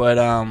stage, but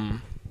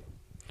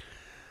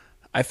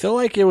I feel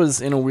like it was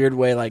in a weird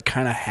way, like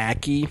kind of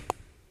hacky.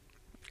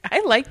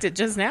 I liked it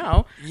just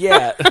now.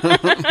 Yeah.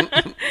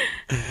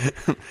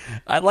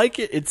 I like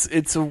it.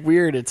 It's a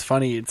weird, it's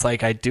funny. It's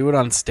like I do it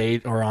on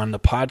stage or on the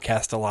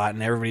podcast a lot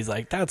and everybody's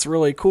like, that's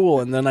really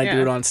cool. And then I do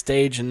Yeah. it on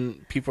stage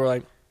and people are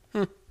like,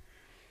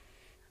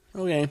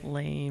 okay.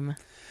 Lame.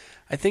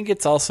 I think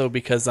it's also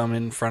because I'm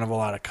in front of a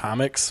lot of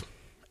comics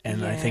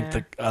and I think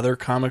the other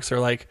comics are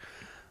like,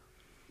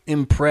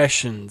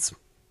 impressions.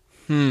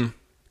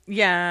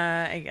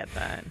 Yeah, I get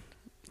that.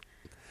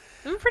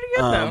 I'm pretty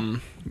good though.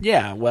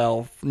 Yeah,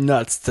 well,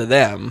 nuts to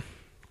them.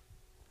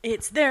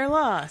 It's their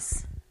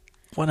loss.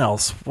 What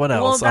else? What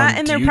Well, else? that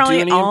and do they're you probably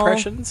do any all-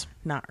 impressions?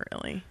 Not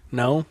really.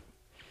 No?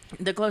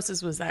 The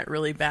closest was that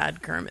really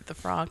bad Kermit the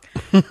Frog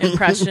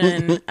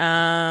impression.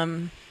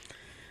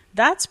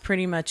 That's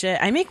pretty much it.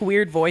 I make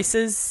weird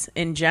voices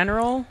in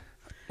general.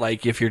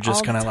 Like if you're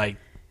just All kind of the like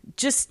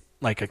Just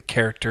like a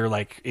character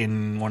like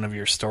in one of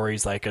your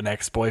stories like an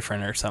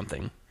ex-boyfriend or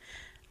something.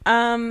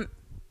 I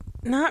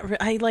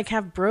like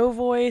have bro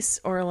voice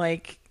or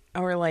like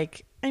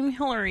I'm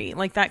Hillary,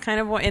 like that kind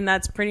of voice, and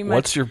that's pretty much.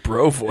 What's your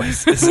bro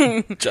voice? Is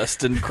it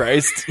Justin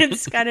Christ?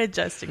 It's kind of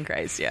Justin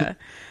Christ, yeah.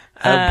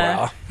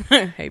 Hey,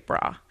 Hey,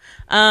 brah.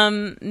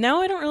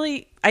 No, I don't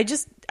really.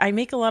 I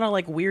make a lot of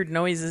like weird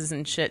noises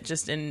and shit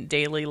just in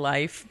daily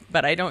life,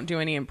 but I don't do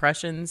any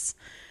impressions.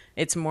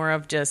 It's more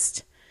of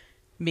just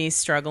me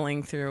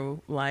struggling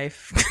through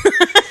life.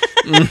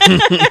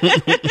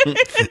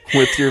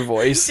 With your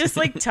voice. Just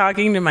like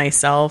talking to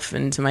myself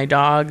and to my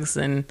dogs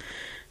and,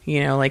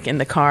 like in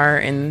the car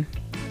and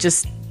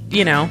just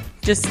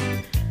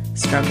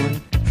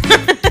struggling.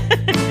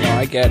 No,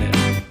 I get it.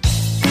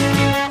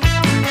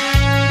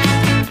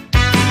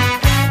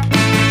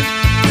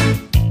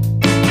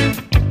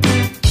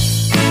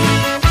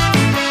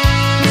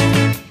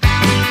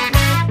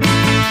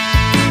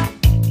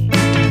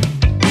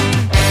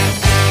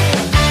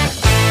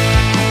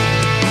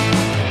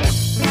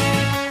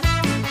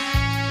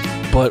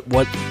 But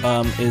what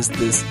is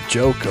this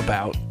joke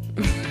about?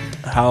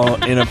 How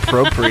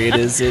inappropriate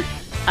is it?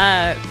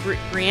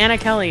 Brianna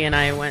Kelly and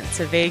I went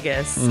to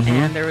Vegas,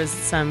 and there was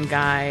some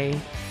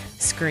guy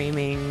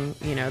screaming,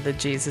 that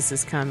Jesus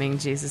is coming,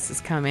 Jesus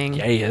is coming.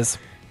 Yeah, he is.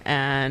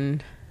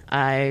 And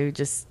I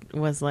just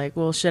was like,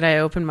 well, should I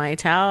open my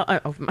towel?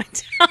 Open my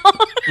towel.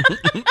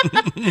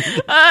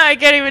 I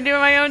can't even do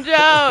my own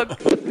joke.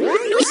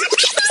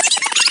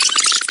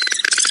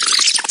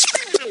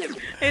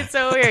 It's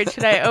so weird.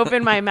 Should I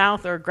open my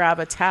mouth or grab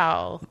a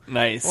towel?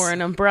 Nice. Or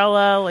an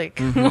umbrella? Like,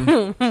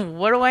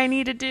 what do I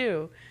need to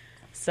do?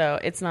 So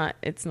it's not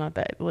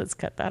that. Let's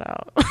cut that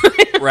out.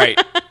 Right.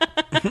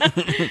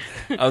 I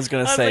was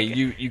going to say, like,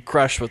 you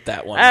crush with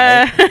that one,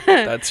 right?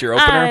 That's your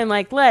opener? I'm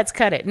like, let's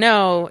cut it.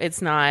 No,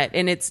 it's not.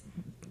 And it's,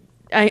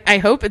 I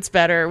hope it's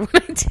better when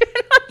I do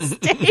it on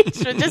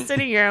stage. But just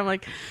sitting here, I'm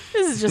like,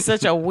 this is just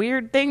such a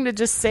weird thing to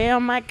just say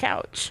on my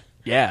couch.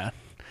 Yeah.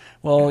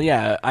 Well,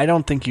 yeah, I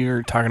don't think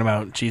you're talking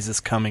about Jesus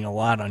coming a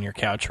lot on your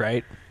couch,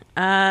 right?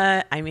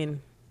 I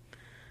mean,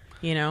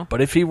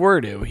 But if he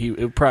were to,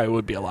 it probably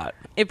would be a lot.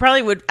 It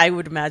probably would. I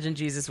would imagine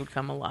Jesus would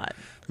come a lot.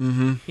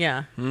 Mm-hmm.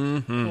 Yeah.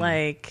 Mm-hmm.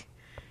 Like,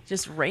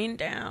 just rain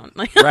down.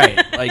 Right.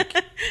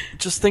 Like,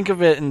 just think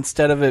of it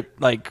instead of it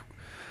like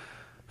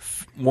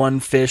one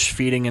fish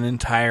feeding an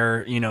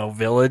entire,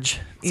 village.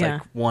 It's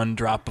like one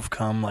drop of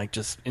cum, like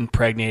just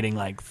impregnating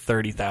like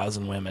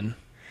 30,000 women.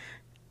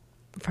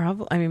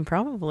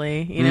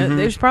 Probably.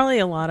 There's probably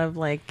a lot of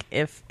like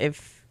if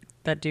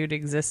that dude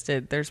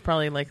existed, there's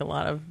probably like a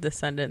lot of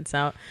descendants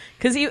out,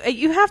 because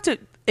you have to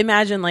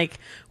imagine like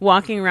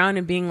walking around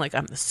and being like,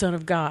 I'm the son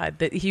of God,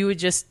 that he would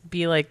just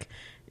be like,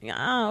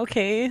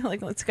 okay,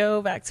 like let's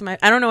go back to my.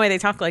 I don't know why they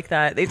talk like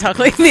that. They talk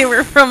like they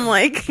were from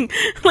like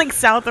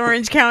South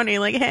Orange County.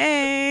 Like,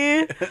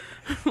 hey,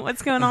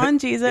 what's going on,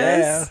 Jesus?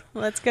 Yeah.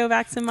 Let's go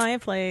back to my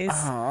place.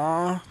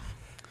 Aww.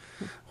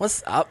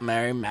 What's up,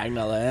 Mary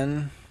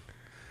Magdalene?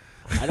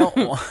 I don't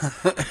want.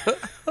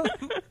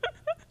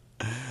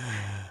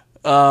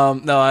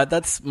 No,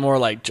 that's more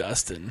like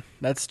Justin.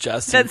 That's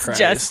Justin. That's Christ.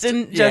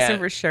 Justin. Yeah. Justin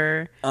for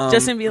sure.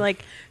 Justin be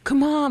like,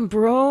 "Come on,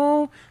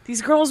 bro.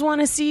 These girls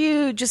want to see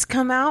you. Just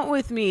come out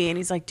with me." And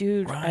he's like,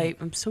 "Dude,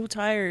 I'm so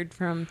tired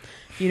from,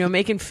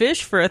 making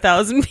fish for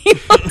 1,000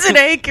 people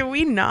today. Can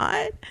we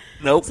not?"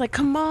 Nope. It's like,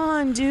 "Come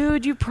on,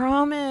 dude. You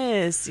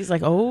promised." He's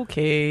like,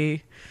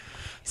 "Okay."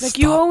 He's like,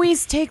 "You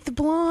always take the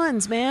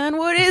blondes, man.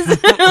 What is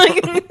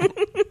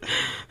it?"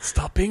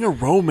 Stop being a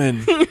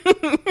Roman.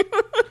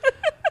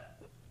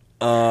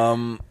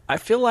 I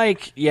feel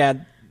like,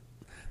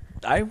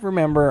 I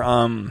remember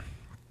a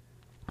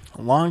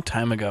long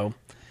time ago,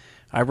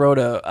 I wrote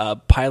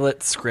a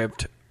pilot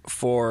script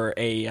for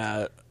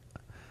a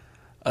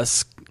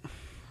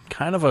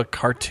kind of a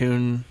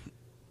cartoon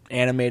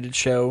animated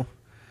show,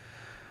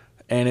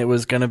 and it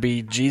was going to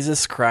be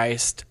Jesus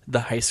Christ,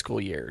 the high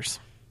school years,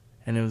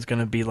 and it was going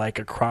to be like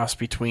a cross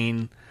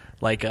between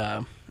like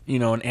an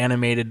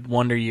animated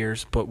Wonder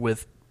Years, but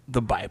with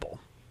the Bible.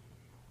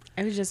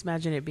 I would just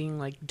imagine it being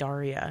like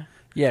Daria.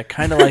 Yeah,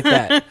 kind of like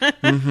that.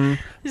 Mm-hmm.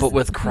 But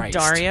with Christ.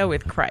 Daria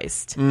with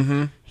Christ.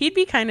 Mm-hmm. He'd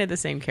be kind of the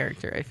same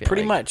character, I feel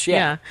Pretty like. much,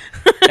 yeah.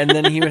 And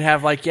then he would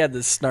have like,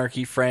 this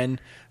snarky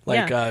friend,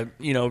 like,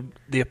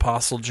 the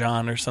Apostle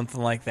John or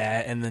something like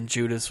that. And then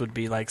Judas would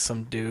be like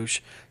some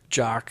douche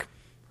jock.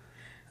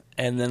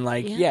 And then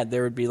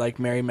there would be like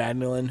Mary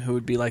Magdalene, who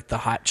would be like the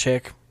hot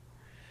chick.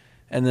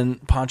 And then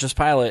Pontius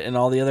Pilate and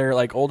all the other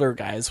like older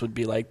guys would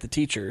be like the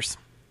teachers.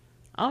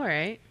 All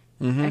right.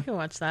 Mm-hmm. I can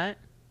watch that.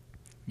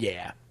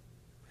 Yeah.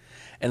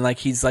 And like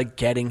he's like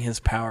getting his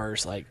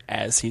powers like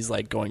as he's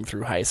like going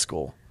through high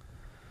school.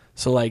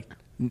 So like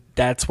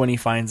that's when he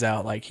finds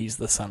out like he's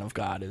the son of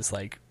God is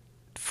like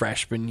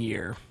freshman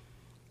year.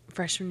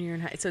 Freshman year in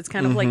high. So it's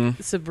kind of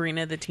like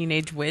Sabrina the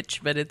Teenage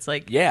Witch, but it's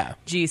like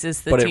Jesus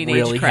the but Teenage it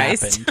really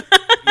Christ.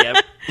 Yep.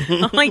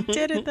 Oh, I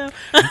did it though.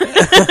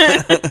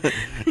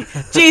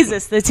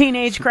 Jesus the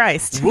Teenage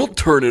Christ. We'll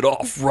turn it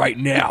off right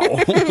now.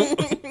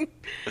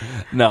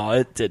 No,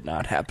 it did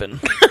not happen.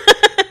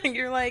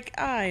 You're like,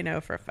 I know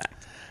for a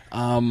fact.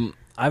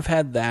 I've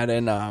had that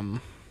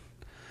and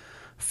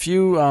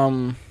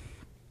few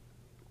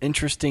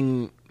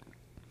interesting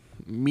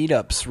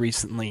meetups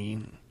recently.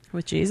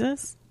 With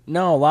Jesus?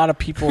 No, a lot of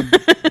people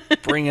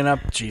bringing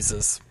up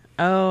Jesus.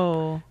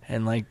 Oh.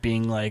 And like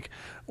being like,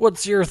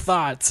 "What's your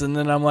thoughts?" And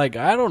then I'm like,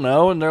 "I don't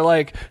know." And they're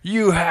like,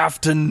 "You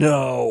have to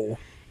know."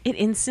 It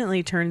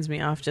instantly turns me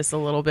off just a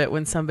little bit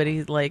when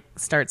somebody like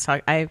starts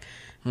talking.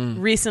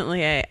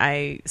 Recently,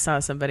 I saw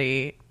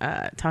somebody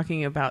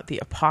talking about the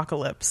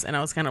apocalypse, and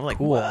I was kind of like,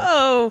 Cool.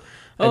 "Whoa,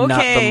 okay." And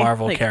not the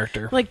Marvel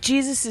character. Like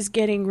Jesus is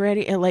getting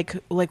ready, and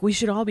like we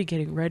should all be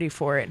getting ready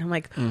for it. And I'm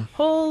like,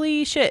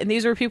 "Holy shit!" And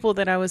these were people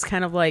that I was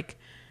kind of like,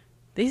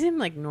 they seem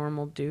like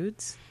normal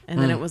dudes.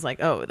 And then it was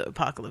like, "Oh, the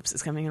apocalypse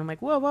is coming," and I'm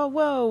like, "Whoa, whoa,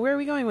 whoa! Where are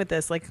we going with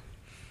this? Like,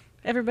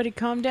 everybody,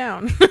 calm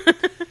down."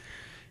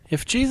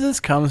 If Jesus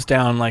comes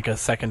down like a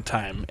second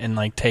time and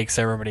like takes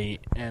everybody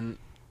and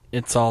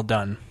it's all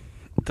done,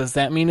 does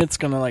that mean it's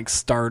going to like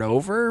start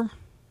over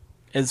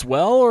as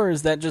well? Or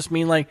does that just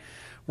mean like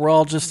we're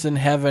all just in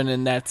heaven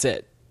and that's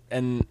it?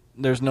 And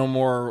there's no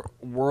more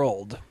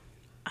world?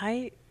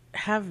 I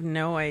have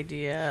no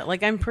idea.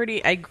 Like,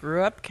 I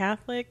grew up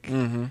Catholic.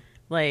 Mm-hmm.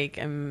 Like,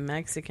 I'm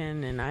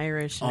Mexican and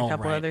Irish and a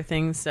couple right. other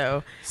things.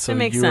 So it So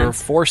makes you sense. were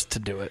forced to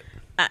do it.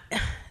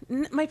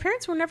 My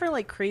parents were never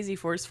like crazy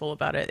forceful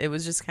about it. It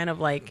was just kind of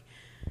like,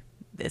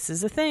 this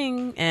is a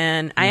thing.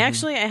 And I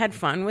had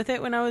fun with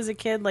it when I was a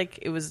kid. Like,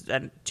 it was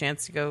a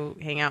chance to go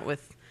hang out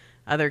with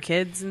other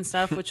kids and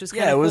stuff, which was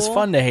kind of Yeah, it was cool.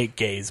 fun to hate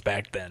gays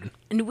back then.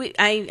 And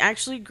I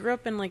actually grew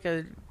up in like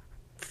a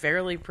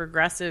fairly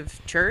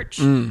progressive church.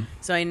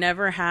 So I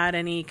never had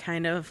any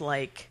kind of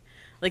like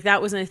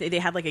that wasn't a thing. They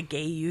had like a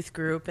gay youth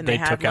group, and they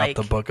had took out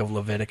the book of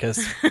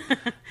Leviticus.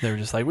 They were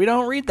just like, we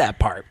don't read that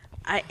part.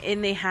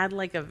 And they had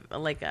like a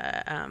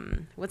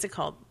what's it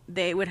called?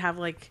 They would have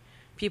like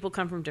people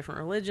come from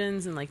different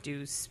religions and like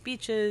do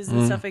speeches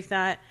and stuff like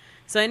that.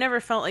 So I never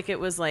felt like it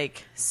was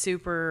like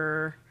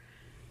super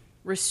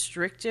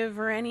restrictive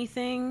or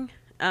anything.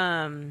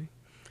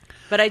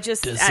 But I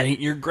just This ain't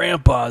your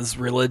grandpa's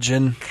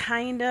religion.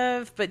 kind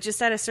of, but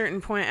just at a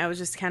certain point, I was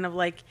just kind of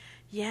like,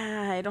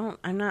 yeah,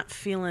 I'm not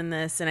feeling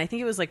this. And I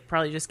think it was like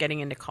probably just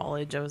getting into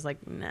college. I was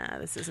like, nah,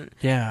 this isn't.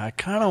 Yeah, I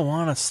kind of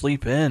want to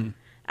sleep in.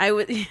 I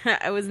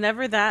was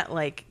never that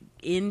like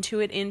into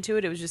it.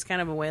 It was just kind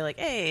of a way like,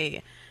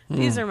 hey,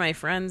 these are my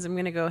friends. I'm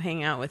gonna go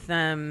hang out with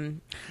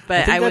them.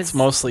 But I think I that's was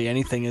mostly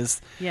anything is.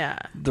 Yeah.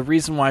 The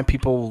reason why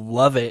people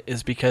love it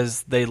is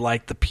because they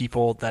like the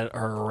people that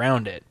are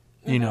around it.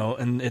 You know,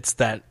 and it's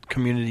that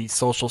community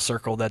social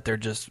circle that they're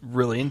just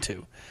really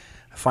into.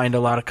 I find a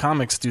lot of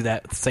comics do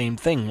that same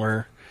thing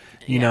where,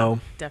 you know,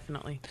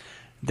 definitely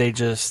they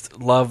just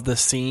love the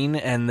scene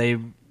and they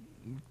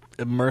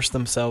immerse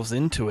themselves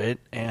into it.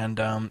 And,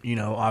 you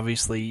know,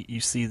 obviously you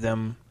see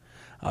them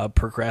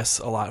progress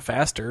a lot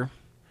faster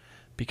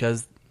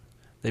because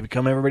they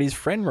become everybody's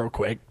friend real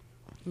quick.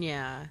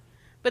 Yeah.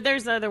 But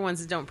there's other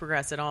ones that don't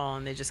progress at all,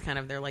 and they just kind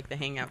of, they're like the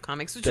hangout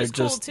comics, which They're is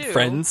cool just too.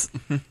 friends.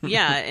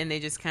 Yeah, and they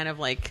just kind of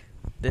like,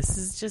 this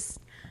is just,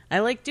 I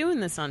like doing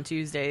this on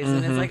Tuesdays,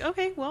 and it's like,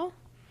 okay, well,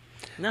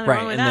 nothing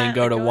wrong with and that. they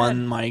go to Go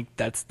one ahead. mic.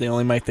 That's the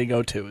only mic they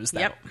go to. Is that?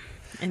 Yep.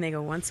 And they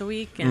go once a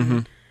week,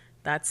 and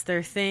that's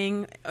their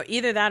thing.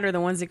 Either that or the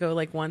ones that go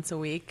like once a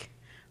week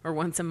or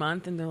once a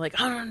month, and they're like,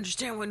 I don't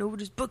understand why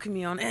nobody's booking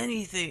me on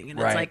anything. And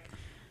it's like,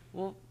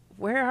 well,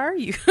 where are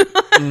you?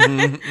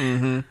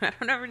 I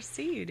don't ever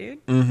see you, dude.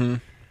 No,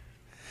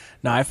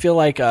 I feel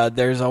like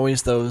there's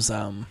always those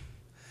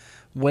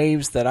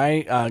waves that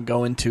I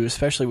go into,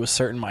 especially with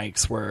certain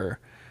mics, where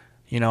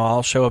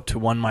I'll show up to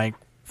one mic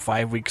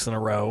 5 weeks in a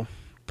row,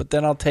 but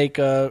then I'll take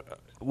a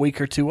week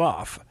or two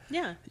off.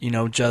 Yeah.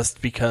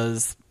 Just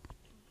because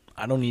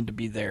I don't need to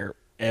be there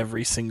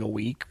every single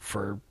week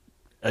for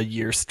a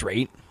year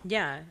straight.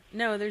 Yeah.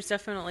 No, there's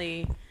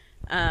definitely,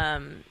 I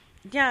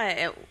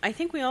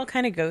think we all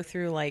kind of go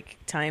through like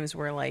times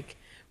where like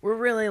we're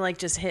really like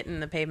just hitting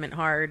the pavement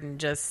hard and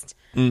just,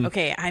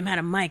 okay, I'm at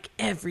a mic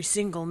every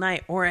single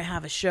night, or I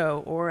have a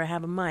show, or I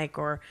have a mic,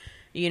 or,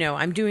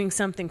 I'm doing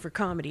something for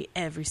comedy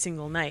every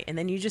single night. And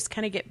then you just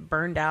kind of get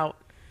burned out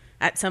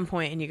at some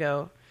point and you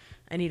go,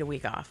 I need a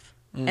week off.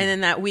 And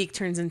then that week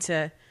turns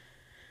into,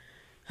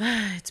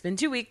 it's been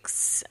 2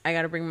 weeks. I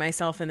got to bring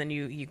myself. And then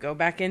you go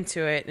back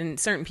into it. And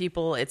certain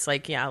people, it's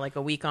like, like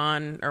a week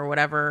on or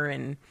whatever.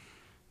 And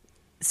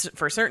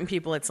for certain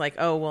people, it's like,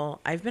 oh, well,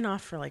 I've been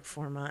off for like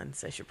 4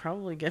 months. I should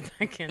probably get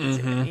back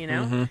into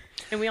it,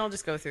 And we all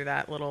just go through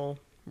that little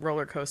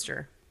roller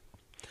coaster.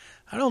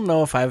 I don't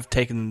know if I've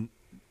taken,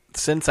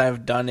 since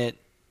I've done it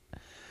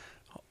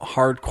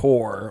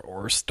hardcore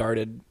or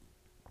started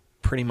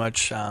pretty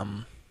much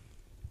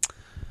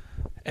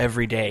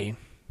every day.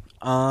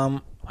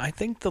 I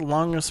think the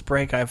longest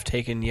break I've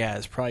taken,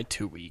 is probably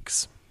 2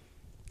 weeks.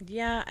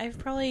 Yeah, I've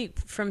probably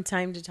from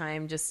time to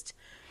time just...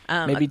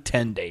 maybe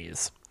 10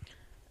 days.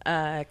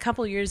 A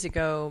couple years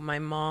ago, my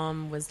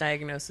mom was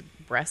diagnosed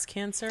with breast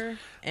cancer.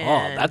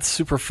 And that's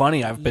super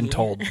funny, I've been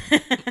told.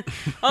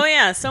 Oh,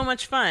 yeah, so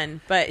much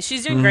fun. But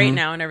she's doing great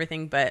now and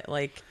everything, but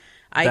like...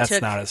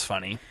 That's not as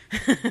funny.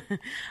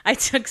 I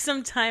took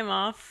some time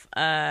off,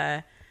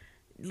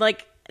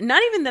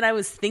 not even that I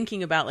was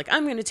thinking about, like,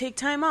 I'm going to take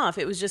time off.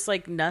 It was just,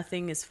 like,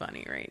 nothing is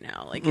funny right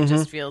now. Like, it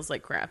just feels,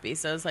 like, crappy.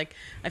 So I was like,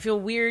 I feel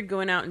weird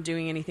going out and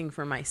doing anything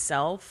for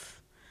myself.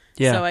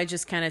 Yeah. So I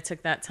just kind of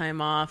took that time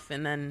off,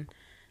 and then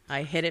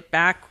I hit it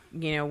back,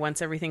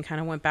 once everything kind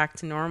of went back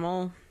to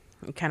normal.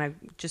 And kind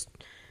of just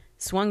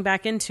swung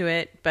back into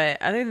it. But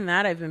other than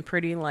that, I've been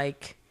pretty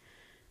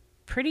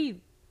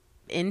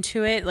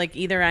into it. Like,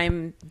 either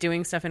I'm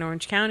doing stuff in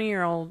Orange County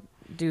or I'll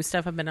do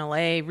stuff up in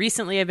LA.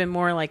 Recently I've been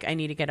more like, I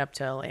need to get up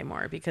to LA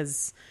more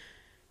because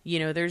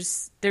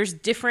there's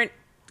different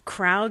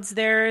crowds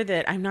there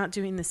that I'm not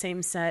doing the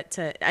same set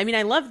to. I mean,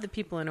 I love the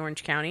people in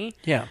Orange County,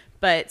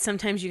 but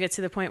sometimes you get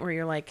to the point where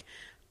you're like,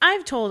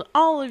 I've told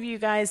all of you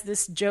guys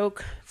this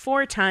joke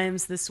 4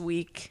 times this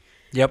week.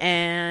 Yep.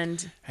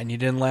 And you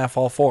didn't laugh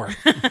all 4.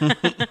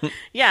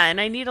 Yeah,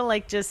 and I need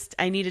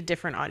I need a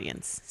different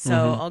audience. So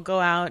I'll go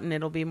out and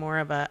it'll be more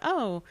of a,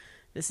 oh,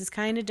 this is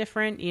kind of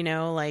different,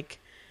 like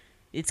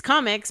it's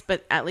comics,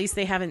 but at least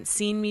they haven't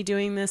seen me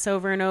doing this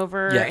over and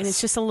over. Yes. And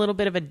it's just a little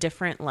bit of a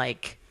different,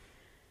 like,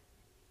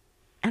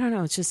 I don't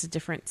know, it's just a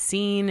different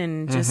scene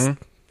and just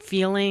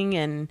feeling.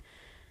 And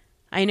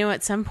I know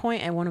at some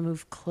point I want to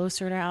move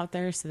closer to out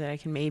there so that I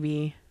can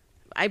maybe,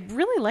 I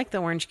really like the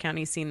Orange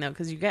County scene though,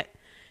 because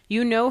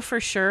you know for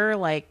sure,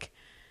 like,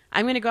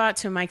 I'm going to go out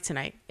to a mic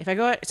tonight. If I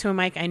go out to a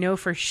mic, I know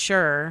for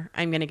sure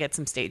I'm going to get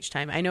some stage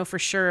time. I know for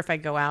sure if I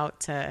go out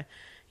to,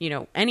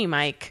 any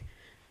mic,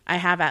 I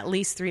have at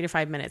least 3 to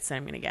 5 minutes that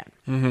I'm going to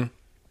get.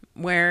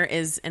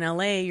 Whereas in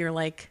LA, you're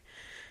like,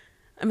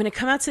 I'm going to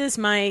come out to this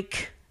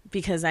mic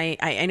because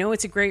I know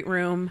it's a great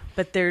room,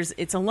 but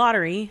it's a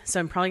lottery, so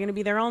I'm probably going to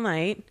be there all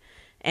night.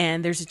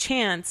 And there's a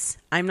chance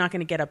I'm not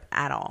going to get up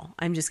at all.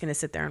 I'm just going to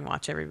sit there and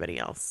watch everybody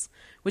else,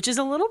 which is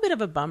a little bit of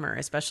a bummer,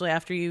 especially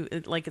after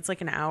it's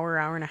like an hour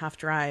and a half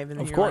drive. And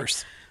then Of you're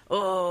course. Like,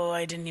 oh,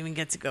 I didn't even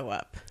get to go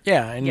up.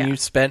 Yeah, and you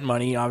spent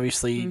money,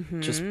 obviously,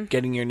 just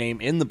getting your name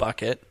in the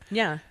bucket.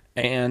 Yeah.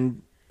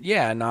 And,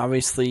 and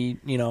obviously,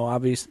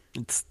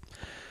 it's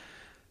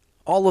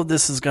all of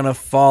this is going to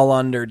fall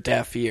under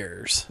deaf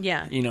ears.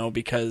 Yeah.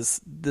 Because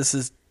this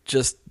is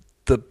just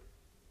the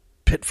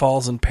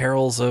pitfalls and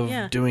perils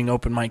of doing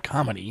open mic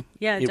comedy.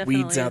 Yeah, it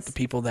weeds out is. the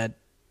people that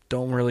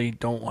don't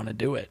want to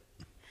do it.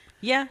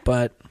 Yeah.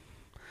 But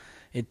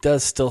it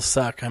does still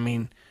suck. I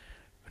mean,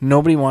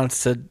 nobody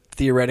wants to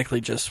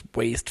theoretically just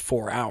waste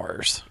 4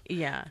 hours.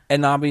 Yeah.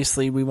 And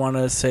obviously we want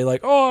to say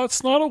like, oh,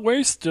 it's not a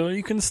waste still.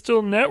 You can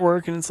still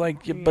network. And it's like,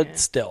 but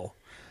still.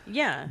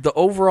 Yeah. The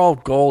overall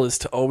goal is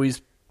to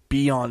always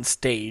be on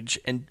stage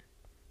and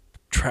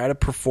try to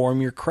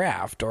perform your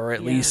craft or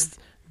at least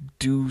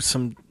do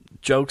some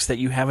jokes that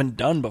you haven't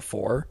done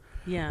before.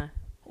 Yeah.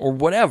 Or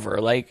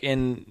whatever. Like,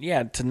 and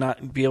to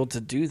not be able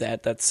to do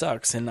that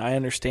sucks. And I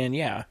understand,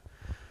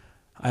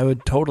 I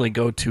would totally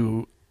go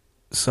to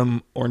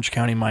some Orange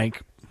County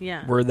mic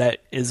Yeah. where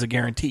that is a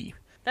guarantee.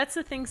 That's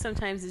the thing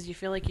sometimes is you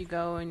feel like you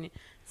go and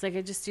it's like,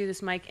 I just do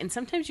this mic. And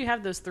sometimes you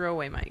have those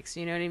throwaway mics,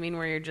 you know what I mean?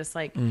 Where you're just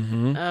like,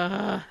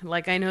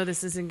 like, I know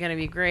this isn't going to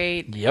be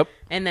great. Yep.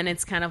 And then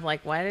it's kind of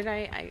like, why did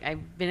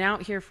I've been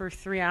out here for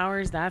 3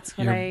 hours. That's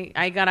what You're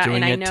I got out. doing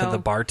And I it know to the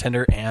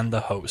bartender and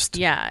the host.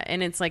 Yeah.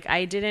 And it's like,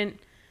 I didn't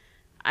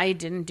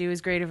do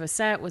as great of a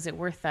set. Was it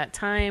worth that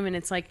time? And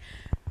it's like,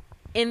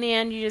 in the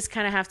end, you just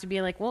kind of have to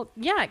be like, well,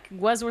 yeah, it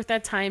was worth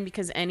that time,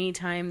 because any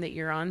time that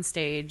you're on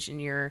stage and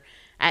you're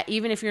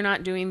even if you're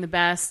not doing the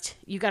best,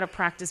 you got to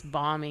practice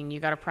bombing. You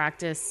got to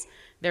practice.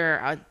 There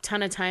are a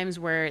ton of times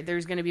where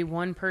there's going to be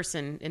one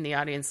person in the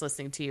audience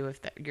listening to you if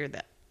you're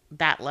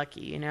that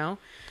lucky, you know?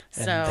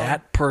 And so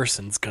that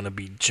person's going to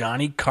be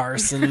Johnny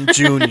Carson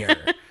Jr.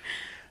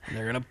 And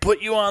they're going to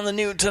put you on the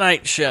new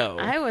Tonight Show.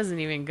 I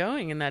wasn't even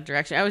going in that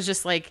direction. I was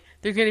just like,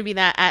 there's going to be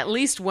that at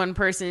least one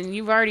person.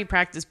 You've already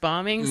practiced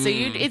bombing, so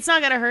it's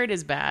not going to hurt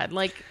as bad.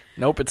 Like,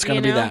 nope, it's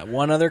going to be that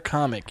one other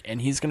comic, and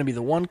he's going to be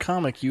the one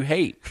comic you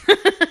hate.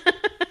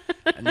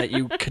 And that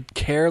you could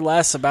care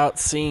less about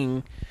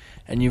seeing,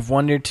 and you've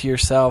wondered to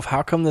yourself,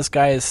 how come this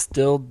guy is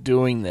still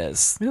doing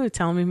this? Ooh,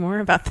 tell me more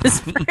about this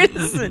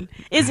person.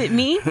 Is it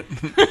me?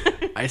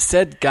 I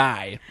said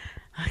guy.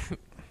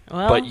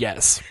 Well, but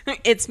yes.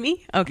 It's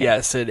me? Okay.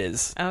 Yes, it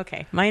is.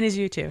 Okay. Mine is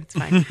you too. It's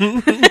fine.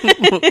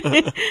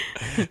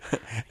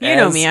 You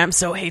know me. I'm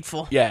so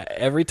hateful. Yeah.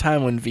 Every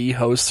time when V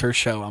hosts her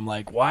show, I'm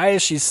like, why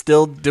is she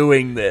still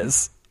doing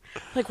this?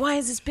 Like, why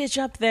is this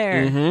bitch up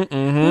there? Who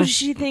does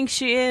she think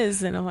she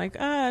is? And I'm like,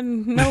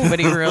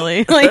 nobody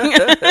really. Like,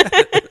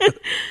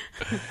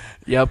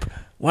 yep.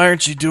 Why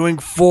aren't you doing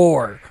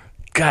 4?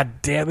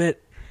 God damn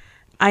it.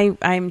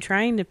 I'm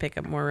trying to pick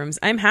up more rooms.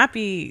 I'm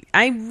happy.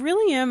 I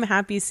really am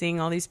happy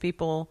seeing all these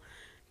people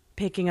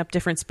picking up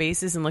different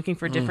spaces and looking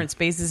for different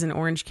spaces in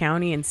Orange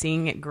County and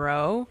seeing it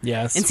grow.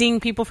 Yes. And seeing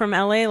people from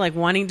LA like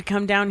wanting to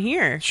come down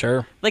here.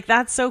 Sure. Like,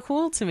 that's so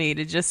cool to me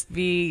to just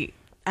be,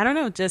 I don't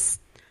know,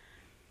 just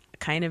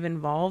kind of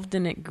involved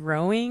in it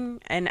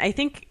growing. And I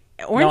think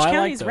Orange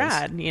County is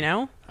rad, you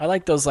know? I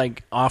like those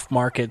like off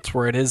markets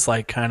where it is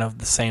like kind of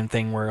the same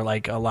thing where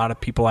like a lot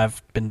of people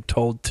I've been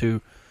told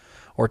to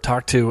or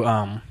talked to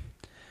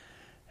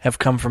have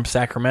come from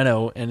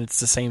Sacramento, and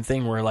it's the same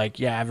thing where like,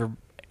 yeah,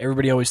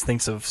 everybody always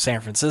thinks of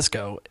San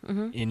Francisco,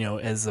 you know,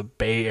 as a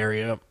Bay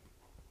Area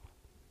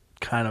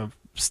kind of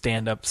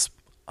stand-up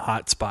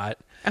hot spot.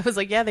 I was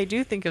like, yeah, they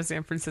do think of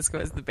San Francisco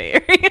as the Bay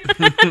Area.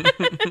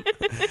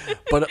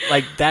 But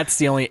like, that's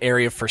the only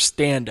area for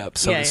stand-up,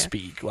 so Yeah, to yeah.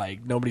 speak.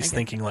 Like, nobody's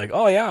thinking like,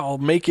 oh yeah, I'll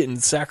make it in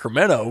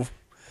Sacramento.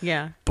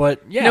 Yeah.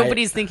 But yeah.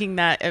 Nobody's thinking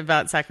that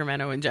about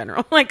Sacramento in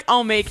general. Like,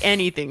 I'll make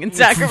anything in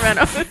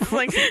Sacramento. It's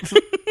like,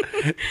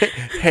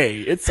 hey,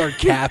 it's our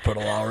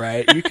capital, all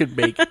right? You could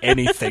make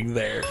anything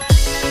there.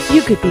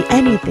 you could be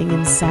anything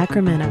in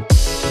Sacramento.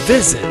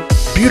 Visit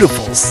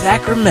beautiful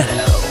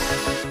Sacramento.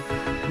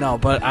 No,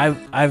 but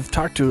I've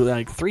talked to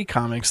like 3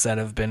 comics that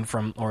have been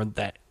from, or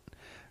that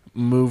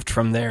moved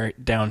from there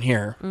down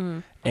here.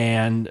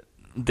 And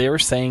they were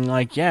saying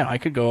like, yeah, I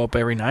could go up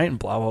every night and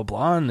blah, blah,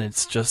 blah. And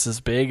it's just as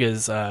big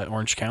as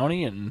Orange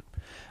County. And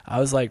I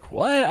was like,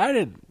 what?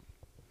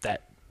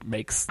 That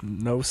makes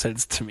no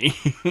sense to me.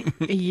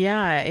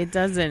 Yeah, it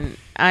doesn't.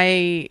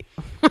 It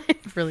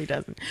really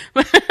doesn't.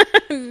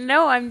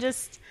 No,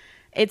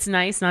 it's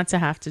nice not to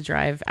have to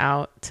drive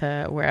out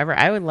to wherever.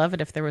 I would love it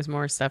if there was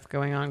more stuff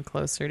going on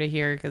closer to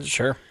here. Cause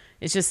sure.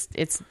 It's just,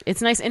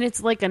 it's nice. And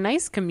it's like a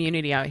nice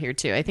community out here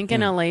too. I think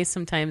in LA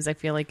sometimes I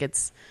feel like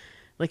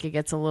it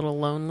gets a little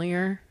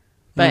lonelier,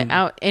 but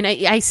out, and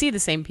I see the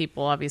same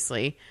people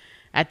obviously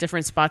at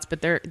different spots,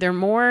 but they're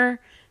more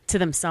to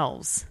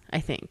themselves,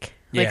 I think.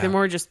 Like, they're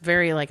more just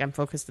very like, I'm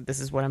focused,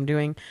 this is what I'm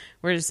doing.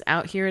 Whereas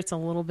out here, it's a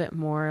little bit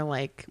more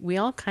like we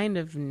all kind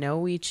of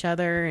know each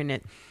other, and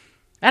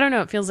I don't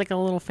know, it feels like a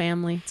little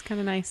family. It's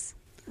kind of nice.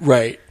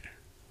 Right.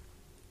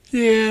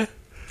 Yeah.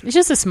 It's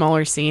just a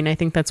smaller scene. I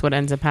think that's what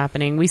ends up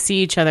happening. We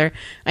see each other.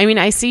 I mean,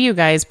 I see you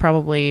guys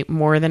probably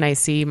more than I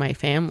see my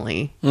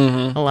family a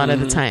lot of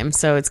the time.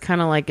 So it's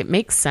kind of like, it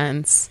makes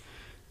sense.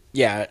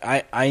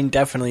 Yeah, I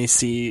definitely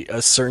see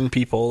certain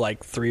people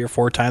like 3 or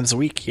 4 times a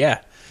week.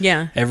 Yeah.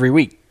 Yeah. Every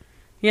week.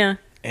 Yeah.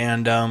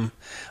 And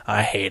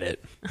I hate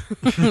it.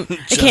 I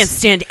can't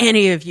stand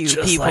any of you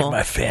just people. Just like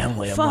my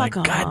family. I'm Fuck like,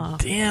 off. God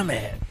damn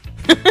it.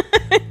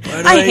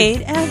 I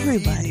hate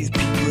everybody. These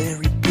people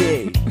every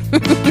day.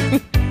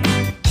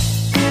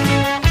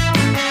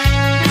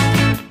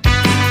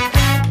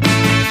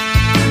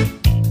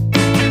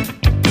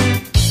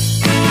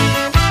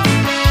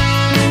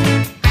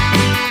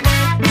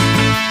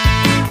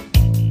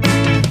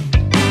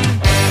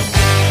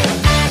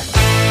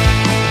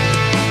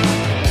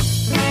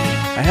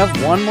 I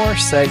have one more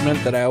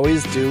segment that I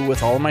always do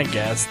with all my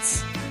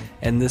guests,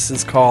 and this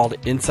is called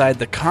Inside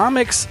the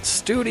Comics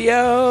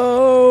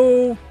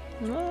Studio.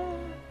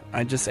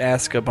 I just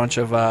ask a bunch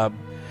of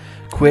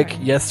quick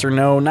yes or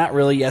no, not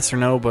really yes or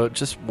no, but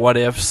just what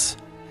ifs,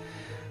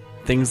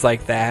 things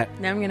like that.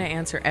 Now I'm going to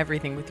answer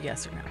everything with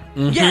yes or no.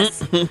 Mhm.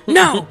 Yes!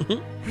 No!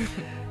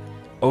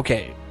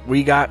 Okay,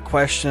 we got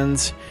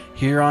questions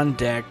here on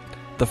deck.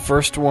 The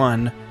first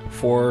one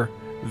for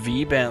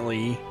V.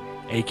 Bentley,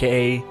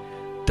 a.k.a.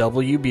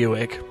 W.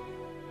 Buick,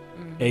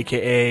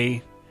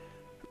 a.k.a.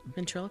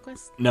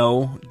 Ventriloquist?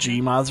 No,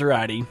 G.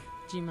 Maserati.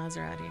 G.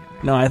 Maserati.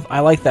 Right. No, I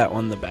like that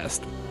one the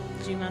best.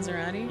 G.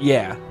 Maserati?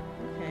 Yeah.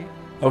 Okay.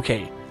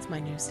 Okay. It's my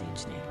new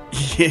stage name.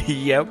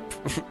 Yep.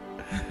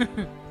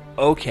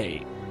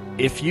 Okay.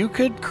 If you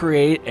could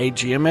create a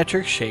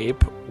geometric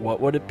shape, what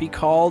would it be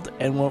called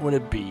and what would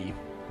it be?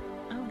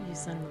 Oh, you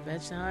son of a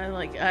bitch. Now I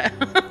like...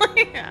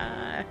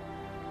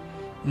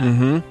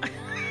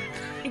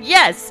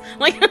 Yes.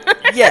 Like...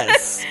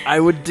 Yes, I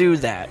would do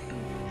that.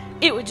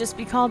 It would just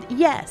be called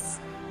Yes.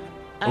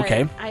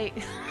 Okay.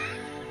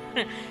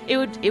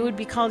 It would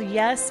be called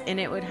Yes, and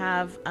it would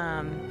have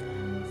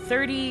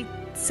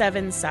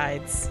 37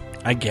 sides.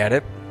 I get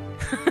it.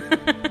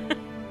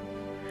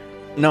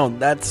 No,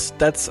 that's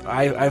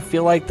I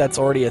feel like that's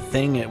already a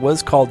thing. It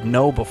was called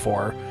No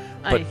before,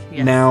 but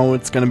yes. now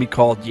it's going to be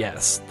called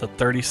Yes, the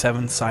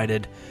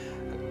 37-sided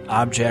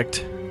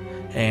object,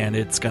 and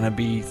it's going to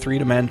be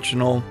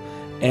 3-dimensional,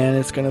 and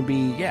it's going to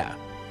be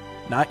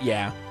not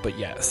but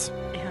yes.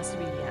 It has to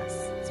be Yes.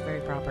 It's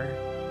very proper.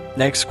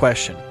 Next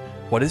question.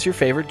 What is your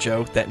favorite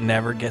joke that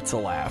never gets a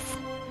laugh?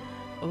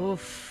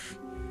 Oof.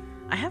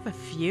 I have a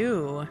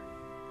few.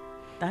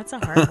 That's a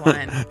hard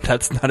one.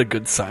 That's not a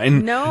good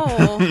sign. No.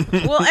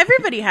 Well,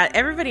 everybody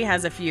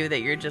has a few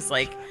that you're just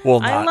like,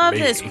 Well, I not love me.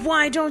 this.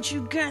 Why don't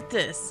you get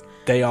this?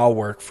 They all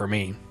work for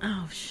me.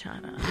 Oh,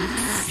 shut up.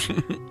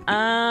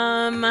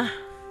 I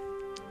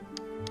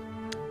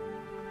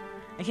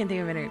can't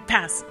think of any.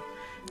 Pass.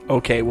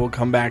 Okay, we'll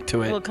come back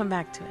to it. We'll come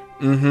back to it.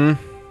 Mm-hmm.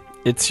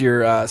 It's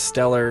your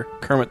stellar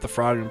Kermit the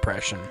Frog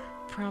impression.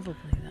 Probably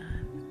that.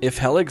 If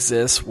hell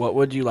exists, what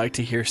would you like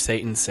to hear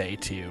Satan say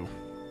to you?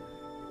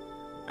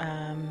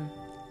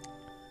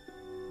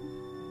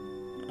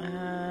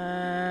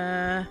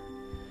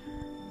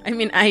 I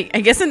mean, I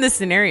guess in this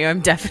scenario, I'm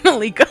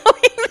definitely going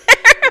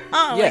there.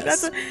 Oh,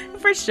 Yes. like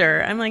that's for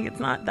sure. I'm like, it's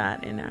not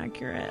that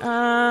inaccurate.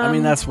 I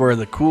mean, that's where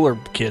the cooler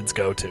kids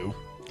go to.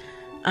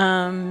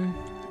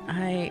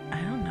 I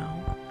don't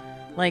know.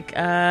 Like,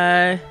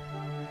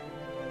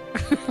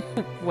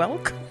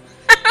 welcome.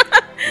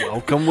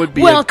 Welcome would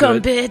be welcome, a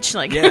good... bitch.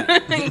 Like, Yeah.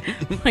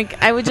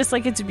 like I would just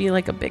like it to be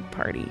like a big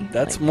party.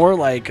 That's like, more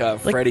like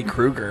Freddy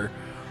Krueger.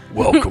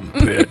 Welcome,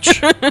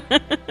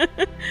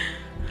 bitch.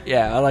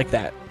 Yeah, I like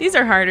that. These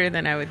are harder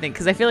than I would think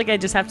because I feel like I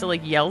just have to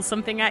like yell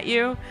something at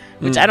you,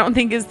 which I don't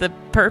think is the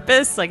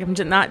purpose. Like I'm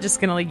not just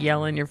gonna like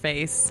yell in your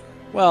face.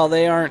 Well,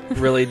 they aren't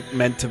really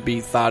meant to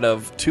be thought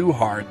of too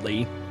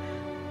hardly.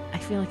 I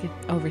feel like I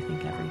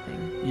overthink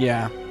everything.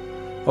 Yeah.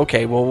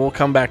 Okay, well, we'll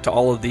come back to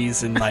all of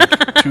these in like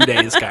 2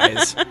 days,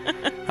 guys,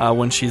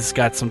 when she's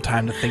got some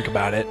time to think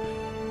about it.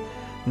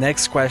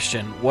 Next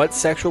question. What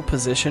sexual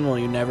position will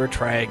you never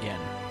try again?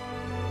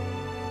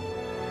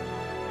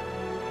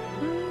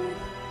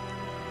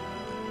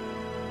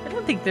 I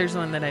don't think there's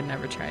one that I'd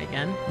never try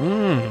again.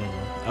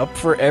 Up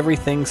for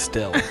everything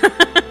still.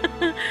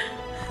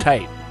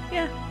 Tight.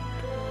 Yeah.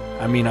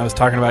 I mean, I was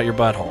talking about your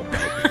butthole.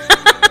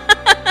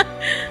 But...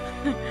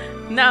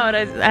 No,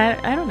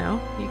 I don't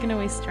know. You can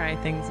always try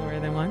things more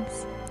than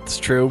once. It's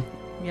true.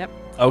 Yep.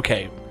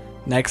 Okay.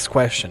 Next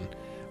question.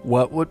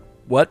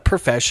 What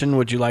profession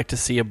would you like to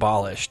see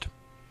abolished?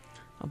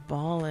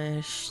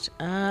 Abolished.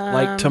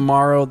 Like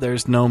tomorrow,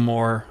 there's no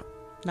more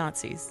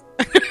Nazis.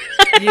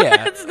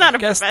 Yeah, it's not a I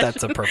guess profession.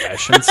 that's a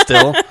profession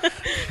still.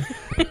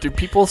 Do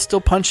people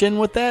still punch in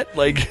with that?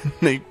 Like,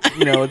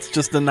 it's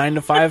just a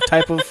 9-to-5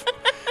 type of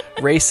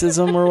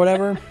racism or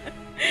whatever.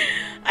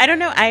 I don't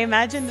know. I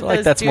imagine I that feel like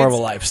those that's dudes, more of a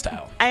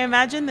lifestyle. I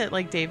imagine that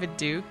like David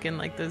Duke and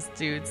like those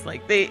dudes,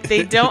 like they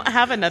don't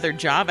have another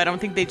job. I don't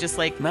think they just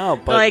like No,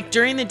 but- like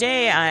during the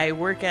day I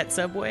work at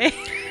Subway.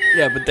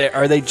 Yeah, but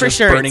are they For just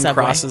sure it's burning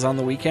Subway. crosses on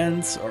the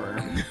weekends, or?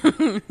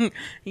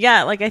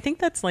 Yeah, like I think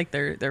that's like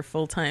their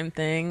full-time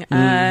thing.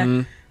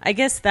 Mhm. I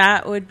guess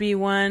that would be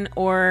one,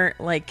 or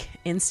like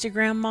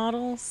Instagram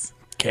models.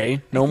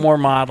 Okay, no more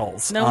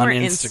models No on more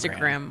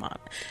Instagram.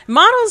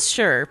 models,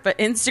 sure, but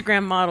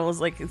Instagram models,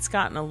 like it's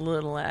gotten a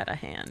little out of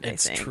hand.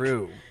 It's I think.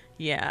 true.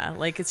 Yeah,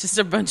 like it's just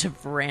a bunch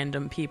of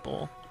random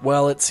people.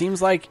 Well, it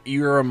seems like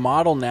you're a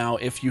model now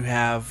if you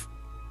have,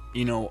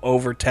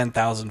 over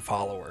 10,000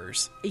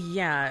 followers.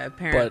 Yeah,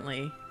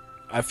 apparently.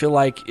 I feel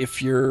like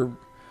if you're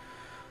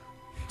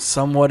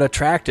somewhat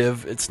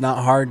attractive, it's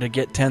not hard to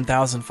get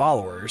 10,000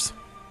 followers,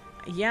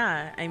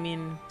 Yeah, I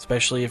mean,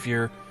 especially if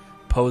you're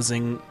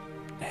posing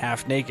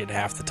half naked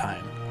half the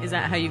time. is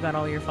that how you got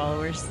all your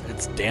followers?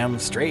 It's damn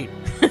straight.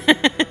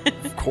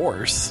 Of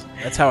course.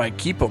 That's how I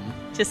keep them.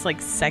 Just like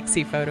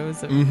sexy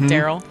photos of Mhm.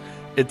 Daryl.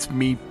 It's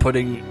me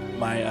putting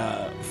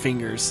my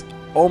fingers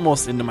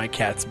almost into my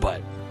cat's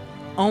butt.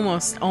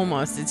 Almost.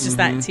 It's just Mhm.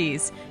 that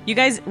tease. You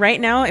guys, right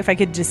now, if I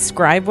could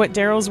describe what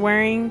Daryl's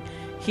wearing,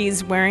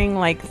 he's wearing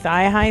like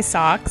thigh-high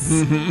socks,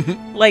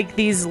 like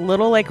these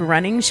little like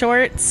running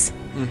shorts,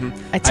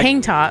 a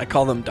tank top. I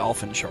call them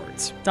dolphin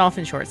shorts.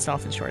 Dolphin shorts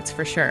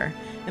for sure.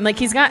 And like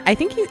he's got,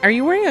 are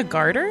you wearing a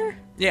garter?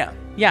 Yeah.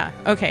 Yeah.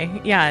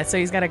 Okay. Yeah. So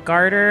he's got a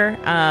garter.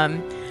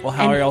 Well,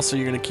 how else are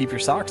you going to keep your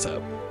socks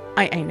up?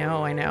 I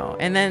know.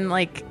 And then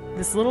like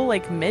this little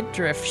like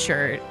midriff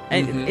shirt.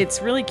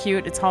 It's really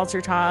cute. It's halter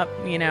top,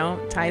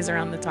 ties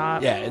around the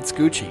top. Yeah, it's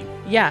Gucci.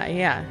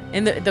 Yeah.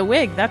 And the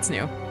wig, that's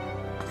new.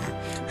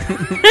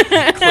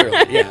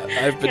 Clearly,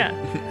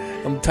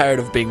 yeah. I'm tired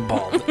of being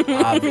bald,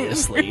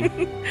 obviously.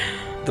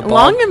 The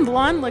long and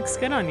blonde looks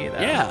good on you, though.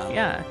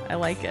 Yeah, I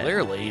like it.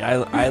 Clearly,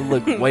 I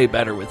look way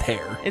better with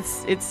hair.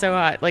 It's so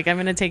hot. Like I'm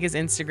gonna take his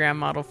Instagram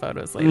model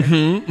photos later.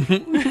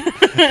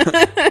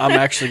 I'm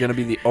actually gonna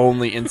be the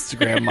only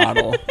Instagram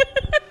model.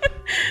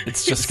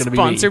 It's just gonna be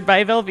sponsored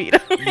by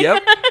Velveeta.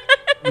 Yep.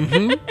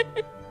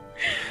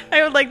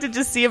 I would like to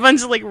just see a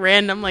bunch of like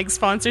random like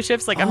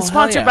sponsorships. Like I'm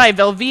sponsored by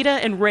Velveeta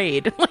and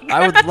Raid. Like,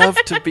 I would love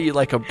to be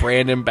like a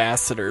brand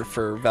ambassador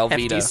for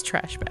Velveeta. Hefty's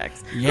trash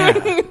bags. Yeah.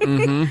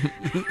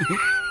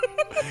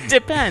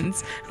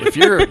 Depends. If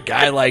you're a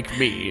guy like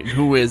me, and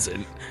who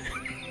isn't,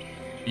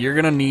 you're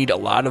gonna need a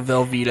lot of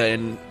Velveeta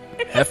and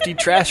hefty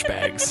trash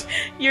bags.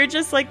 You're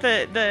just like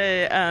the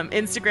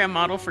Instagram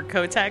model for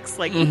Kotex.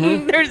 Like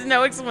there's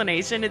no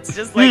explanation. It's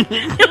just like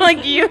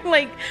like you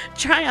like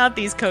try out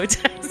these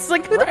Kotex.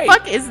 Like who the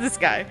fuck is this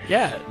guy?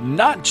 Yeah,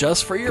 not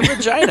just for your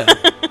vagina.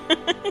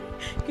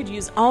 You could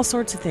use all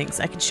sorts of things.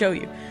 I could show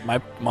you.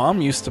 My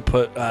mom used to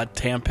put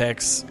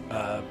Tampax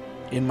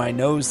in my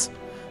nose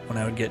when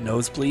I would get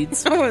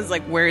nosebleeds. I was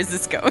like, where is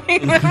this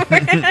going?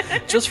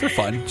 Just for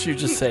fun. She would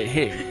just say,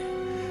 hey,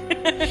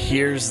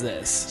 here's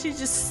this. She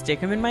just stick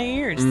them in my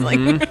ears. Like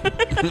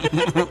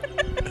Mm-hmm.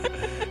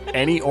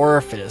 any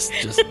orifice,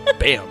 just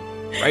bam,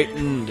 right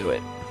into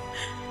it.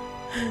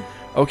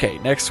 Okay,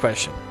 next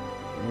question.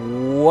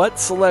 What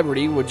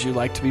celebrity would you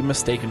like to be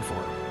mistaken for?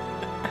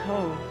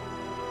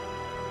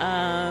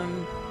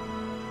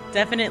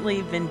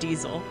 Definitely Vin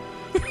Diesel.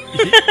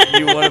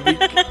 You want to be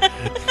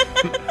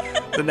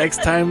the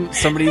next time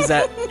somebody's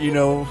at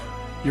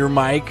your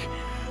mic,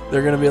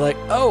 they're gonna be like,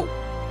 oh,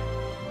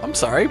 I'm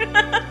sorry,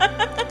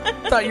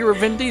 thought you were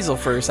Vin Diesel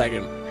for a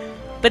second.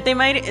 But they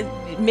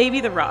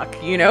maybe The Rock,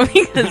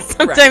 because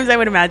sometimes I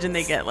would imagine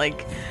they get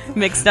like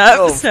mixed up.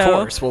 Oh, of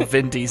course. Well,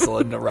 Vin Diesel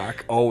and The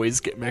Rock always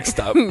get mixed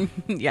up.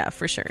 Yeah,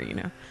 for sure.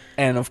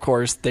 And of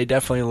course, they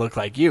definitely look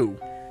like you.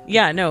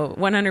 Yeah, no,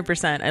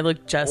 100%. I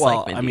look just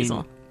like Vin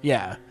Diesel.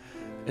 Yeah,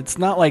 it's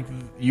not like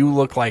you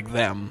look like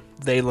them;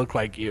 they look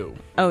like you.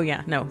 Oh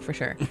yeah, no, for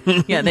sure.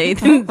 Yeah, they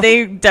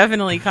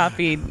definitely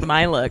copied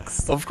my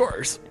looks, of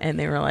course, and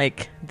they were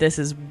like, "This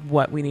is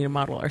what we need to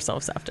model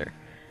ourselves after."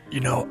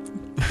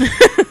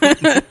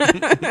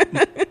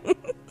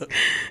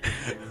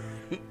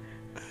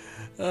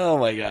 Oh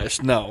my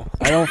gosh, no,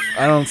 I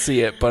don't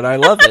see it, but I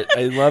love it.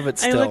 I love it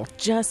still. I look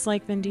just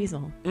like Vin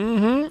Diesel.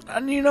 Mm-hmm.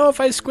 And if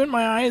I squint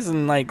my eyes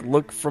and like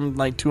look from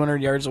like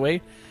 200 yards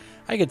away,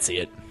 I could see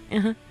it.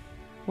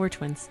 We're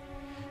twins.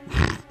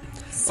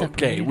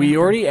 Okay, we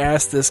already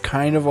asked this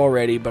kind of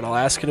already, but I'll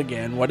ask it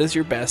again. What is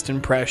your best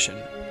impression?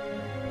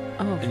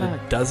 Oh, and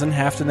fuck. It doesn't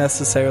have to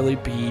necessarily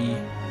be,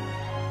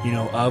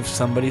 of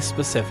somebody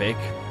specific.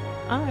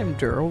 I'm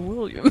Daryl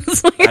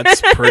Williams.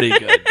 That's pretty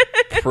good.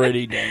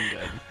 Pretty dang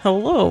good.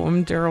 Hello,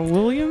 I'm Daryl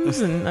Williams,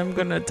 and I'm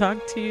going to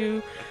talk to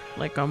you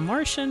like a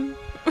Martian.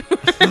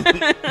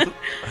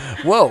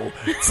 Whoa,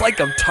 it's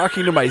like I'm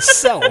talking to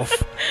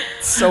myself.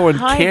 It's so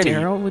uncanny. Hi,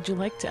 Daryl. Would you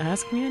like to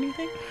ask me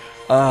anything?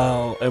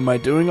 Oh, am I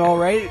doing all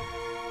right?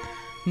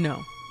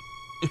 No.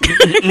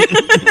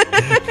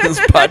 This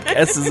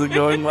podcast isn't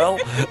going well.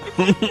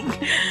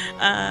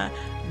 No.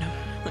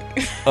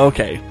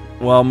 Okay,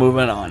 well,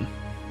 moving on.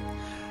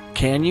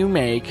 Can you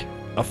make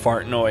a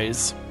fart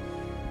noise?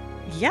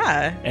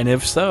 Yeah. And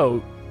if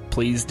so,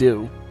 please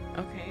do.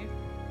 Okay.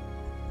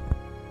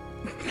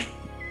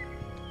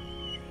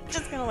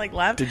 Just gonna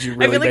laugh. Did you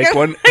really make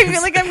one? I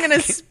feel like I'm gonna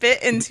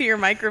spit into your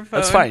microphone.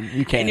 That's fine.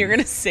 You can. And you're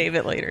gonna save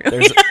it later.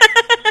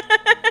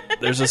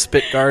 There's a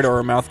spit guard or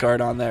a mouth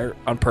guard on there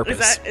on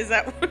purpose. Is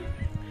that?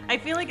 I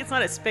feel like it's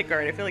not a spit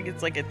guard. I feel like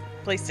it's like a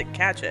place to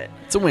catch it.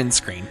 It's a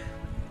windscreen.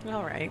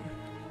 All right.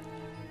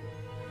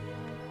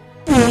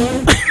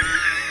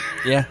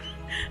 Yeah.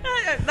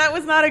 That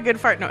was not a good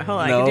fart. No,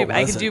 hold on. No,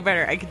 I could do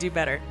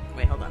better.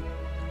 Wait, hold on.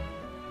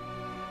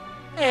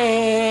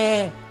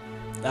 Oh,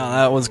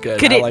 that was good.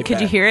 Could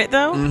that. you hear it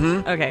though?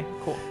 Mm-hmm. Okay,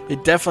 cool.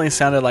 It definitely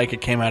sounded like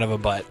it came out of a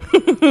butt.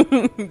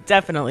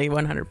 Definitely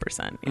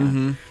 100%. Yeah.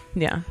 Mm-hmm.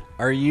 Yeah.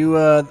 Are you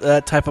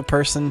that type of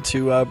person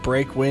to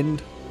break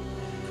wind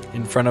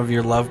in front of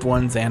your loved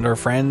ones and or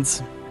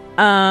friends?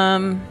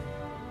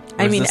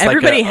 I mean,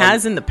 everybody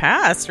has in the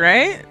past,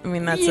 right? I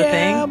mean, that's the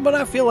thing. Yeah, but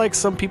I feel like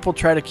some people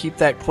try to keep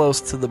that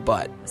close to the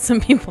butt. Some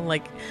people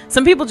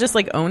just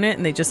own it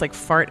and they just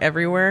fart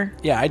everywhere.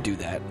 Yeah, I do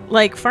that.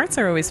 Farts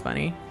are always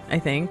funny, I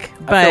think.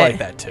 But I feel like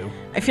that too.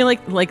 I feel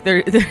like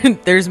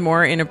there's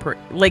more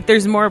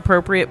there's more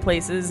appropriate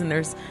places, and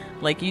there's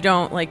you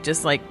don't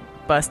just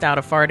bust out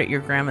a fart at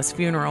your grandma's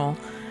funeral.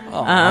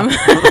 You're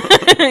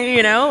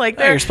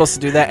You're supposed to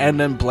do that and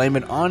then blame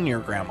it on your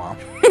grandma.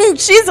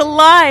 She's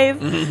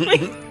alive.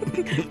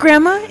 Like,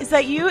 Grandma, is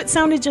that you? It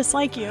sounded just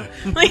like you.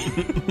 Like,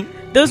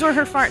 those were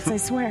her farts, I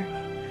swear.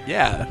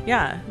 Yeah.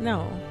 Yeah,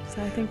 no.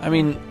 So I think. I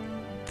mean,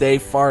 they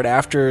fart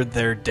after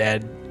they're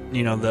dead.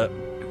 You know, the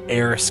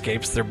air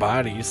escapes their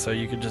bodies, so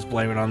you could just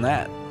blame it on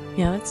that.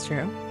 Yeah, that's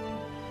true.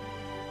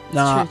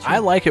 Nah, true. I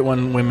like it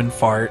when women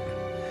fart.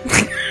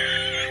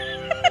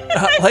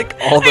 Like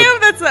all the. I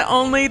hope that's the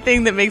only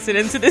thing that makes it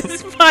into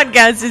this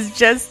podcast is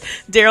just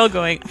Daryl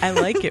going, I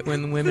like it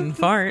when women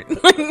fart.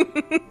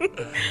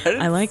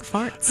 I like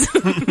farts.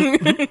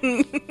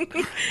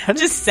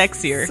 Just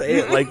sexier. Say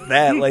it like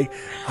that. Like,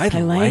 I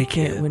like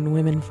it when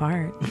women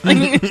fart.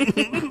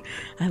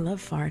 I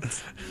love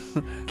farts.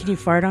 Can you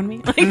fart on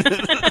me?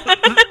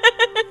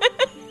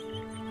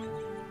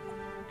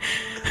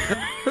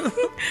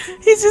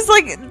 He's just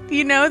like,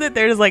 you know that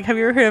there's like, have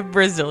you ever heard of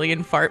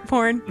Brazilian fart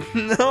porn?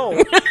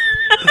 No.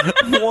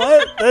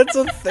 What? That's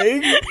a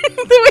thing?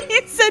 The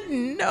way he said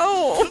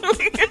no.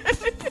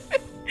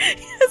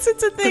 Yes,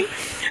 it's a thing.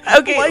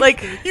 Okay,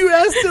 like you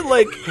asked it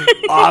like,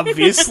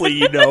 obviously,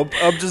 you know.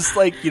 I'm just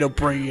like, you know,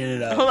 bringing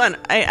it up. Hold on.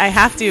 I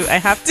have to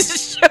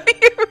show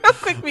you real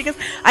quick because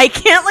I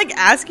can't like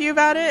ask you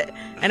about it,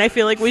 and I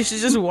feel like we should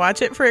just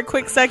watch it for a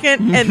quick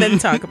second and then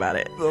talk about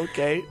it.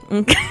 Okay.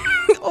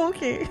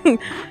 Okay.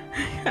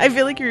 I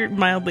feel like you're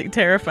mildly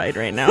terrified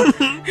right now.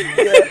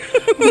 Yeah.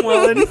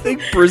 Well,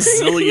 anything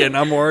Brazilian,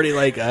 I'm already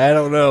like, I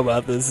don't know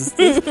about this.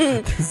 Does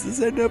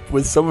this end up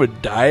with someone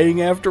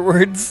dying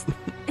afterwards?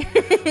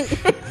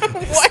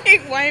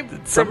 Why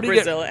from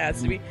Brazil it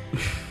has to be?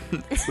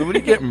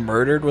 Somebody get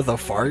murdered with a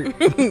fart?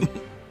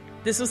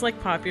 This was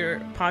like popular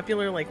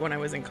like when I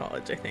was in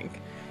college, I think.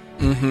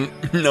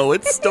 Mm-hmm. No,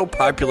 it's still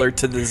popular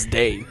to this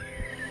day.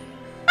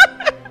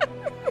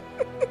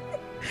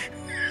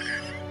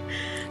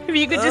 If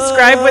you could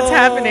describe what's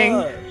happening.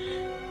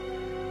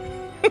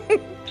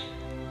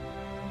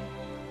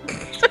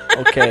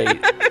 Okay.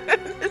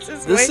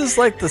 This is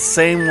like the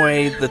same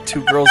way the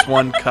Two Girls,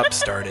 One Cup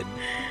started.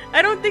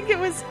 I don't think it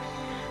was.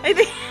 I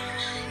think.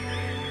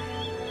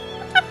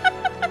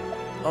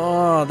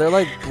 Oh, they're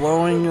like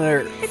blowing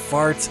their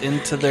farts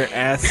into their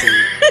assy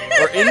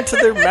or into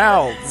their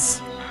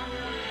mouths.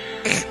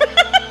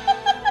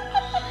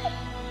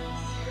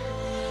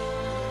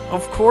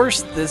 Of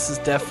course, this is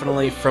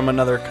definitely from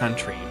another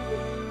country.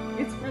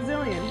 It's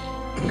Brazilian.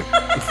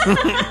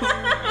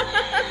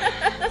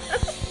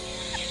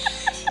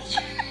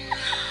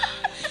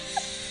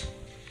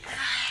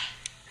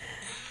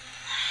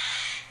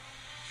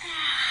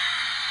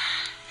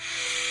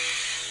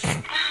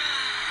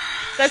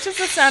 That's just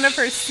the sound of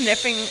her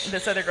sniffing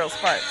this other girl's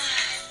farts.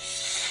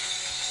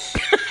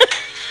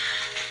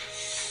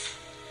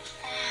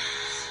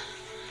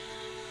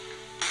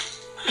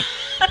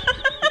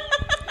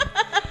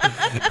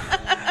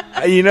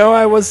 You know,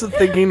 I was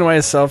thinking to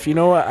myself, you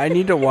know what? I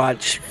need to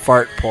watch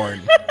fart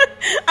porn.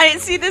 I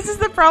see. This is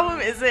the problem.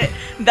 Is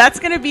that's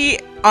going to be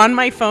on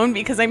my phone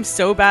because I'm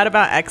so bad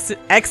about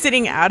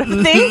exiting out of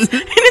things,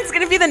 and it's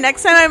going to be the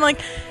next time I'm like,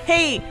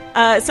 "Hey,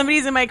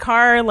 somebody's in my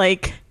car."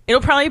 Like,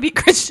 it'll probably be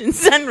Christian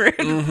Zenrud,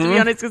 to be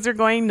honest, because we're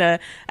going to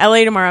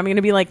LA tomorrow. I'm going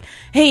to be like,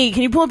 "Hey,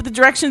 can you pull up the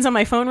directions on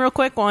my phone real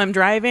quick while I'm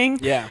driving?"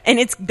 Yeah, and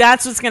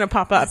that's what's going to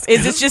pop up.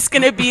 It's just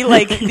going to be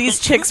like these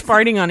chicks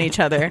farting on each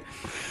other.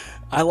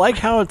 I like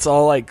how it's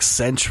all like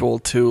sensual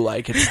too.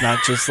 Like it's not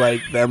just like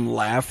them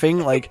laughing.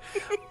 Like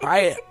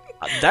I'm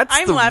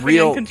the laughing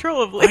real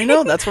uncontrollably. I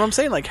know, that's what I'm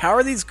saying. Like, how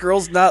are these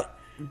girls not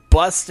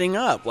busting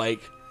up?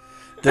 Like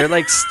they're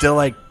like still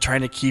like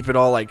trying to keep it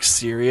all like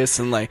serious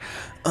and like,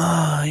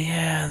 oh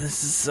yeah,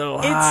 this is so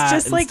hot. It's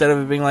just instead of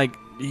it being like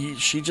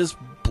she just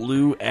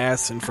blew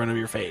ass in front of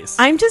your face.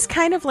 I'm just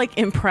kind of like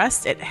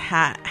impressed at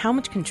how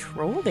much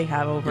control they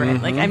have over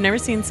it. Like I've never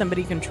seen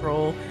somebody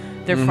control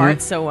their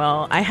farts so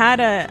well. I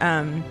had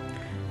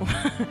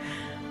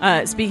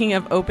a speaking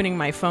of opening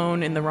my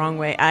phone in the wrong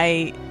way,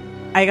 I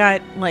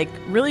got like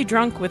really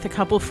drunk with a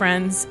couple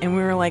friends and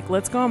we were like,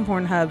 let's go on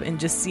Pornhub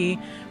and just see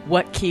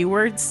what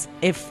keywords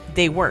if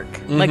they work.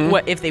 Like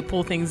what if they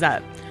pull things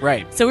up.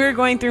 Right. So we were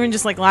going through and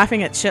just like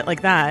laughing at shit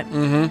like that.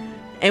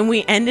 And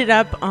we ended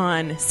up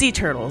on sea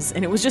turtles,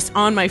 and it was just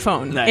on my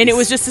phone. Nice. And it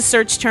was just a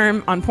search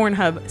term on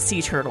Pornhub,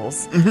 sea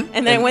turtles. And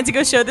then I went to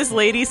go show this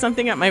lady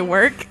something at my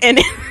work, and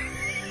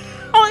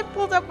all I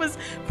pulled up was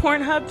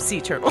Pornhub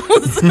sea turtles.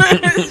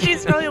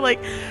 She's probably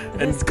like,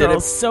 this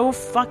girl's so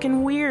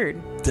fucking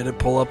weird. Did it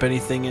pull up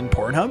anything in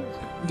Pornhub?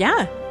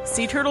 Yeah.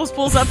 Sea turtles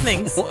pulls up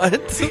things. What?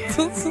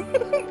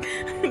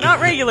 Not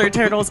regular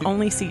turtles,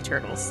 only sea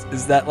turtles.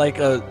 Is that like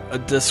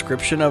a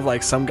description of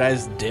like some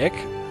guy's dick?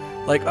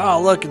 Like,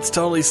 oh, look, it's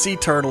totally sea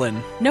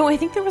turtling. No, I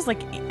think there was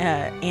like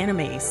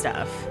anime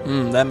stuff.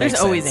 That makes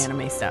There's always sense.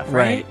 anime stuff,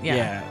 right?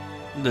 Yeah.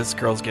 This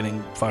girl's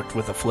getting fucked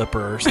with a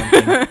flipper or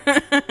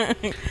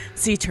something.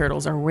 Sea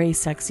turtles are way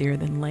sexier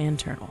than land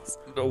turtles.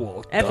 Oh,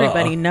 well,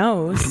 everybody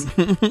knows.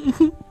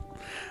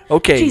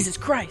 Okay. Jesus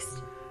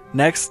Christ.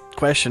 Next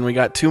question. We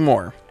got two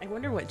more. I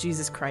wonder what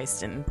Jesus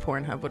Christ in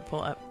Pornhub would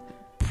pull up.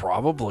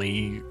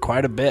 Probably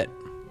quite a bit.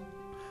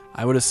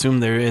 I would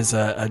assume there is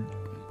a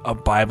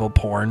Bible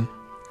porn.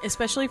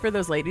 Especially for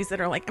those ladies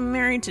that are like, I'm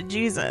married to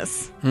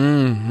Jesus.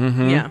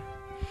 Mm-hmm. Yeah.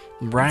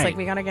 Right. It's like,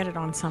 we got to get it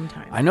on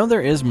sometime. I know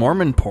there is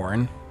Mormon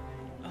porn.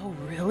 Oh,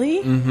 really?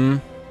 Mm-hmm.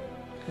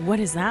 What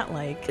is that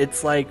like?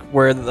 It's like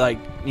where, like,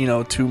 you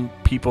know, two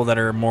people that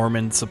are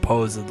Mormon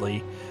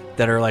supposedly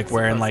that are like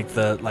wearing like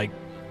the, like,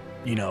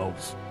 you know,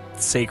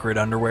 sacred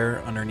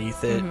underwear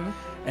underneath it. Mhm.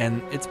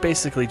 And it's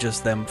basically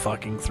just them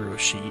fucking through a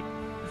sheet.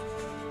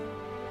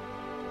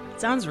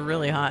 Sounds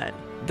really hot.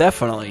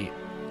 Definitely.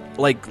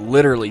 Like,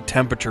 literally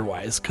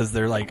temperature-wise, because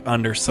they're, like,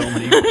 under so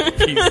many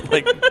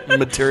like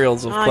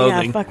materials of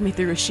clothing. Yeah, fuck me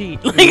through a sheet.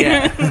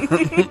 Yeah.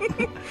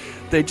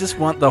 They just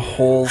want the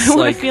holes, I want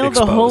like, to feel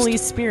exposed. the Holy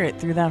Spirit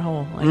through that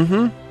hole. Like,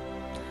 Mm-hmm.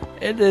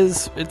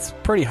 It's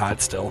pretty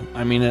hot still.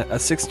 I mean, a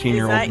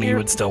 16-year-old me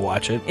would still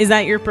watch it. Is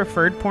that your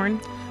preferred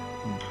porn?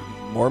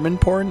 Mormon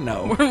porn?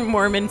 No.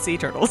 Mormon sea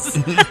turtles.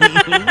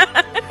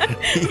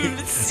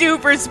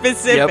 Super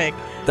specific.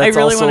 Yep. That's I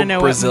really also want to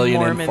know Brazilian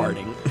what and Mormon.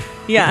 farting.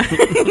 Yeah.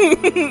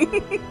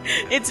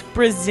 It's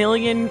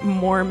Brazilian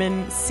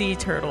Mormon sea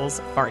turtles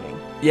farting.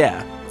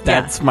 Yeah,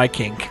 that's my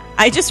kink.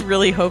 I just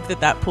really hope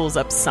that pulls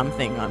up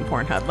something on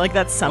Pornhub. Like,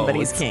 that's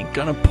somebody's it's kink.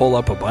 Gonna pull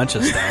up a bunch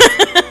of stuff.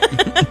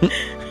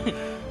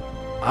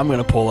 I'm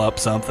gonna pull up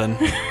something.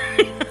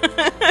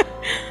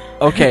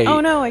 Okay. Oh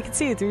no, I can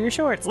see it through your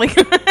shorts. Like,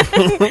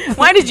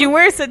 why did you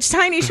wear such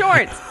tiny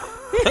shorts?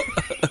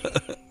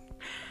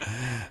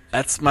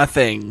 That's my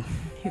thing.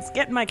 He's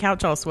getting my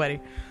couch all sweaty.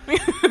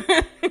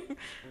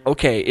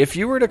 Okay, if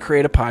you were to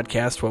create a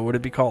podcast, what would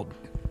it be called?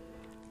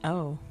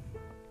 Oh.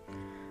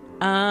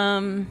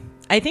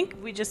 I think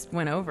we just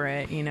went over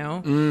it, you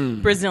know?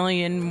 Mm.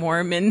 Brazilian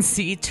Mormon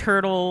sea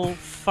turtle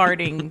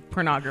farting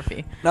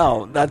pornography.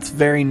 No, that's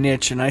very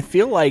niche, and I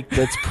feel like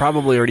that's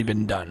probably already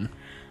been done.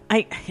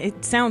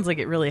 It sounds like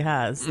it really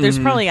has. There's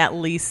Mhm. probably at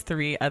least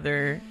 3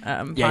 other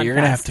Yeah, you're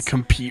gonna have to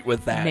compete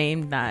with that.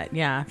 named that.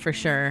 Yeah, for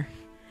sure.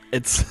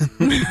 It's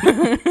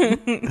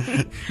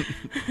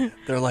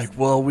they're like,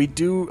 well, we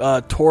do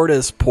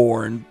tortoise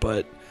porn,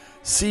 but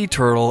sea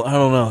turtle, I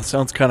don't know,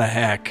 sounds kind of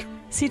hack.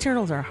 Sea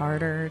turtles are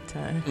harder to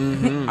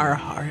Mhm. are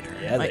harder.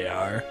 Yeah, Like, they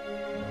are.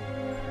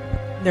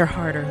 They're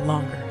harder,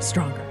 longer,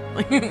 stronger.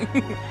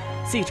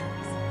 Sea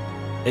turtles.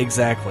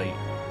 Exactly.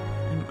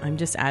 I'm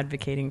just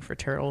advocating for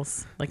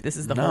turtles. Like, this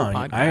is the whole No,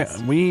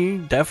 podcast. we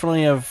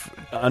definitely have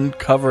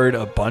uncovered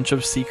a bunch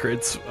of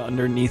secrets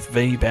underneath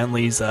V.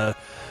 Bentley's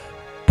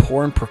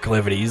porn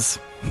proclivities.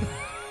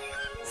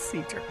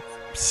 Sea turtles.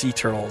 Sea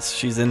turtles.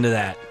 She's into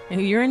that.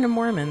 You're into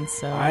Mormons,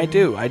 so I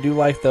do. I do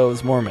like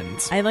those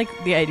Mormons. I like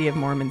the idea of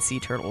Mormon sea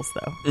turtles,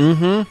 though.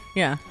 Mm-hmm.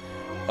 Yeah.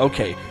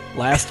 Okay,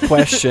 last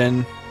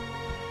question.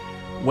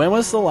 When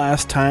was the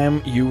last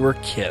time you were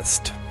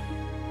kissed?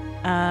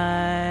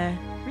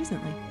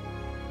 Recently.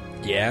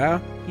 Yeah?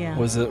 Yeah.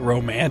 Was it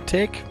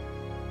romantic?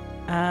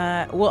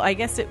 Well, I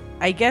guess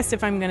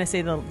if I'm gonna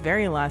say the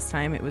very last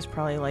time, it was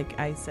probably like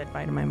I said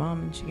bye to my mom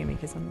and she gave me a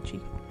kiss on the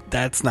cheek.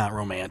 That's not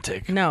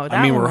romantic. No, that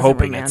I mean, one we're wasn't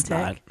hoping it's not.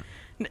 romantic.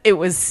 It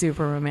was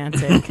super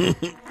romantic.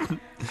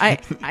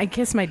 I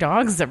kiss my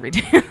dogs every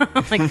day,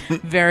 like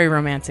very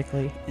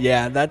romantically.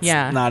 Yeah, that's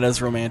not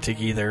as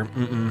romantic either.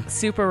 Mm-mm.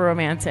 Super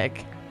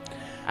romantic.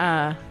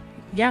 Yeah,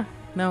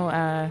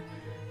 no,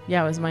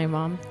 yeah, it was my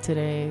mom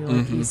today,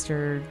 like Mhm.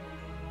 Easter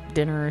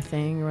dinner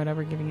thing or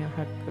whatever, giving a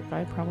hug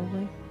goodbye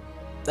probably.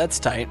 That's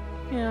tight.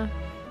 Yeah,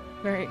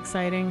 very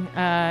exciting.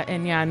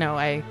 And yeah, no,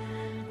 I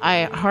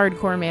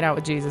hardcore made out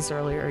with Jesus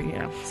earlier, you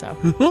know, so.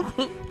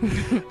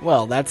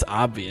 Well, that's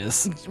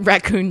obvious.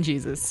 Raccoon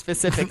Jesus,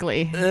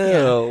 specifically. Ew.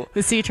 Yeah.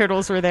 The sea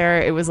turtles were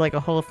there. It was like a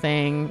whole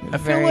thing. I feel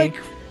very like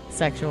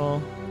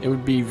sexual. It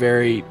would be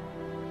very,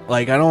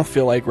 like, I don't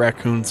feel like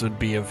raccoons would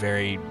be a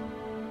very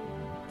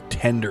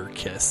tender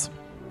kiss.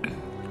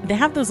 They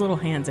have those little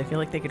hands. I feel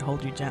like they could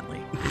hold you gently.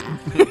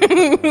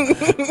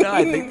 No,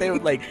 I think they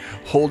would, like,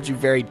 hold you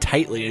very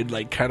tightly and,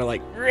 like, kind of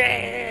like...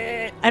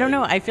 I don't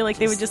know. I feel like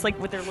they would just, like,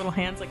 with their little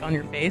hands, like, on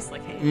your face,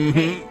 like, hey,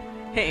 Mhm.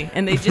 hey.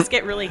 And they just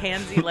get really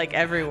handsy, like,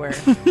 everywhere.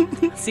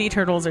 Sea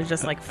turtles are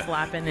just, like,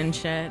 flapping and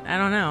shit. I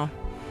don't know.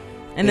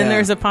 And then Yeah.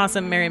 there's a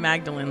possum, Mary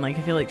Magdalene. Like,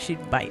 I feel like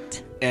she'd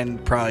bite.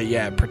 And probably,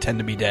 yeah, pretend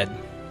to be dead.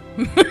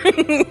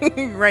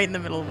 Right in the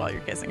middle of while you're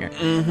kissing her.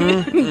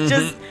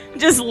 Mhm,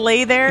 just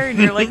lay there and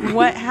you're like,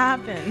 what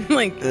happened?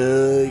 Like,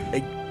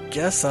 I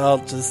guess I'll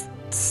just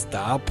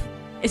stop.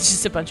 it's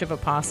just a bunch of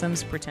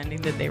opossums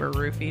pretending that they were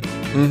roofied.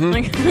 Mhm.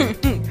 Like,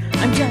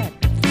 I'm dead.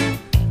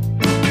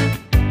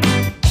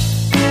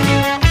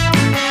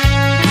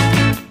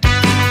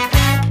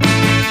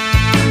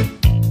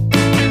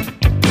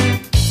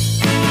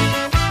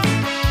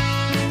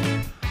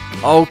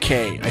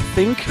 Okay, I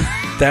think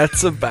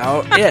that's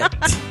about it.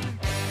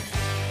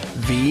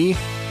 V,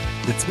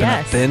 it's been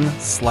Yes. a thin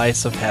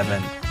slice of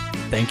heaven.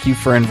 Thank you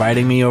for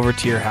inviting me over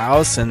to your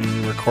house and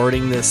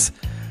recording this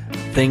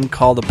thing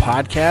called a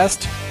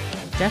podcast.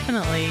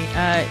 Definitely.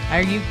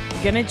 Are you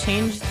going to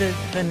change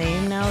the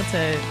name now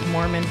to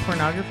Mormon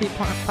Pornography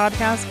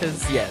Podcast?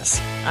 Because Yes.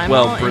 I'm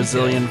all Well, into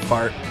Brazilian it.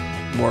 fart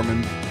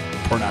Mormon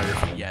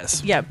pornography,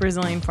 yes. Yeah,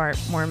 Brazilian fart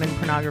Mormon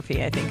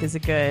pornography, I think, is a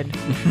good.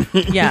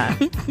 Yeah,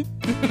 I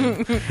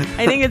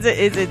think it's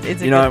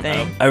a good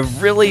thing.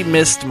 I've really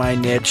missed my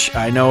niche.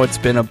 I know it's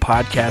been a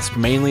podcast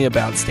mainly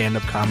about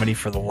stand-up comedy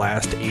for the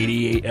last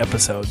 88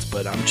 episodes,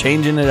 but I'm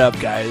changing it up,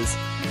 guys.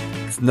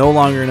 It's no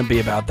longer going to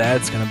be about that.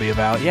 It's going to be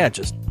about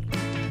just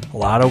a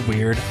lot of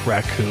weird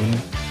raccoon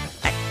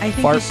I think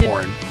fart we should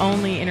porn.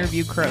 only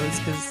interview crows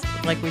because,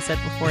 like we said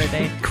before,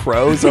 they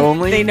Crows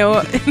only? they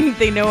know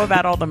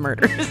about all the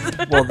murders.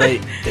 Well, they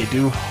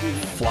do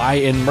fly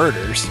in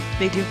murders.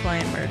 They do fly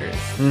in murders,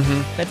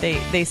 but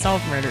they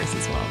solve murders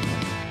as well.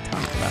 We'll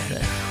talk about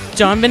the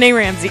John Benet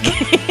Ramsey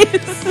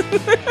case.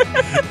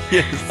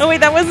 Yes. Oh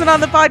wait, that wasn't on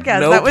the podcast.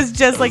 Nope. That was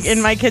just like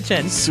in my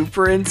kitchen.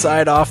 Super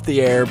inside off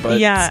the air, but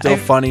still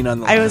funny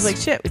nonetheless. I was like,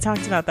 shit, we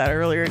talked about that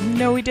earlier.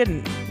 No, we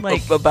didn't.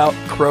 Like about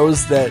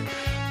crows that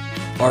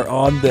are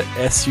on the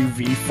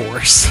SUV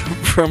force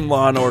from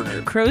Law and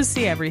Order. Crows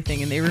see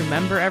everything and they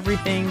remember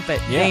everything,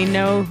 but they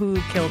know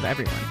who killed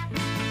everyone.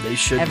 They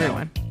should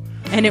everyone.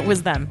 And it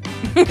was them.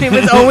 It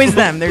was always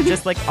them. They're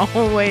just like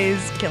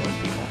always killing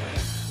people.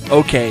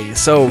 Okay,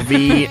 so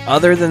V,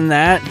 other than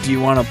that, do you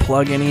want to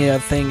plug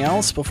anything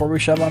else before we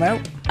shut on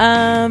out?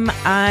 I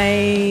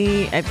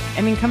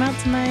mean, come out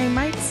to my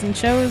mics and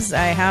shows.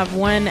 I have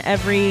one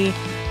every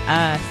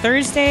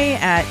Thursday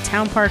at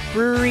Town Park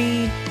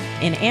Brewery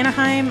in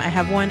Anaheim. I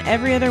have one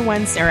every other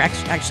Wednesday, or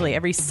actually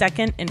every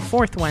second and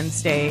fourth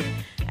Wednesday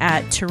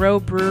at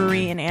Tarot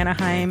Brewery in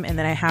Anaheim. And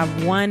then I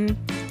have one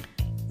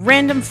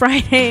random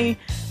Friday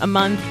a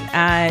month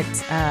at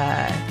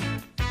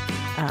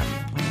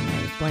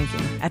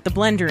blanking at the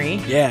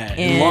Blendery. Yeah,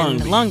 in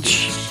Long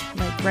Beach,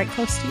 like right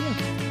close to you.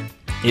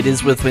 It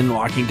is within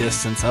walking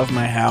distance of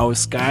my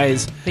house,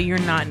 guys. But you're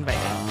not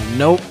invited.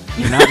 Nope,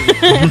 you're not.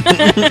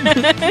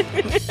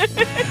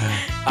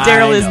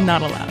 Daryl is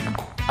not allowed.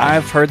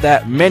 I've heard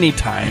that many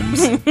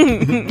times.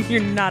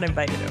 You're not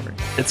invited over.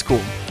 It's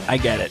cool. I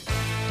get it.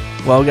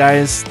 Well,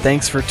 guys,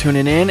 thanks for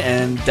tuning in,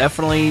 and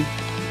definitely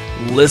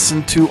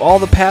listen to all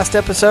the past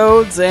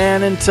episodes.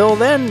 And until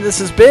then, this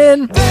has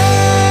been...